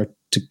that, you start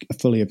to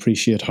fully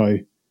appreciate how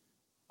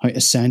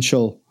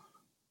essential,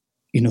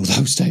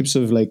 those types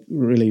of like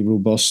really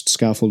robust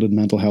scaffolded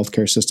mental health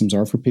care systems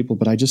are for people.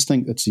 But I just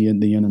think it's the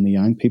yin and the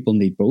yang. People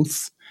need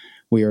both.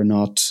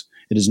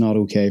 It is not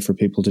okay for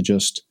people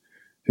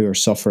who are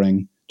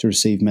suffering to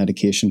receive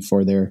medication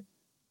for their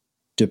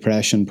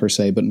depression per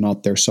se, but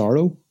not their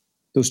sorrow.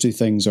 Those two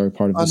things are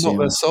part of the same. Not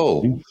their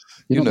soul.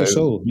 Not their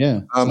soul,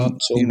 yeah.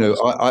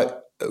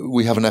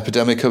 We have an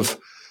epidemic of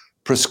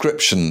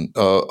prescription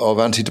of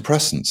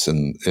antidepressants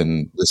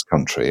in this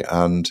country,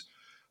 and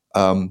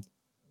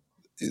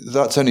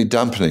that's only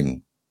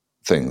dampening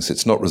things.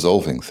 It's not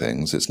resolving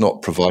things. It's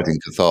not providing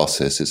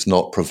catharsis. It's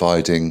not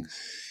providing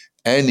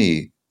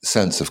any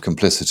sense of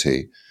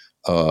complicity,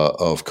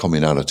 of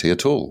communality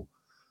at all.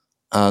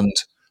 And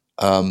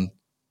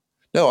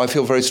no, I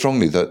feel very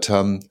strongly that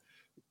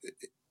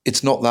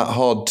it's not that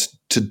hard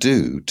to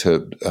do.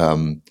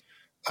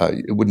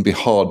 It wouldn't be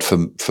hard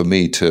for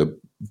me to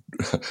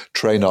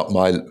train up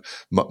my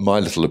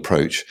little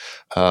approach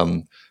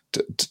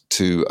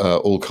to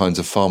all kinds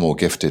of far more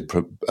gifted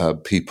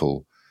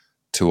people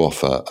to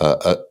offer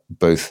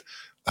both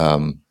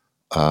a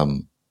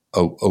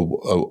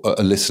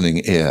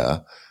listening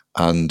ear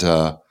and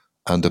a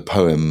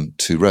poem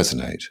to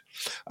resonate.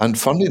 And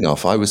funnily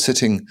enough, I was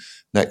sitting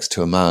next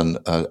to a man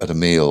at a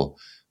meal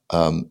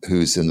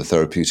who's in the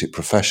therapeutic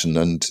profession,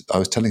 and I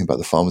was telling him about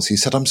the pharmacy. He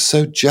said, "I'm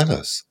so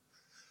jealous."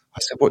 I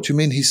said, "What do you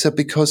mean?" He said,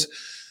 "Because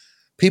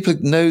people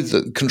know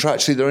that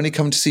contractually they're only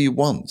coming to see you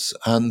once,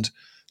 and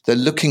they're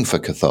looking for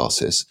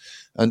catharsis.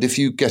 And if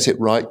you get it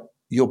right,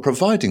 you're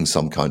providing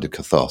some kind of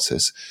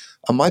catharsis.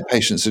 And my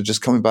patients are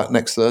just coming back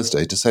next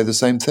Thursday to say the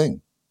same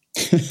thing."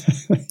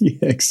 Yeah,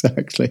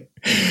 exactly.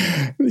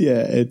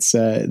 Yeah, it's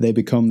they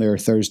become their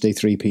Thursday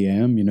 3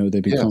 p.m. They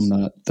become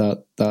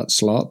that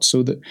slot.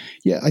 So that,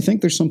 yeah, I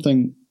think there's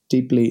something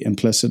deeply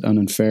implicit and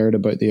inferred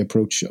about the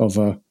approach of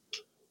a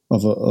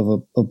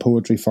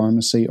poetry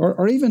pharmacy,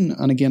 or even,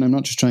 and again, I'm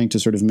not just trying to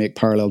sort of make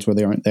parallels where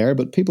they aren't there,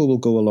 but people will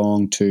go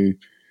along to,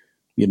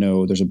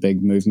 there's a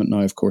big movement now,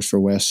 of course, for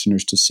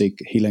Westerners to seek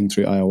healing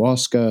through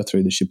ayahuasca,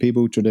 through the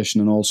Shipibo tradition,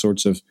 and all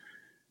sorts of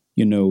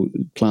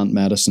plant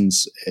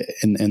medicines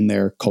in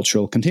their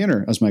cultural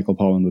container, as Michael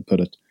Pollan would put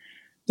it.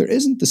 There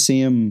isn't the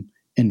same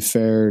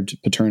inferred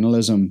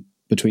paternalism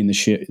between the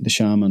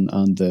shaman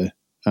and the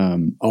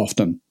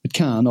often. It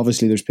can.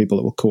 Obviously, there's people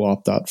that will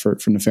co-opt that for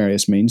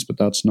nefarious means, but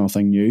that's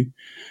nothing new.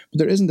 But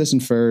there isn't this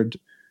inferred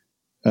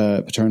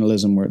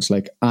paternalism where it's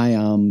like, I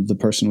am the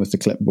person with the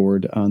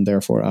clipboard and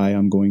therefore I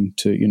am going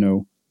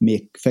to,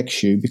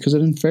 fix you, because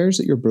it infers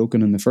that you're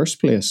broken in the first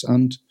place.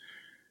 And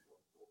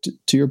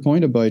to your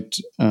point about,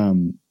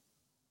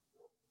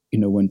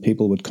 when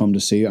people would come to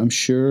see you, I'm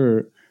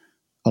sure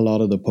a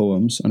lot of the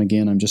poems, and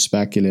again, I'm just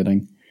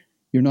speculating,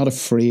 you're not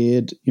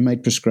afraid, you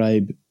might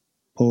prescribe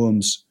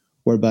poems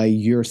whereby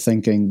you're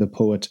thinking the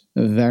poet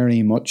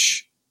very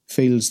much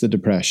feels the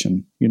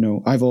depression.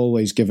 I've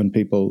always given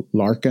people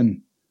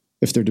Larkin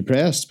if they're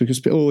depressed, because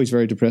people are always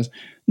very depressed.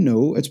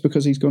 No, it's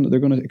because they're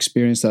going to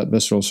experience that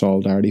visceral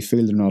solidarity,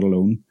 feel they're not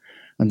alone,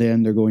 and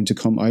then they're going to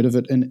come out of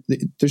it. And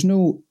there's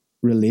no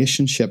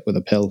relationship with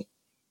a pill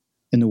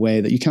in the way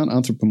that you can't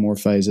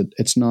anthropomorphize it.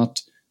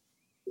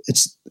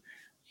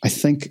 I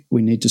think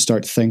we need to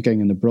start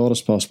thinking in the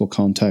broadest possible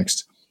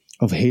context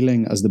of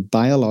healing as the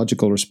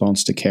biological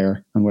response to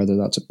care, and whether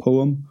that's a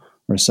poem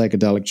or a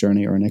psychedelic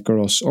journey or an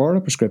Icarus or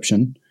a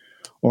prescription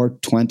or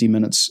 20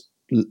 minutes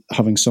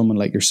having someone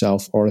like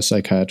yourself or a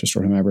psychiatrist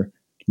or whomever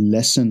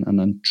listen and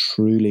then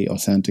truly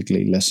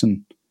authentically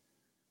listen,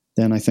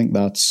 then I think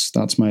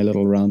that's my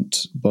little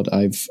rant. But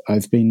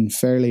I've been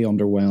fairly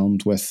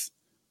underwhelmed with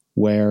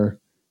where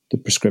the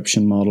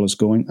prescription model is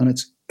going, and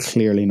it's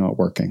clearly not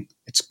working.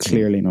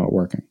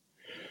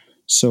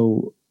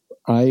 So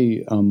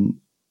I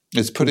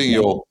it's putting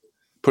your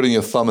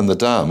thumb in the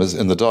dam,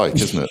 in the dike,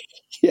 isn't it?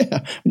 yeah,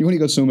 you only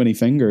got so many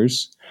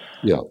fingers.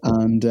 Yeah.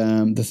 And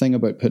the thing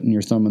about putting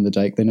your thumb in the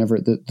dike,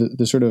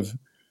 the sort of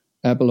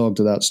epilogue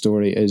to that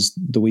story is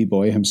the wee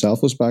boy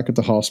himself was back at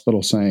the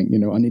hospital saying, you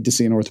know, I need to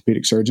see an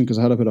orthopedic surgeon because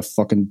I had to put a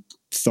fucking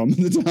thumb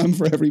in the dam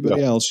for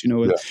everybody else. You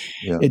know,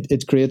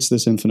 it creates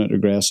this infinite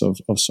regress of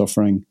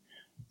suffering.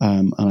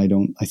 And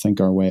I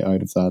think our way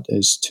out of that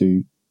is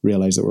to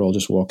realize that we're all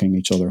just walking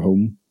each other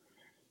home.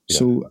 Yeah.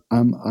 So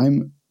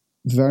I'm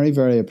very,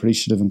 very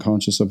appreciative and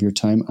conscious of your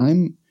time.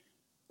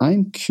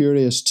 I'm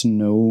curious to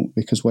know,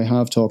 because we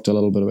have talked a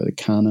little bit about the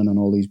canon and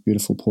all these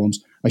beautiful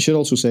poems. I should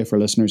also say for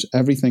listeners,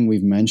 everything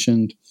we've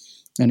mentioned,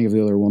 any of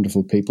the other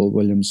wonderful people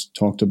William's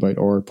talked about,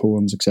 or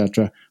poems,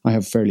 etc., I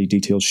have fairly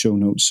detailed show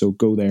notes. So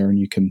go there and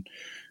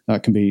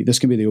this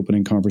can be the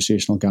opening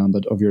conversational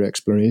gambit of your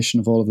exploration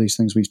of all of these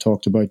things we've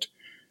talked about.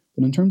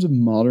 But in terms of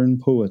modern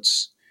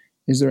poets,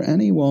 is there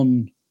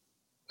anyone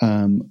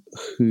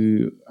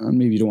who, and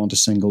maybe you don't want to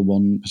single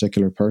one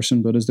particular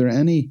person, but is there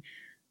any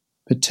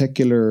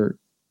particular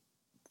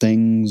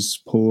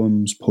things,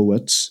 poems,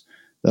 poets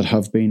that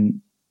have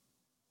been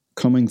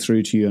coming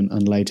through to you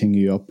and lighting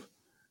you up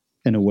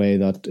in a way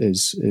that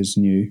is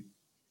new?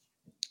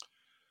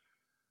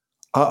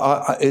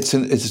 It's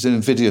an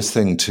invidious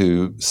thing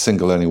to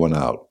single anyone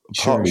out,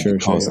 partly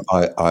because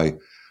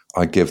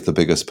I give the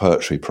biggest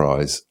poetry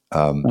prize.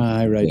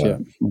 Right, yeah.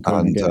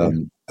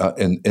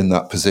 And in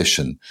that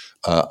position,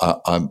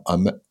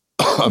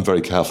 I'm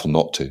very careful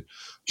not to.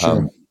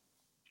 Sure.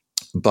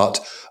 But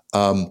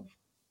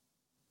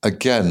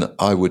again,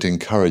 I would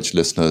encourage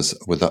listeners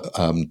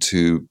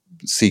to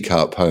seek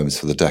out poems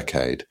for the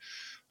decade,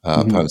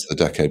 poems for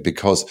the decade,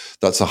 because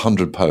that's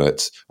 100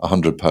 poets,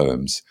 100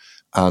 poems,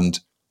 and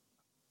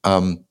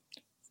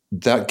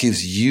that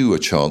gives you a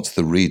chance,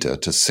 the reader,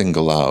 to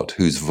single out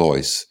whose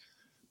voice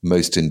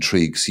most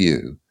intrigues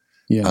you,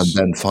 and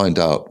then find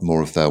out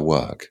more of their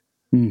work,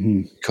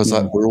 because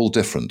we're all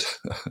different,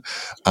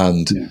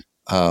 and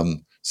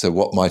so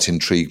what might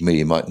intrigue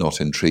me might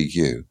not intrigue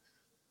you.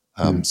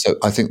 So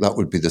I think that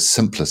would be the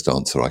simplest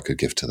answer I could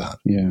give to that.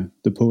 Yeah,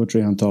 the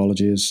poetry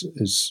anthology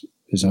is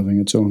having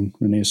its own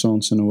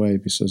renaissance in a way,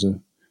 because there's a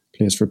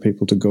place for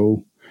people to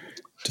go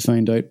to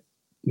find out.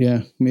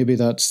 Yeah, maybe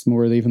that's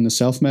more even the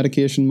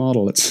self-medication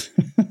model. It's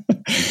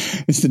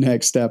the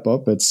next step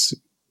up. It's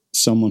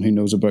someone who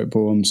knows about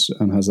poems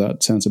and has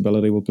that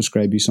sensibility will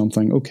prescribe you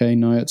something. Okay,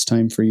 now it's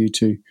time for you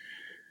to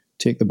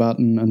take the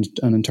baton and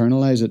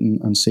internalize it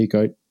and seek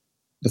out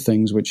the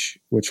things which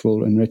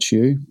will enrich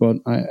you. But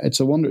it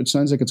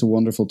sounds like it's a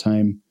wonderful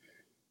time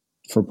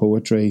for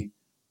poetry,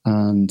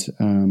 and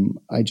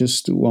I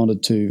just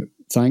wanted to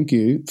thank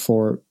you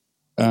for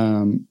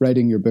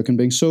writing your book and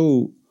being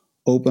so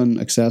open,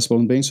 accessible,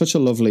 and being such a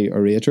lovely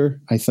orator.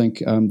 I think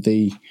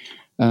the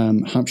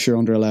Hampshire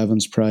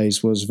Under-11s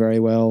prize was very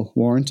well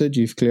warranted.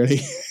 You've clearly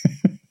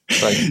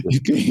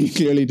you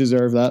clearly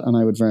deserve that, and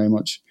I would very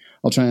much.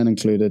 I'll try and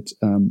include it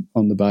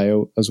on the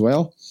bio as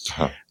well.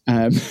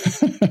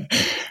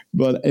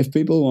 But if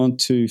people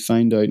want to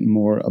find out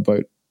more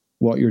about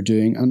what you're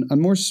doing, and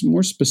more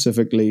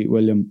specifically,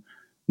 William,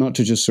 not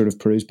to just sort of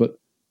peruse, but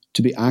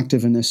to be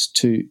active in this,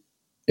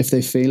 if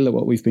they feel that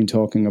what we've been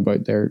talking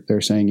about,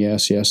 they're saying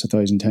yes,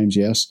 1,000 times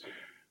yes.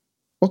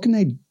 What can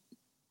they?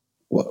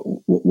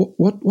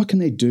 What can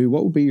they do?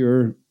 What would be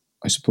your,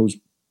 I suppose,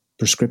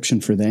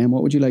 prescription for them?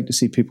 What would you like to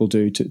see people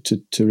do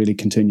to really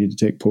continue to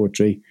take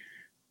poetry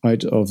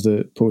out of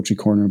the poetry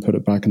corner and put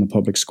it back in the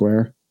public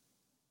square?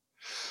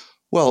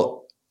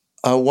 Well,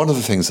 one of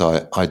the things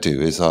I do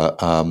is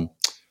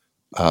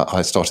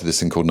I started this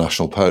thing called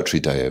National Poetry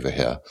Day over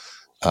here,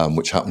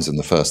 which happens on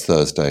the first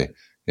Thursday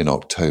in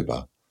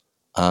October,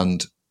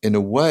 and in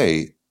a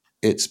way,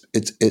 it's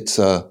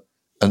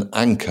an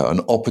anchor,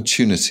 an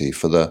opportunity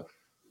for the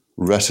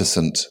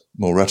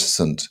more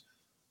reticent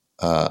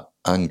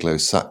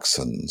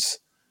Anglo-Saxons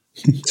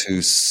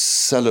to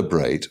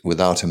celebrate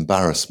without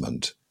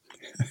embarrassment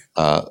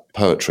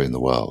poetry in the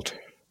world.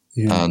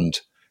 Yeah. And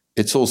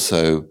it's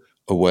also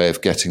a way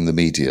of getting the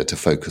media to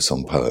focus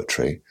on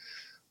poetry.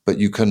 But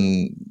you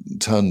can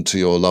turn to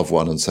your loved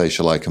one and say,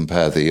 "Shall I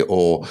compare thee?"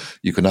 Or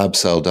you can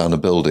abseil down a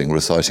building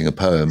reciting a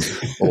poem,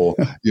 or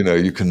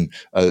you can.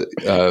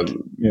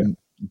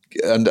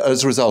 And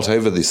as a result,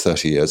 over these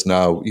 30 years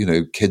now,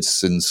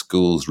 kids in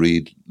schools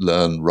read,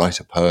 learn, write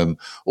a poem.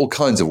 All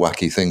kinds of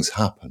wacky things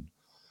happen.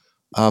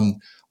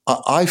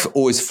 I've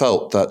always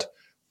felt that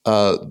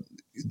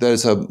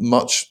there's a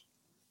much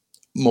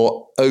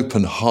more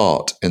open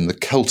heart in the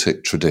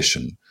Celtic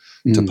tradition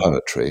to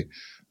poetry.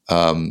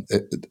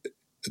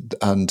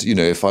 And,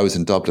 if I was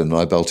in Dublin and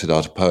I belted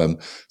out a poem,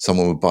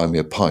 someone would buy me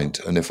a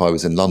pint. And if I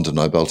was in London and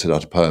I belted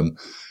out a poem,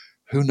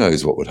 who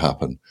knows what would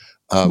happen?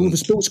 The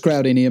sports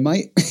crowd in here,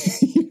 mate.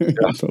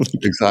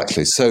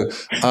 Exactly. So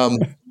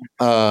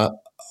I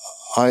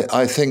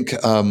think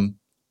one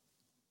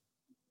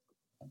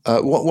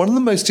of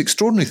the most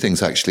extraordinary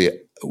things, actually,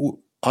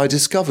 I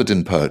discovered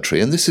in poetry,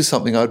 and this is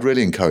something I'd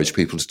really encourage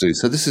people to do.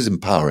 So this is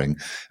empowering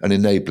and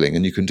enabling,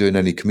 and you can do in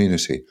any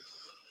community.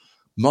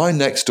 My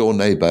next door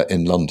neighbour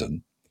in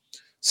London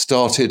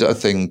started a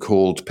thing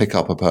called Pick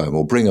Up a Poem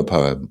or Bring a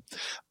Poem.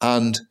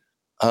 And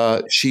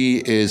she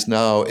is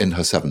now in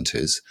her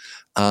 70s.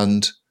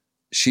 And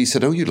she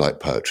said, "Oh, you like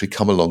poetry?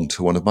 Come along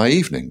to one of my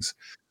evenings.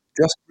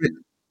 Just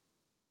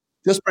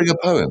bring a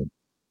poem.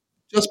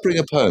 Just bring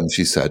a poem,"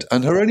 she said.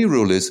 And her only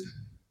rule is,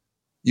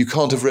 you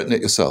can't have written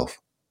it yourself.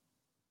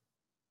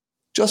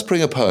 Just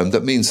bring a poem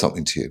that means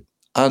something to you.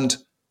 And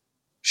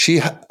she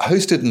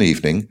hosted an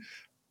evening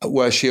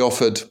where she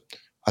offered,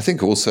 I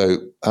think also,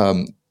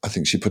 I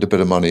think she put a bit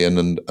of money in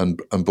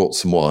and bought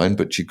some wine,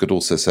 but she could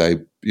also say,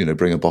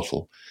 bring a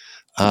bottle.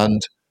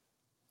 And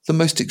the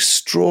most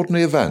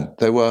extraordinary event,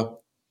 there were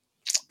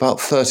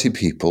about 30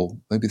 people,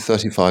 maybe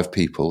 35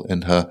 people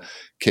in her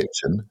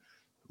kitchen,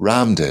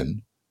 rammed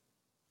in,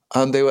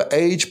 and they were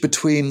aged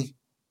between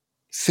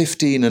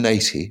 15 and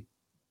 80.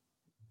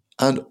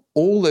 And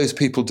all those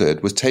people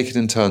did was take it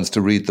in turns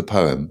to read the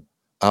poem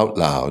out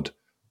loud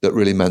that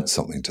really meant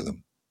something to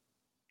them.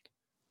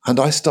 And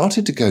I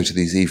started to go to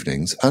these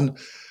evenings, and,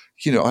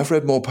 I've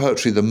read more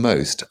poetry than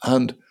most,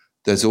 and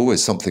there's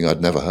always something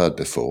I'd never heard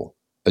before,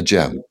 a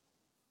gem.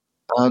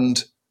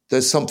 And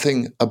there's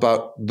something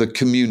about the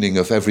communing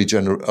of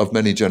of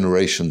many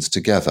generations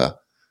together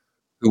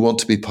who want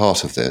to be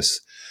part of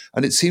this.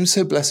 And it seems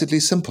so blessedly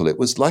simple. It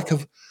was like a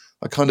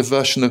kind of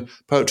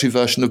poetry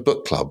version of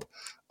book club,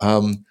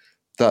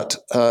 that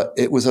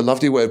it was a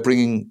lovely way of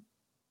bringing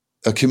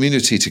a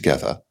community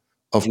together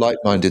of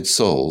like-minded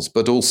souls,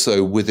 but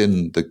also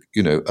within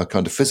a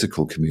kind of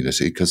physical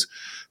community, because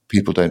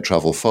people don't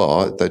travel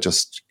far. They're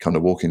just kind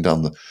of walking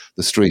down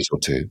the street or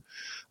two.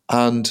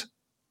 And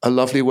a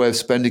lovely way of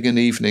spending an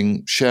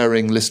evening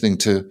sharing, listening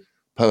to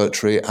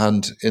poetry,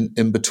 and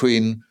in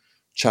between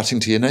chatting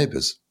to your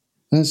neighbours.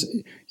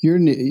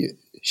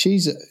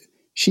 She's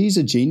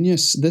a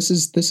genius. This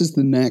is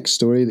the next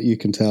story that you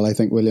can tell, I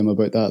think, William,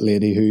 about that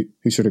lady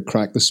who sort of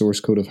cracked the source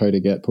code of how to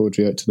get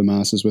poetry out to the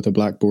masses with a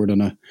blackboard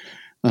and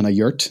a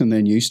yurt, and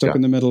then you stuck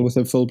in the middle with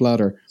a full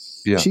bladder.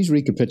 Yeah. She's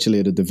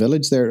recapitulated the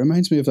village there. It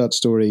reminds me of that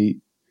story,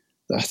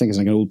 I think it's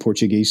like an old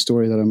Portuguese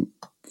story that I'm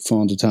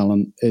fond of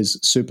telling, is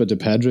Sopa de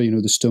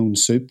Pedra, the stone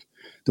soup.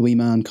 The wee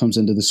man comes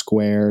into the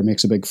square,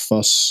 makes a big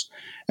fuss.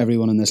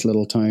 Everyone in this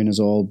little town is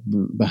all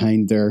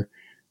behind their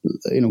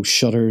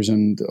shutters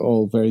and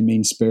all very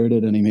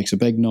mean-spirited, and he makes a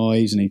big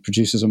noise and he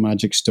produces a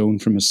magic stone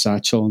from his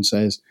satchel and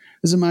says,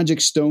 "This is a magic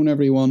stone,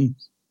 everyone.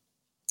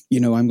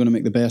 I'm going to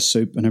make the best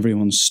soup," and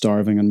everyone's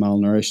starving and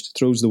malnourished.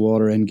 Throws the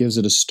water in, gives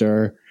it a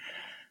stir,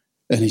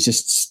 and he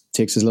just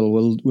takes his little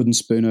wooden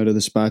spoon out of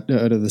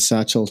the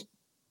satchel,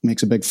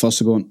 makes a big fuss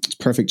of going, "It's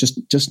perfect,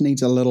 just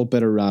needs a little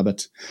bit of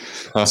rabbit."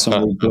 Some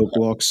old bloke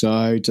walks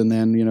out, and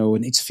then,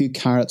 it needs a few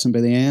carrots, and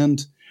by the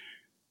end,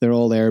 they're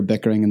all there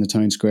bickering in the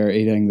town square,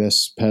 eating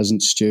this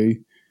peasant stew.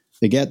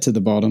 They get to the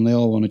bottom, they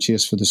all want to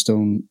chase for the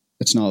stone.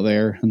 It's not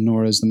there, and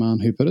nor is the man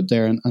who put it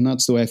there. And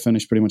that's the way I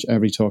finish pretty much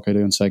every talk I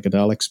do on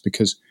psychedelics,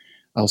 because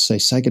I'll say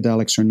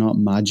psychedelics are not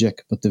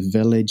magic, but the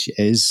village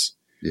is.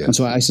 Yeah. And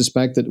so I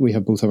suspect that we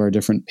have both of our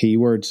different P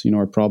words,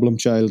 our problem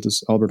child,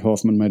 as Albert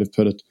Hoffman might have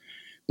put it.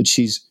 But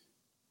she's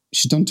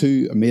done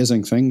two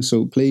amazing things.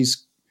 So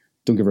please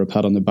don't give her a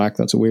pat on the back.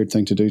 That's a weird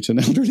thing to do to an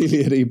elderly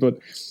lady. But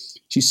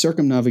she's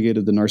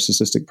circumnavigated the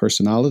narcissistic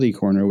personality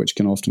corner, which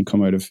can often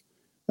come out of,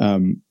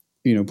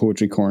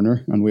 poetry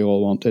corner. And we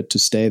all want it to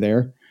stay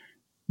there,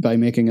 by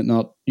making it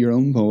not your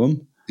own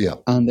poem. Yeah.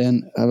 And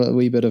then have a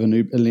wee bit of an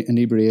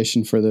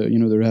inebriation for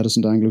the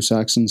reticent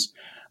Anglo-Saxons,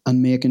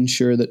 and making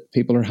sure that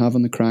people are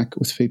having the crack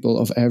with people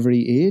of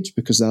every age,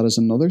 because that is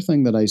another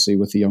thing that I see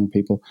with the young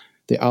people.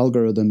 The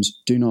algorithms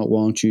do not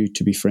want you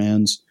to be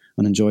friends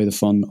and enjoy the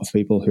fun of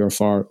people who are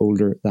far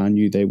older than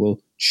you. They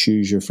will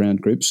choose your friend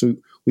group. So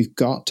we've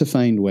got to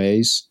find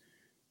ways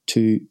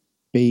to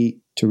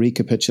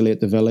recapitulate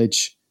the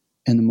village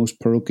in the most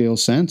parochial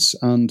sense.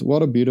 And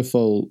what a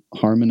beautiful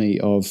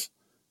harmony of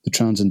the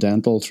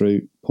transcendental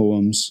through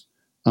poems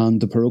and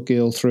the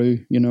parochial through,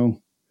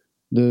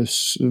 the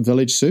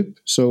village soup.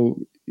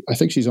 So I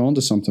think she's on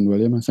to something,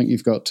 William. I think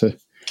you've got to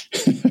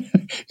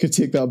could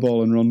take that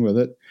ball and run with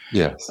it.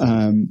 Yes.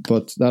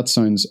 But that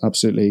sounds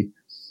absolutely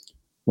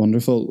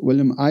wonderful.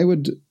 William, I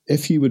would,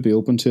 if you would be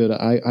open to it,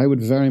 I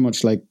would very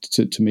much like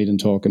to meet and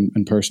talk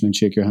in person and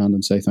shake your hand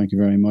and say thank you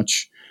very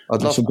much.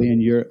 I should be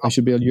in Europe. I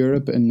should be in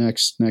Europe in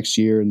next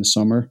year in the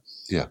summer.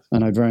 Yeah.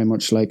 And I'd very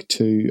much like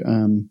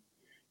to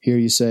hear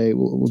you say,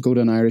 we'll go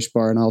to an Irish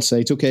bar, and I'll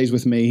say, "It's okay, he's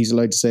with me. He's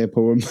allowed to say a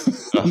poem."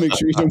 Make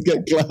sure you don't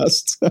get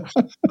glassed.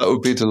 That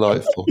would be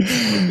delightful.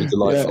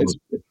 Yeah,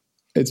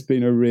 it's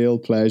been a real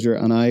pleasure.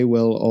 And I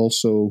will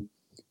also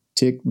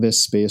take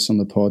this space on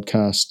the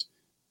podcast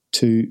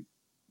to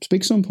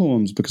speak some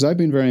poems, because I've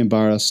been very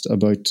embarrassed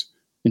about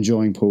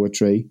enjoying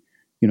poetry.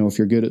 If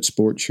you're good at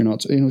sports, you're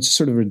not, it's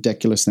sort of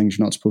ridiculous things.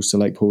 You're not supposed to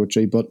like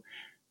poetry, but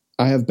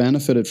I have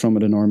benefited from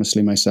it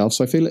enormously myself.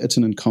 So I feel it's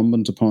an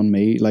incumbent upon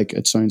me, like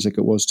it sounds like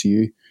it was to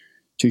you,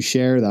 to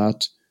share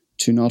that,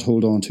 to not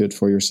hold on to it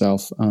for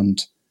yourself,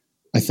 and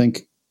I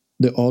think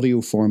the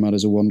audio format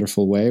is a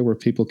wonderful way where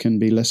people can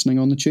be listening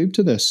on the tube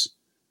to this.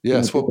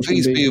 Yes, well,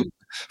 please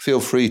feel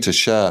free to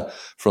share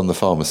from the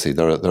pharmacy.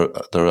 There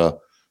are.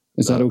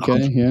 Is that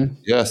okay? Yeah.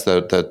 Yes,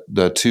 there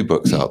are 2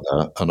 books out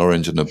there, an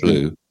orange and a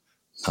blue,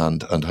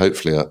 and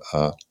hopefully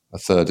a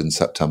third in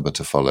September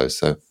to follow.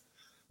 So,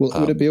 well,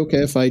 would it be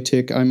okay if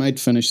I might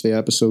finish the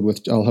episode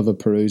with, I'll have a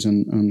peruse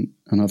and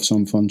have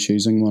some fun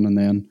choosing one, and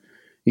then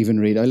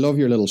even read. I love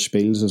your little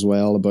spiels as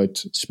well about,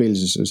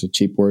 spiels is a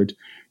cheap word.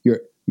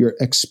 Your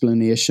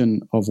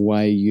explanation of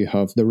why you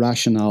have the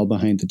rationale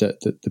behind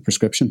the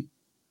prescription,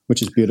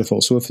 which is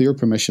beautiful. So, with your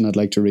permission, I'd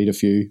like to read a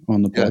few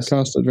on the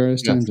podcast at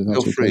various times. If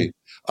that's feel free. Okay.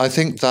 I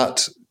think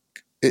that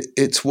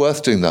it's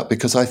worth doing that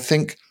because I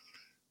think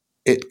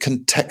it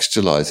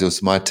contextualizes. It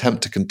was my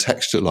attempt to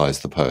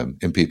contextualize the poem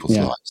in people's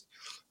lives,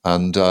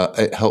 and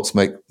it helps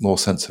make more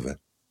sense of it.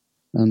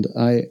 And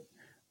I,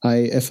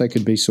 if I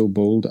could be so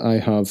bold, I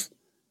have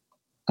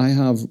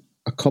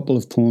a couple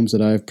of poems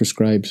that I have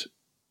prescribed,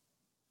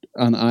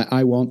 and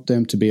I want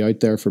them to be out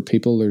there for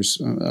people.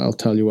 I'll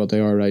tell you what they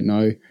are right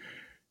now,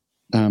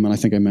 and I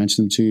think I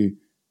mentioned them to you.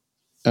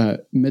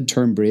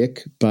 Midterm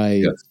Break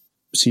by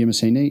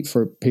Seamus Heaney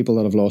for people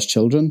that have lost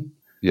children.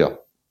 Yeah.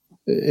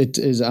 It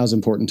is as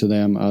important to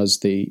them as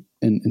the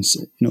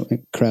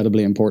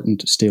incredibly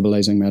important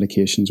stabilizing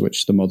medications,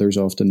 which the mothers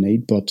often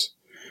need. But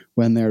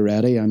when they're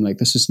ready, I'm like,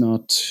 this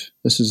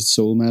is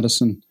soul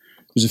medicine.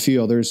 There's a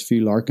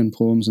few Larkin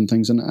poems and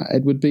things, and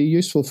it would be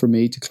useful for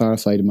me to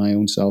clarify to my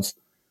own self,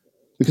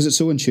 because it's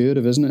so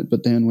intuitive, isn't it?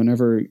 But then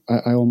whenever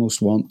I almost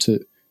want to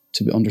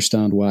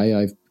understand why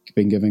I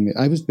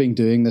was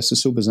doing this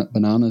is so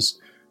bananas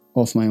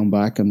off my own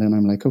back, and then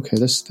I'm like, okay,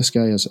 this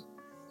guy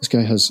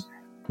has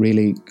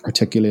really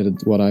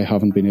articulated what I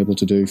haven't been able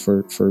to do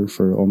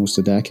for almost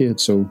a decade.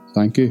 So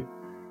thank you.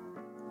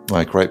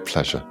 My great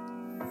pleasure.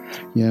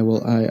 Yeah,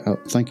 well, I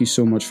thank you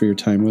so much for your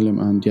time, William,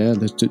 and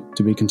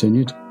to be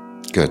continued.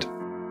 Good.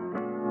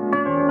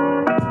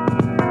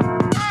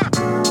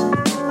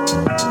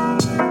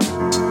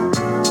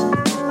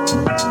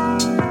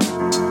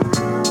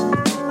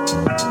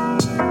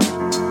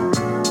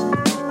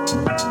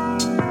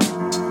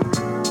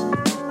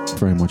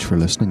 Very much for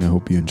listening. I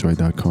hope you enjoyed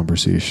that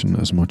conversation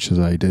as much as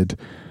I did,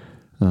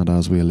 and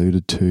as we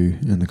alluded to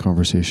in the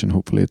conversation,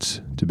 hopefully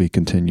it's to be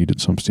continued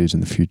at some stage in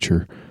the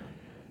future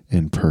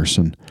in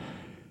person.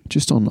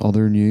 Just on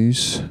other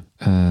news,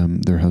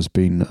 there has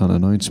been an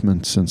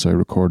announcement since I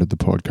recorded the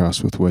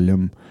podcast with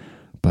William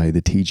by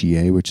the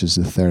TGA, which is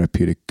the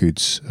Therapeutic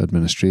Goods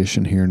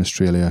Administration here in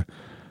Australia,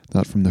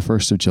 that from the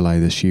 1st of July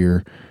this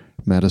year,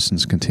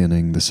 medicines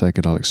containing the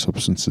psychedelic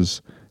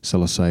substances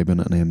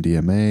psilocybin and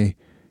MDMA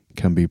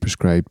can be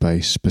prescribed by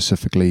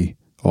specifically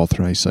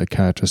authorised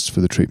psychiatrists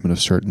for the treatment of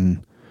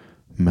certain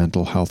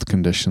mental health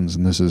conditions.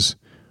 And this is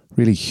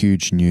really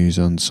huge news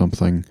and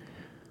something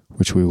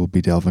which we will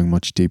be delving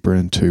much deeper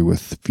into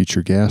with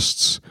future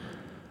guests.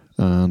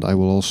 And I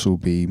will also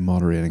be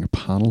moderating a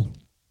panel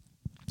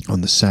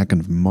on the 2nd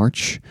of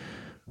March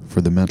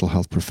for the Mental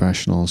Health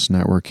Professionals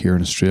Network here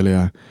in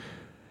Australia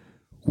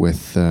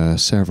with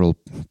several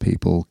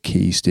people,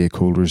 key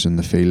stakeholders in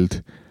the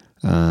field.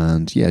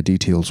 And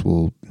details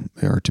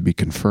are to be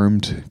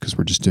confirmed because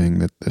we're just doing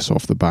this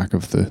off the back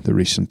of the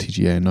recent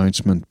TGA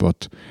announcement.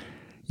 But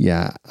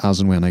as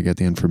and when I get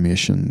the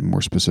information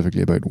more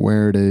specifically about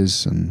where it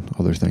is and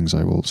other things,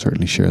 I will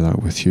certainly share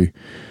that with you.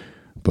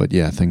 But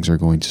things are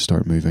going to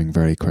start moving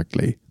very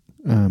quickly,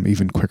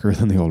 even quicker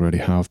than they already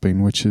have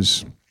been, which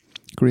is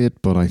great.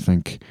 But I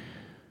think,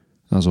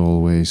 as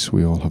always,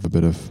 we all have a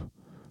bit of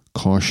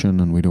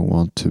caution and we don't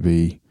want to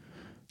be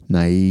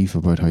naive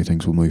about how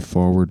things will move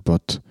forward.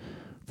 But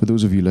for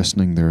those of you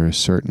listening, there are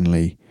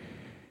certainly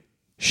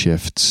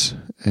shifts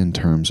in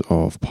terms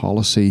of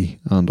policy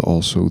and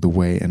also the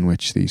way in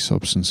which these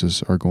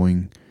substances are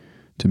going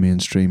to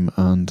mainstream,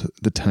 and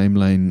the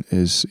timeline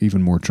is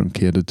even more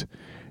truncated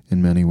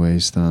in many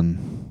ways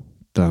than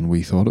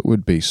we thought it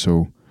would be.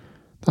 So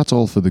that's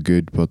all for the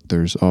good, but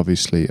there's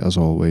obviously, as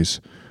always,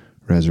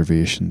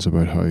 reservations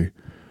about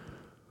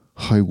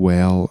how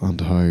well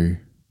and how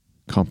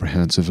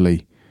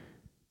comprehensively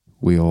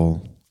we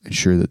all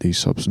ensure that these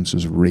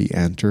substances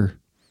re-enter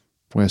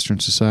Western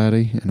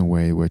society in a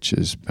way which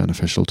is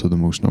beneficial to the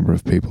most number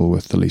of people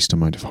with the least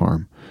amount of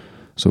harm.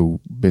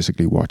 So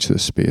basically watch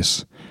this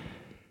space.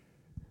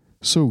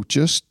 So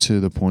just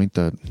to the point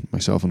that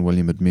myself and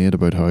William had made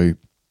about how,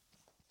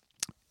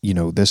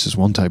 this is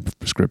one type of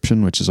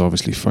prescription which is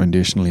obviously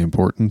foundationally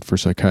important for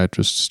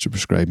psychiatrists to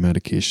prescribe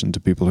medication to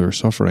people who are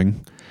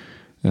suffering.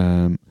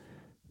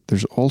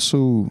 There's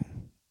also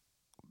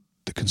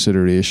the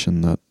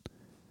consideration that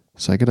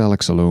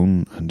psychedelics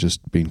alone and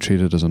just being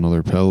treated as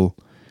another pill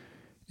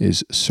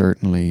is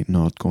certainly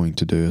not going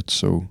to do it.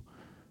 So,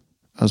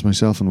 as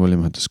myself and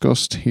William had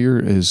discussed, here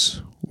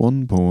is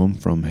one poem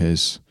from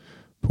his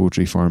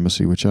poetry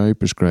pharmacy, which I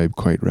prescribe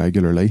quite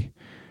regularly.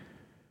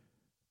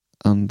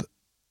 And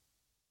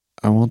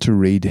I want to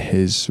read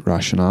his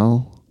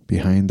rationale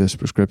behind this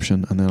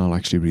prescription, and then I'll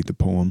actually read the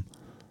poem.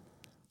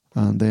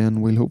 And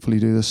then we'll hopefully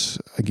do this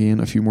again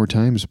a few more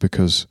times,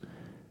 because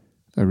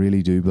I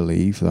really do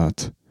believe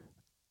that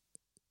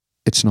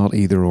it's not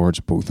either or, it's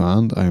both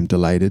and. I am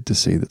delighted to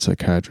see that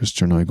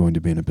psychiatrists are now going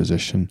to be in a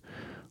position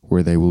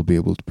where they will be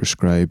able to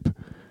prescribe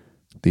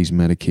these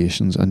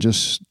medications. And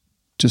just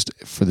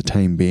for the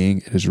time being,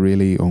 it is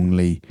really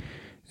only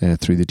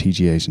through the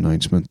TGA's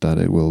announcement that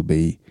it will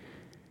be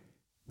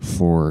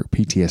for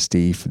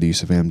PTSD for the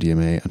use of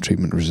MDMA and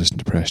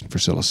treatment-resistant depression for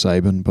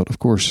psilocybin. But of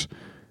course,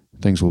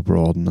 things will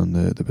broaden, and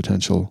the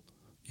potential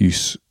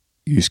use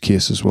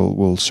cases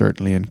will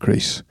certainly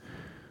increase.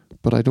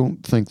 But I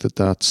don't think that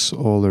that's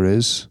all there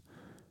is.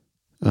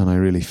 And I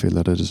really feel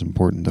that it is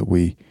important that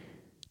we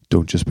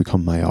don't just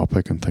become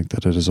myopic and think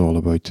that it is all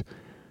about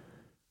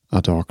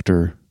a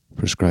doctor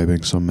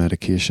prescribing some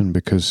medication,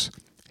 because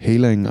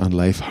healing and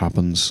life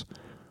happens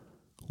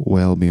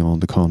well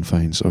beyond the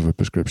confines of a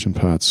prescription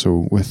pad.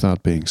 So with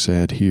that being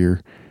said,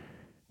 here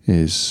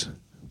is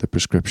the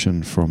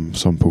prescription from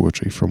some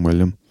poetry from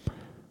William.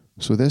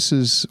 So this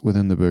is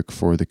within the book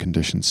for the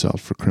condition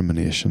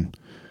self-recrimination.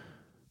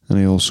 And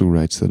he also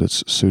writes that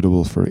it's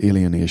suitable for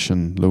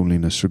alienation,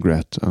 loneliness,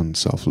 regret, and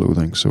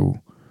self-loathing.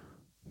 So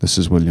this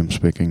is William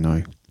speaking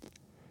now.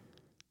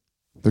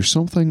 There's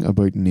something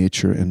about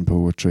nature in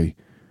poetry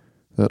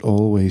that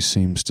always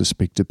seems to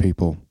speak to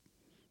people.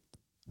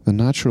 The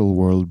natural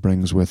world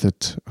brings with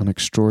it an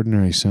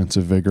extraordinary sense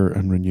of vigour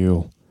and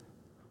renewal,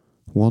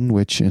 one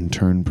which in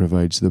turn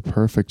provides the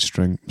perfect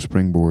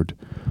springboard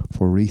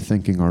for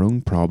rethinking our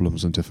own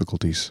problems and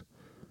difficulties.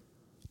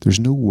 There's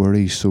no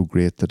worry so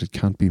great that it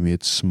can't be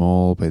made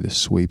small by the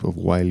sweep of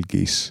wild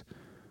geese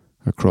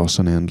across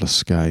an endless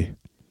sky.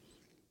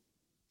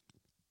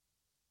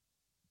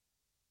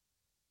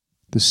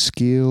 The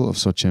scale of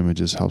such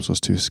images helps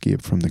us to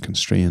escape from the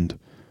constrained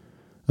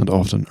and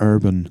often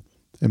urban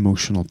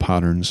emotional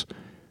patterns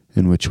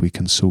in which we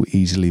can so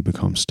easily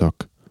become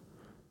stuck.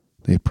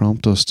 They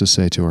prompt us to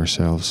say to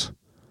ourselves,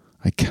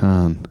 I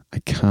can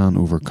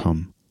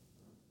overcome.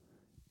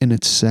 In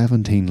its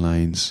 17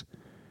 lines,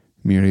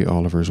 Mary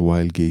Oliver's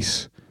Wild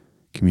Geese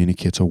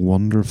communicates a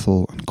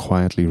wonderful and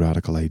quietly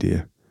radical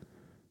idea,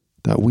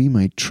 that we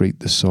might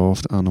treat the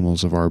soft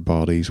animals of our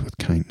bodies with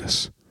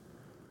kindness.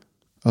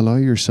 Allow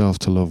yourself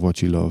to love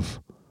what you love,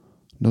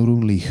 not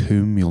only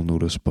whom you'll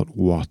notice, but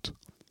what.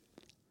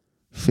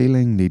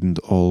 Feeling needn't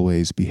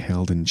always be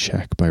held in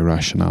check by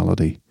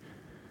rationality,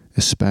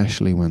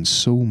 especially when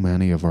so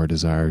many of our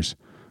desires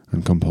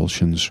and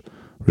compulsions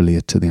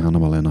relate to the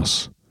animal in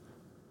us.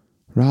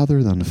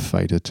 Rather than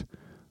fight it,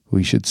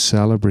 we should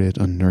celebrate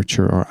and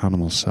nurture our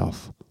animal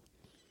self.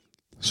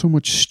 So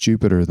much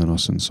stupider than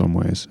us in some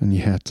ways, and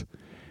yet,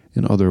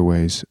 in other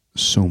ways,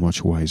 so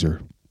much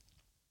wiser.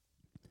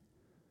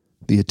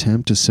 The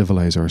attempt to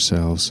civilize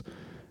ourselves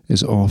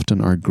is often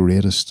our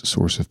greatest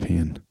source of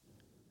pain.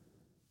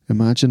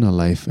 Imagine a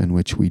life in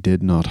which we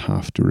did not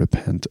have to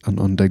repent an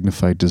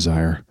undignified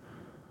desire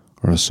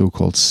or a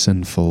so-called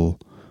sinful,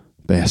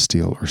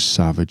 bestial or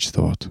savage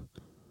thought.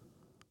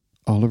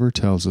 Oliver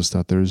tells us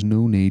that there is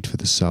no need for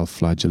the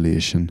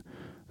self-flagellation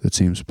that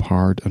seems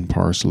part and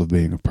parcel of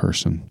being a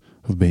person,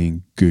 of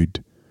being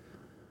good.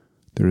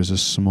 There is a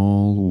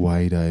small,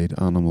 wide-eyed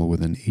animal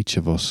within each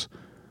of us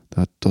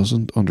that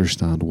doesn't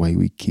understand why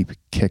we keep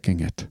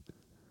kicking it.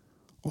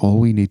 All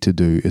we need to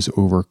do is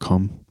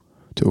overcome.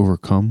 To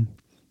overcome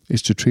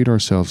is to treat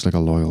ourselves like a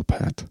loyal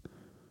pet,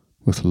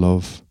 with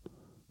love,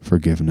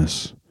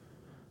 forgiveness,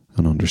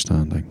 and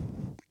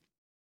understanding.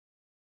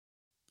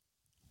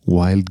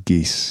 Wild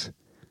Geese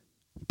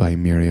by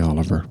Mary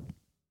Oliver.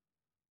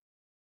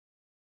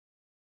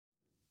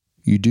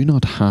 You do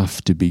not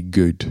have to be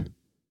good.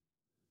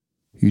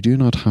 You do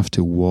not have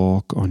to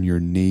walk on your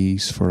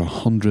knees for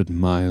 100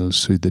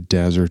 miles through the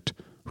desert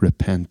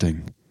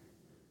repenting.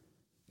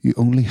 You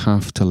only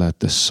have to let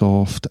the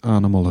soft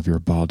animal of your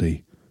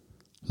body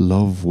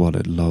love what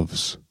it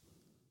loves.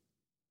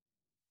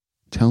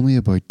 Tell me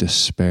about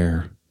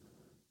despair,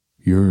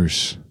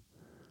 yours,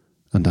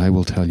 and I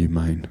will tell you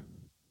mine.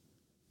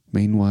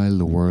 Meanwhile,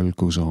 the world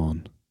goes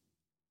on.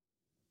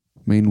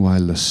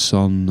 Meanwhile, the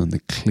sun and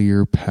the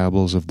clear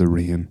pebbles of the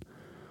rain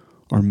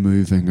are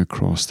moving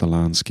across the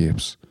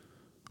landscapes,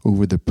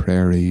 over the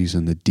prairies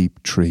and the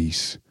deep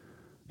trees,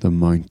 the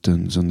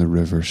mountains and the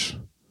rivers.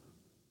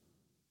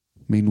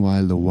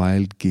 Meanwhile, the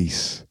wild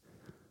geese,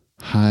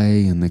 high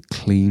in the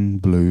clean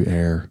blue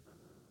air,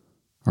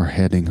 are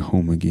heading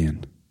home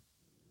again.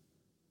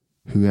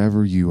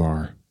 Whoever you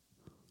are,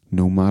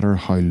 no matter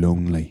how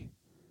lonely,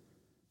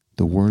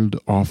 the world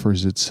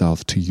offers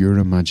itself to your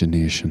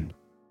imagination,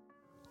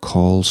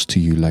 calls to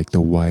you like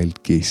the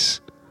wild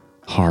geese,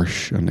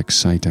 harsh and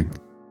exciting,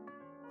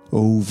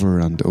 over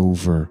and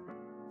over,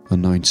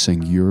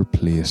 announcing your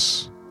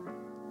place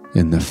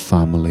in the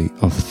family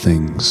of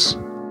things.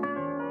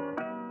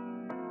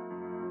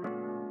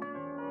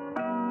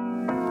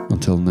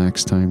 Until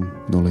next time,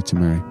 Noli Te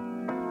Mary.